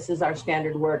of that this is our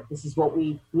standard work, this is what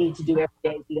we need to do every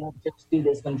day. We don't just do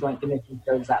this when Joint Commission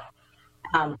shows up.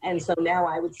 And so now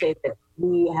I would say that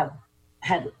we have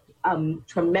had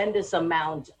tremendous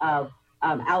amount of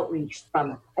outreach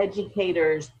from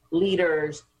educators,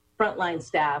 leaders, frontline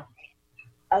staff,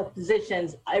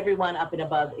 physicians, everyone up and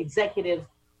above, executives,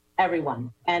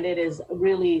 everyone. And it is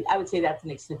really, I would say that's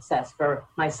a success for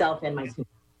myself and my team.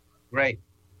 Great.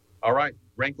 All right.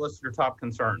 Rank list your top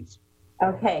concerns.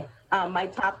 Okay. My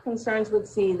top concerns would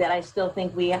see that I still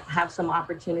think we have some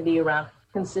opportunity around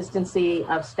consistency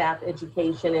of staff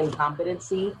education and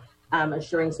competency,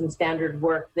 assuring some standard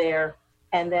work there.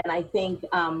 And then I think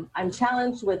I'm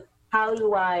challenged with how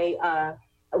do I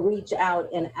reach out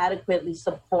and adequately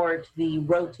support the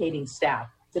rotating staff,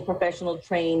 the professional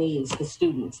trainees, the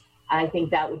students. I think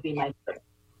that would be my third.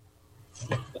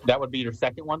 That would be your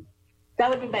second one? That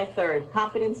would be my third.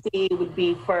 Competency would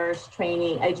be first,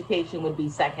 training, education would be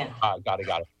second. Got it.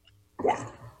 Yeah.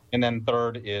 And then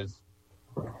third is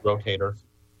rotators.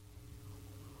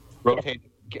 Rotate.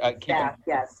 Staff,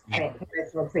 yes.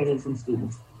 Professional trainees and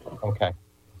students. Okay.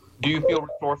 Do you feel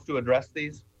resourced to address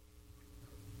these?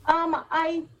 I'm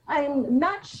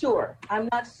not sure.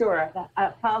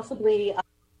 Possibly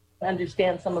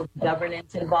understand some of the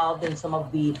governance involved in some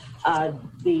of the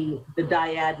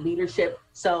dyad leadership.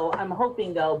 So I'm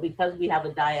hoping, though, because we have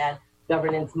a dyad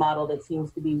governance model that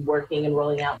seems to be working and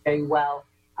rolling out very well,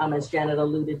 as Janet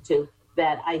alluded to,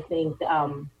 that I think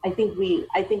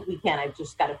we can. I've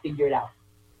just got to figure it out.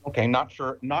 Okay, not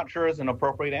sure is an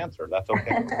appropriate answer. That's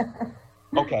okay.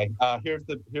 Okay,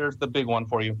 here's the big one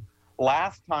for you.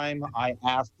 Last time I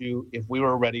asked you if we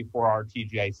were ready for our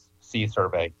TGIC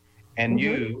survey, and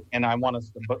you, and I want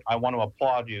to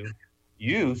applaud you.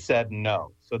 You said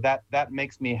no, so that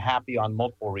makes me happy on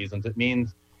multiple reasons. It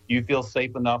means you feel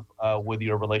safe enough with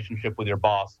your relationship with your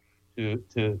boss to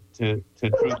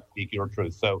speak your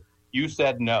truth. So you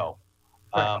said no.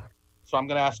 So I'm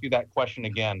going to ask you that question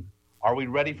again. Are we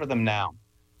ready for them now?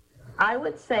 I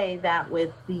would say that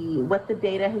with what the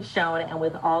data has shown and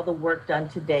with all the work done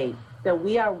to date, that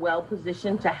we are well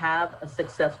positioned to have a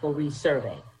successful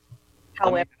resurvey.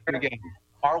 However, again,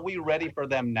 are we ready for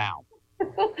them now?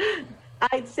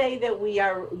 I'd say that we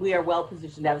are well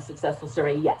positioned to have a successful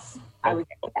survey. Yes, I would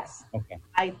say yes. Okay.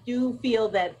 I do feel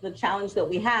that the challenge that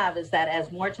we have is that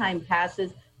as more time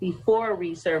passes before a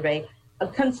resurvey,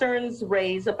 concerns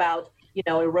raise about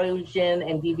erosion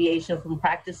and deviation from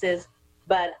practices.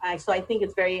 But I think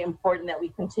it's very important that we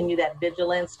continue that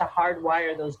vigilance to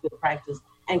hardwire those good practices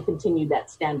and continue that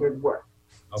standard work.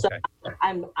 Okay. So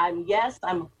I'm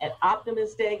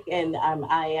optimistic, and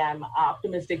I am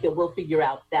optimistic that we'll figure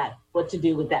out what to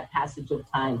do with that passage of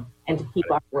time and to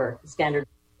keep our work standard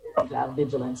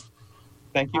vigilance.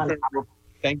 Thank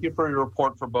you for your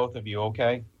report for both of you.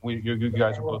 Okay, you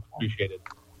guys are both appreciated.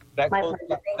 That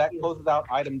closes out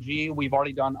item G. We've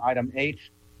already done item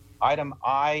H. Item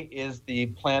I is the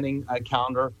planning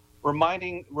calendar.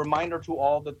 Reminder to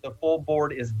all that the full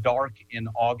board is dark in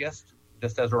August,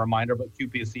 just as a reminder, but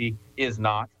QPSC is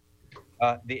not.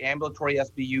 The ambulatory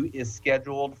SBU is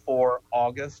scheduled for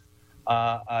August.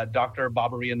 Dr.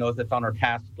 Barbaria knows it's on our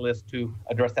task list to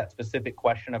address that specific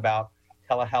question about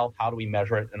telehealth, how do we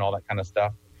measure it, and all that kind of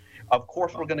stuff. Of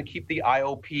course, we're going to keep the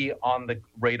IOP on the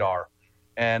radar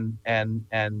and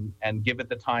give it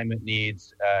the time it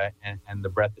needs and the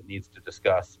breadth it needs to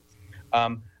discuss.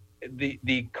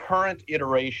 The current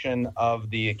iteration of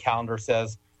the calendar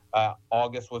says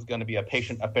August was going to be a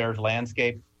patient affairs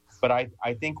landscape, but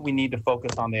I think we need to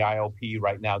focus on the IOP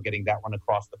right now, getting that one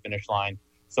across the finish line.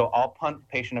 So I'll punt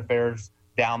patient affairs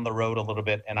down the road a little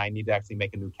bit, and I need to actually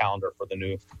make a new calendar for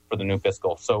the new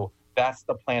fiscal. So that's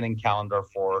the planning calendar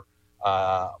for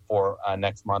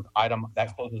next month.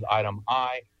 That closes item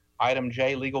I. Item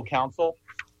J, legal counsel.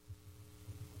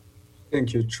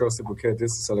 Thank you, Trustee Bouquet.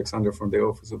 This is Alexander from the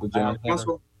Office of the General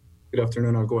Counsel. Good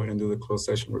afternoon. I'll go ahead and do the closed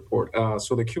session report.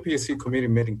 So the QPSC committee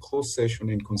met in closed session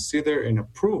and consider and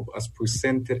approve as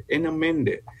presented and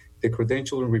amended the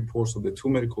credentialing reports of the two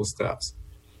medical staffs.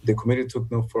 The committee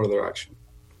took no further action.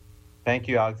 Thank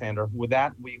you, Alexander. With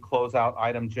that, we close out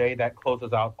item J. That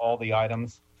closes out all the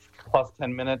items. Plus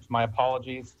 10 minutes. My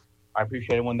apologies. I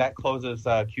appreciate it. When that closes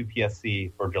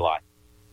QPSC for July.